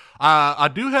me. I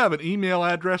do have an email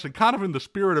address, and kind of in the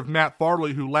spirit of Matt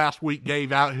Farley, who last week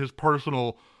gave out his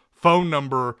personal phone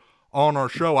number on our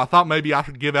show, I thought maybe I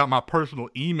should give out my personal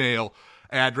email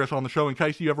address on the show in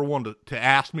case you ever wanted to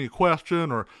ask me a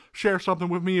question or share something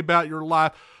with me about your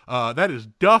life. That is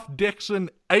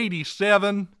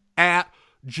DuffDixon87 at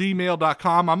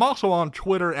gmail.com. I'm also on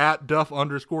Twitter at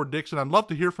Duff_Dixon. I'd love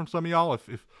to hear from some of y'all.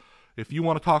 If you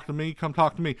want to talk to me, come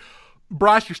talk to me.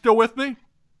 Bryce, you're still with me?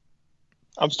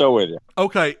 I'm still with you.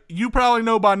 Okay. You probably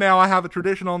know by now I have a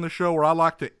tradition on the show where I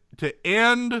like to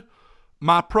end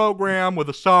my program with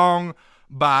a song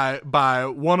by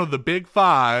one of the big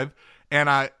five, and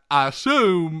I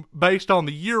assume, based on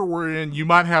the year we're in, you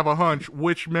might have a hunch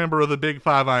which member of the Big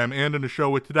Five I am ending the show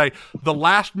with today. The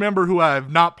last member who I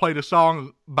have not played a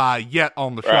song by yet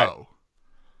on the show.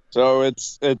 So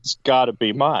it's got to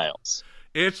be Miles.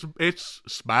 It's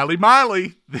Smiley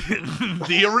Miley,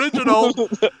 the original.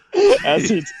 As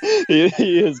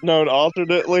he is known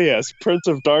alternately as Prince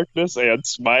of Darkness and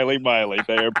Smiley Miley.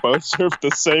 They are both serve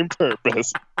the same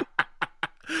purpose.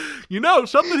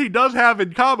 Something he does have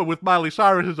in common with Miley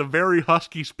Cyrus is a very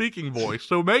husky speaking voice,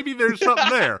 so maybe there's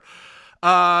something there.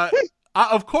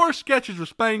 Of course, Sketches of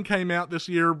Spain came out this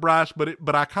year, Bryce,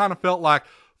 but I kind of felt like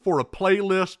for a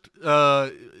playlist,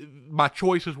 my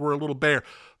choices were a little bare.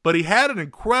 But he had an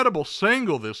incredible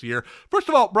single this year. First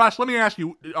of all, Bryce, let me ask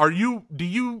you, do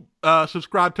you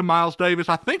subscribe to Miles Davis?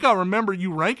 I think I remember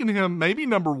you ranking him maybe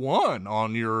number one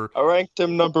on your... I ranked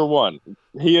him number one.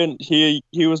 He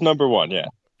was number one, yeah.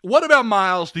 What about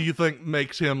Miles do you think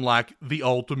makes him like the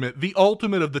ultimate of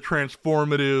the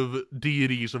transformative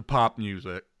deities of pop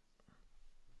music?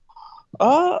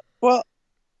 Well,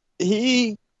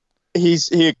 he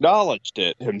acknowledged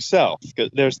it himself.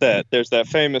 There's that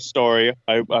famous story.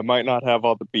 I might not have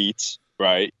all the beats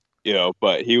right,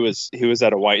 but he was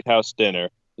at a White House dinner,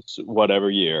 whatever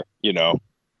year,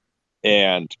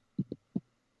 and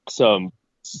some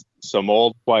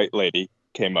old white lady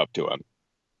came up to him,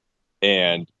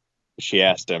 and she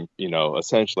asked him,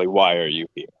 essentially, why are you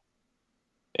here?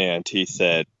 And he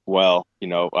said, well,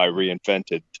 I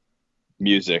reinvented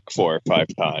music 4 or 5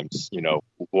 times,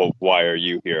 well, why are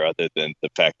you here other than the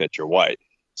fact that you're white?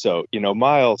 So,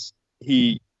 Miles,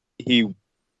 he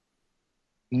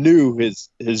knew his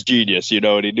genius,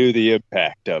 and he knew the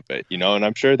impact of it, and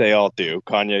I'm sure they all do.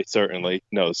 Kanye certainly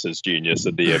knows his genius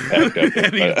and the impact of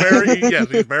it. And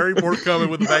he's very forthcoming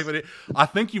with the fact that I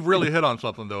think you've really hit on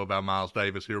something though about Miles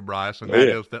Davis here, Bryce, and that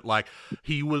is that like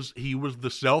he was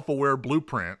the self-aware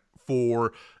blueprint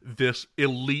for this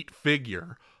elite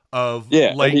figure of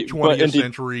late 20th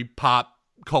century pop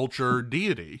culture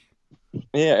deity.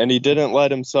 Yeah, and he didn't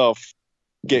let himself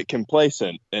get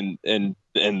complacent in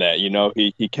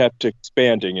that, he kept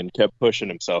expanding and kept pushing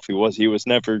himself. He was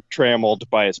never trammeled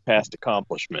by his past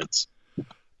accomplishments.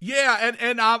 Yeah,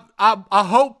 and I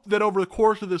hope that over the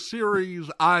course of this series,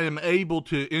 I am able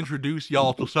to introduce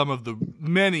y'all to some of the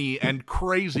many and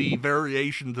crazy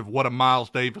variations of what a Miles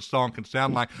Davis song can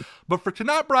sound like. But for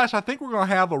tonight, Bryce, I think we're going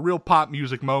to have a real pop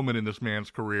music moment in this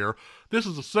man's career. This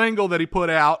is a single that he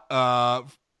put out.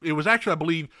 It was actually, I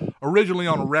believe, originally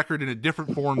on a record in a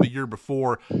different form the year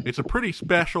before. It's a pretty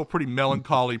special, pretty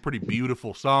melancholy, pretty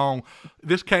beautiful song.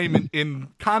 This came in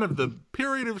kind of the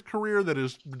period of his career that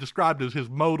is described as his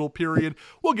modal period.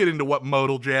 We'll get into what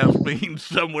modal jazz means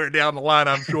somewhere down the line,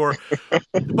 I'm sure.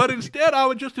 But instead, I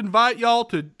would just invite y'all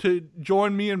to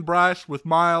join me and Bryce with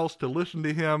Miles, to listen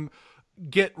to him,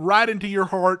 get right into your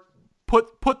heart,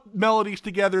 put melodies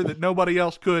together that nobody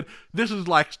else could. This is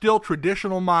like still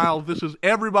traditional Miles. This is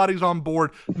everybody's on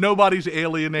board. Nobody's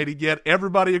alienated yet.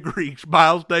 Everybody agrees.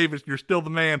 Miles Davis, you're still the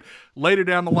man. Later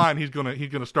down the line, he's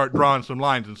gonna start drawing some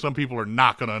lines, and some people are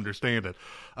not gonna understand it.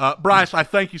 Bryce, I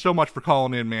thank you so much for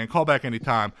calling in, man. Call back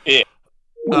anytime. Yeah.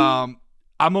 I'm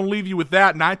gonna leave you with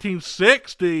that.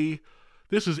 1960.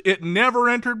 This is "It Never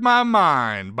Entered My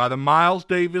Mind" by the Miles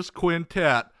Davis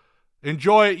Quintet.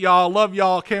 Enjoy it, y'all. Love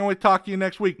y'all. Can't wait to talk to you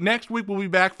next week. Next week, we'll be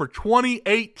back for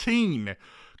 2018.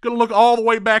 Gonna look all the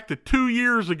way back to 2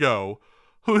 years ago.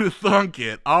 Who'd have thunk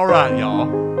it? All right,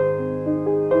 y'all.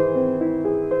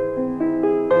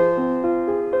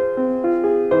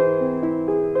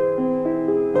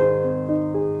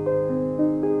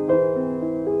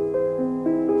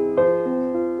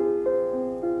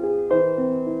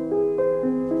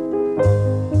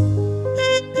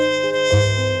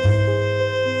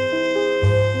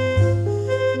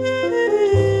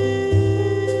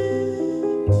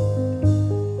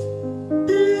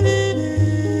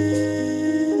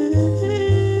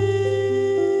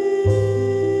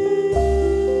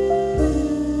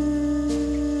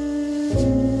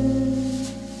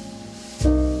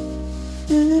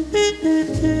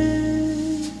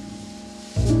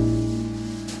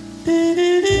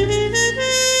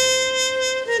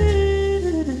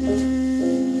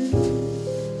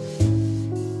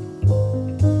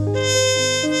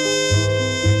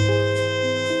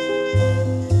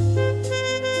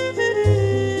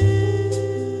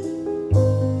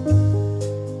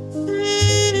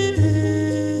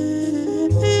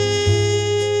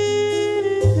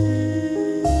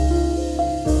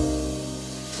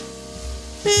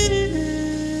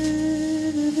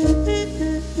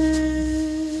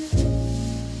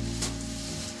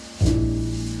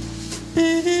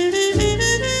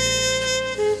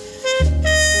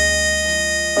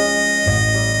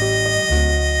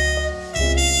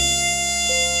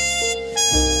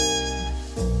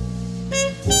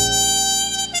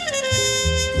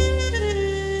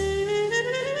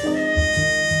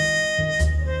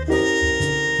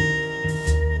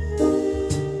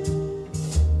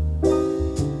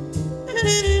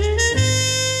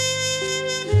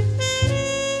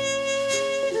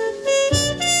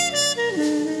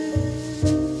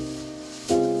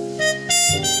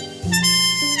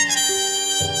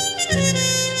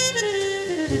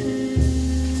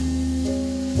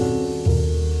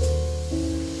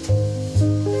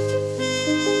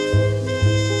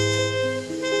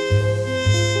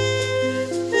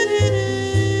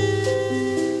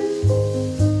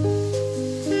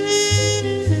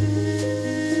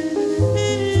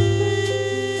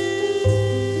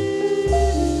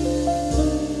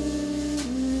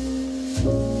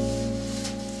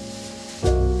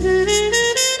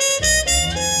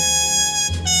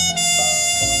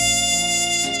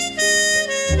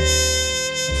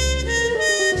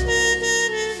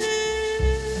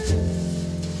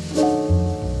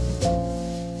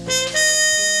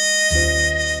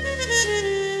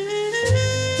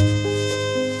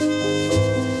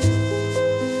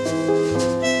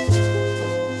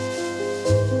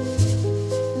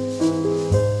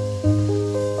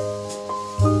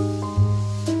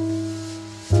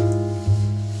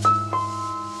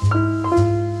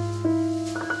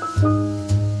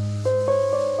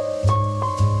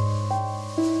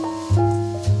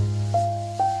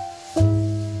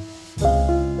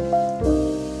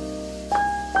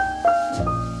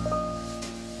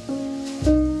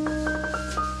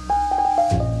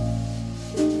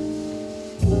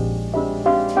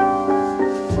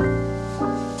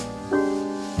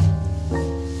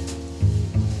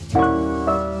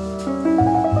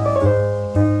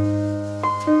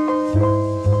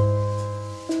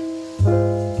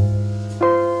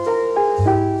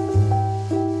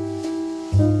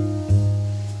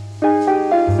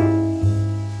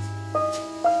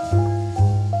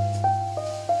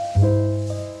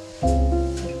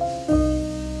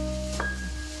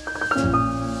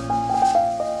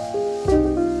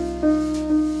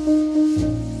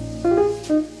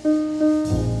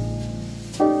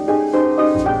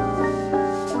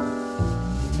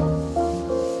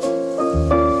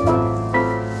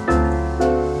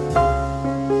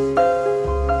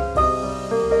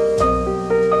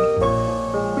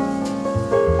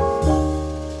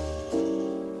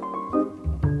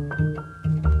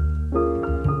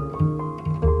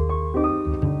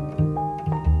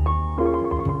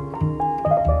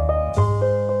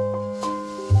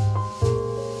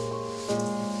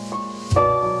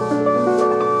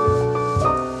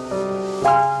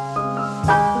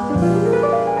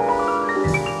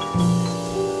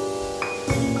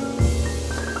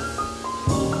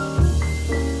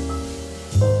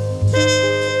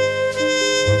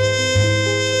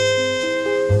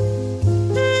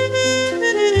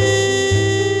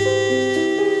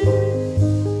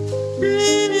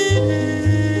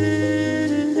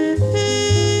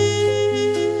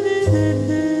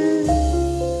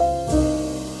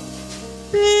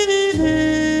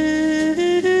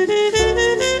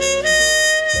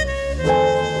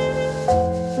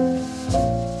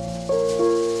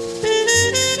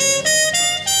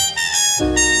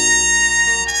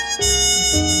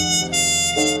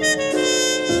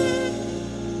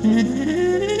 Thank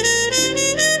you.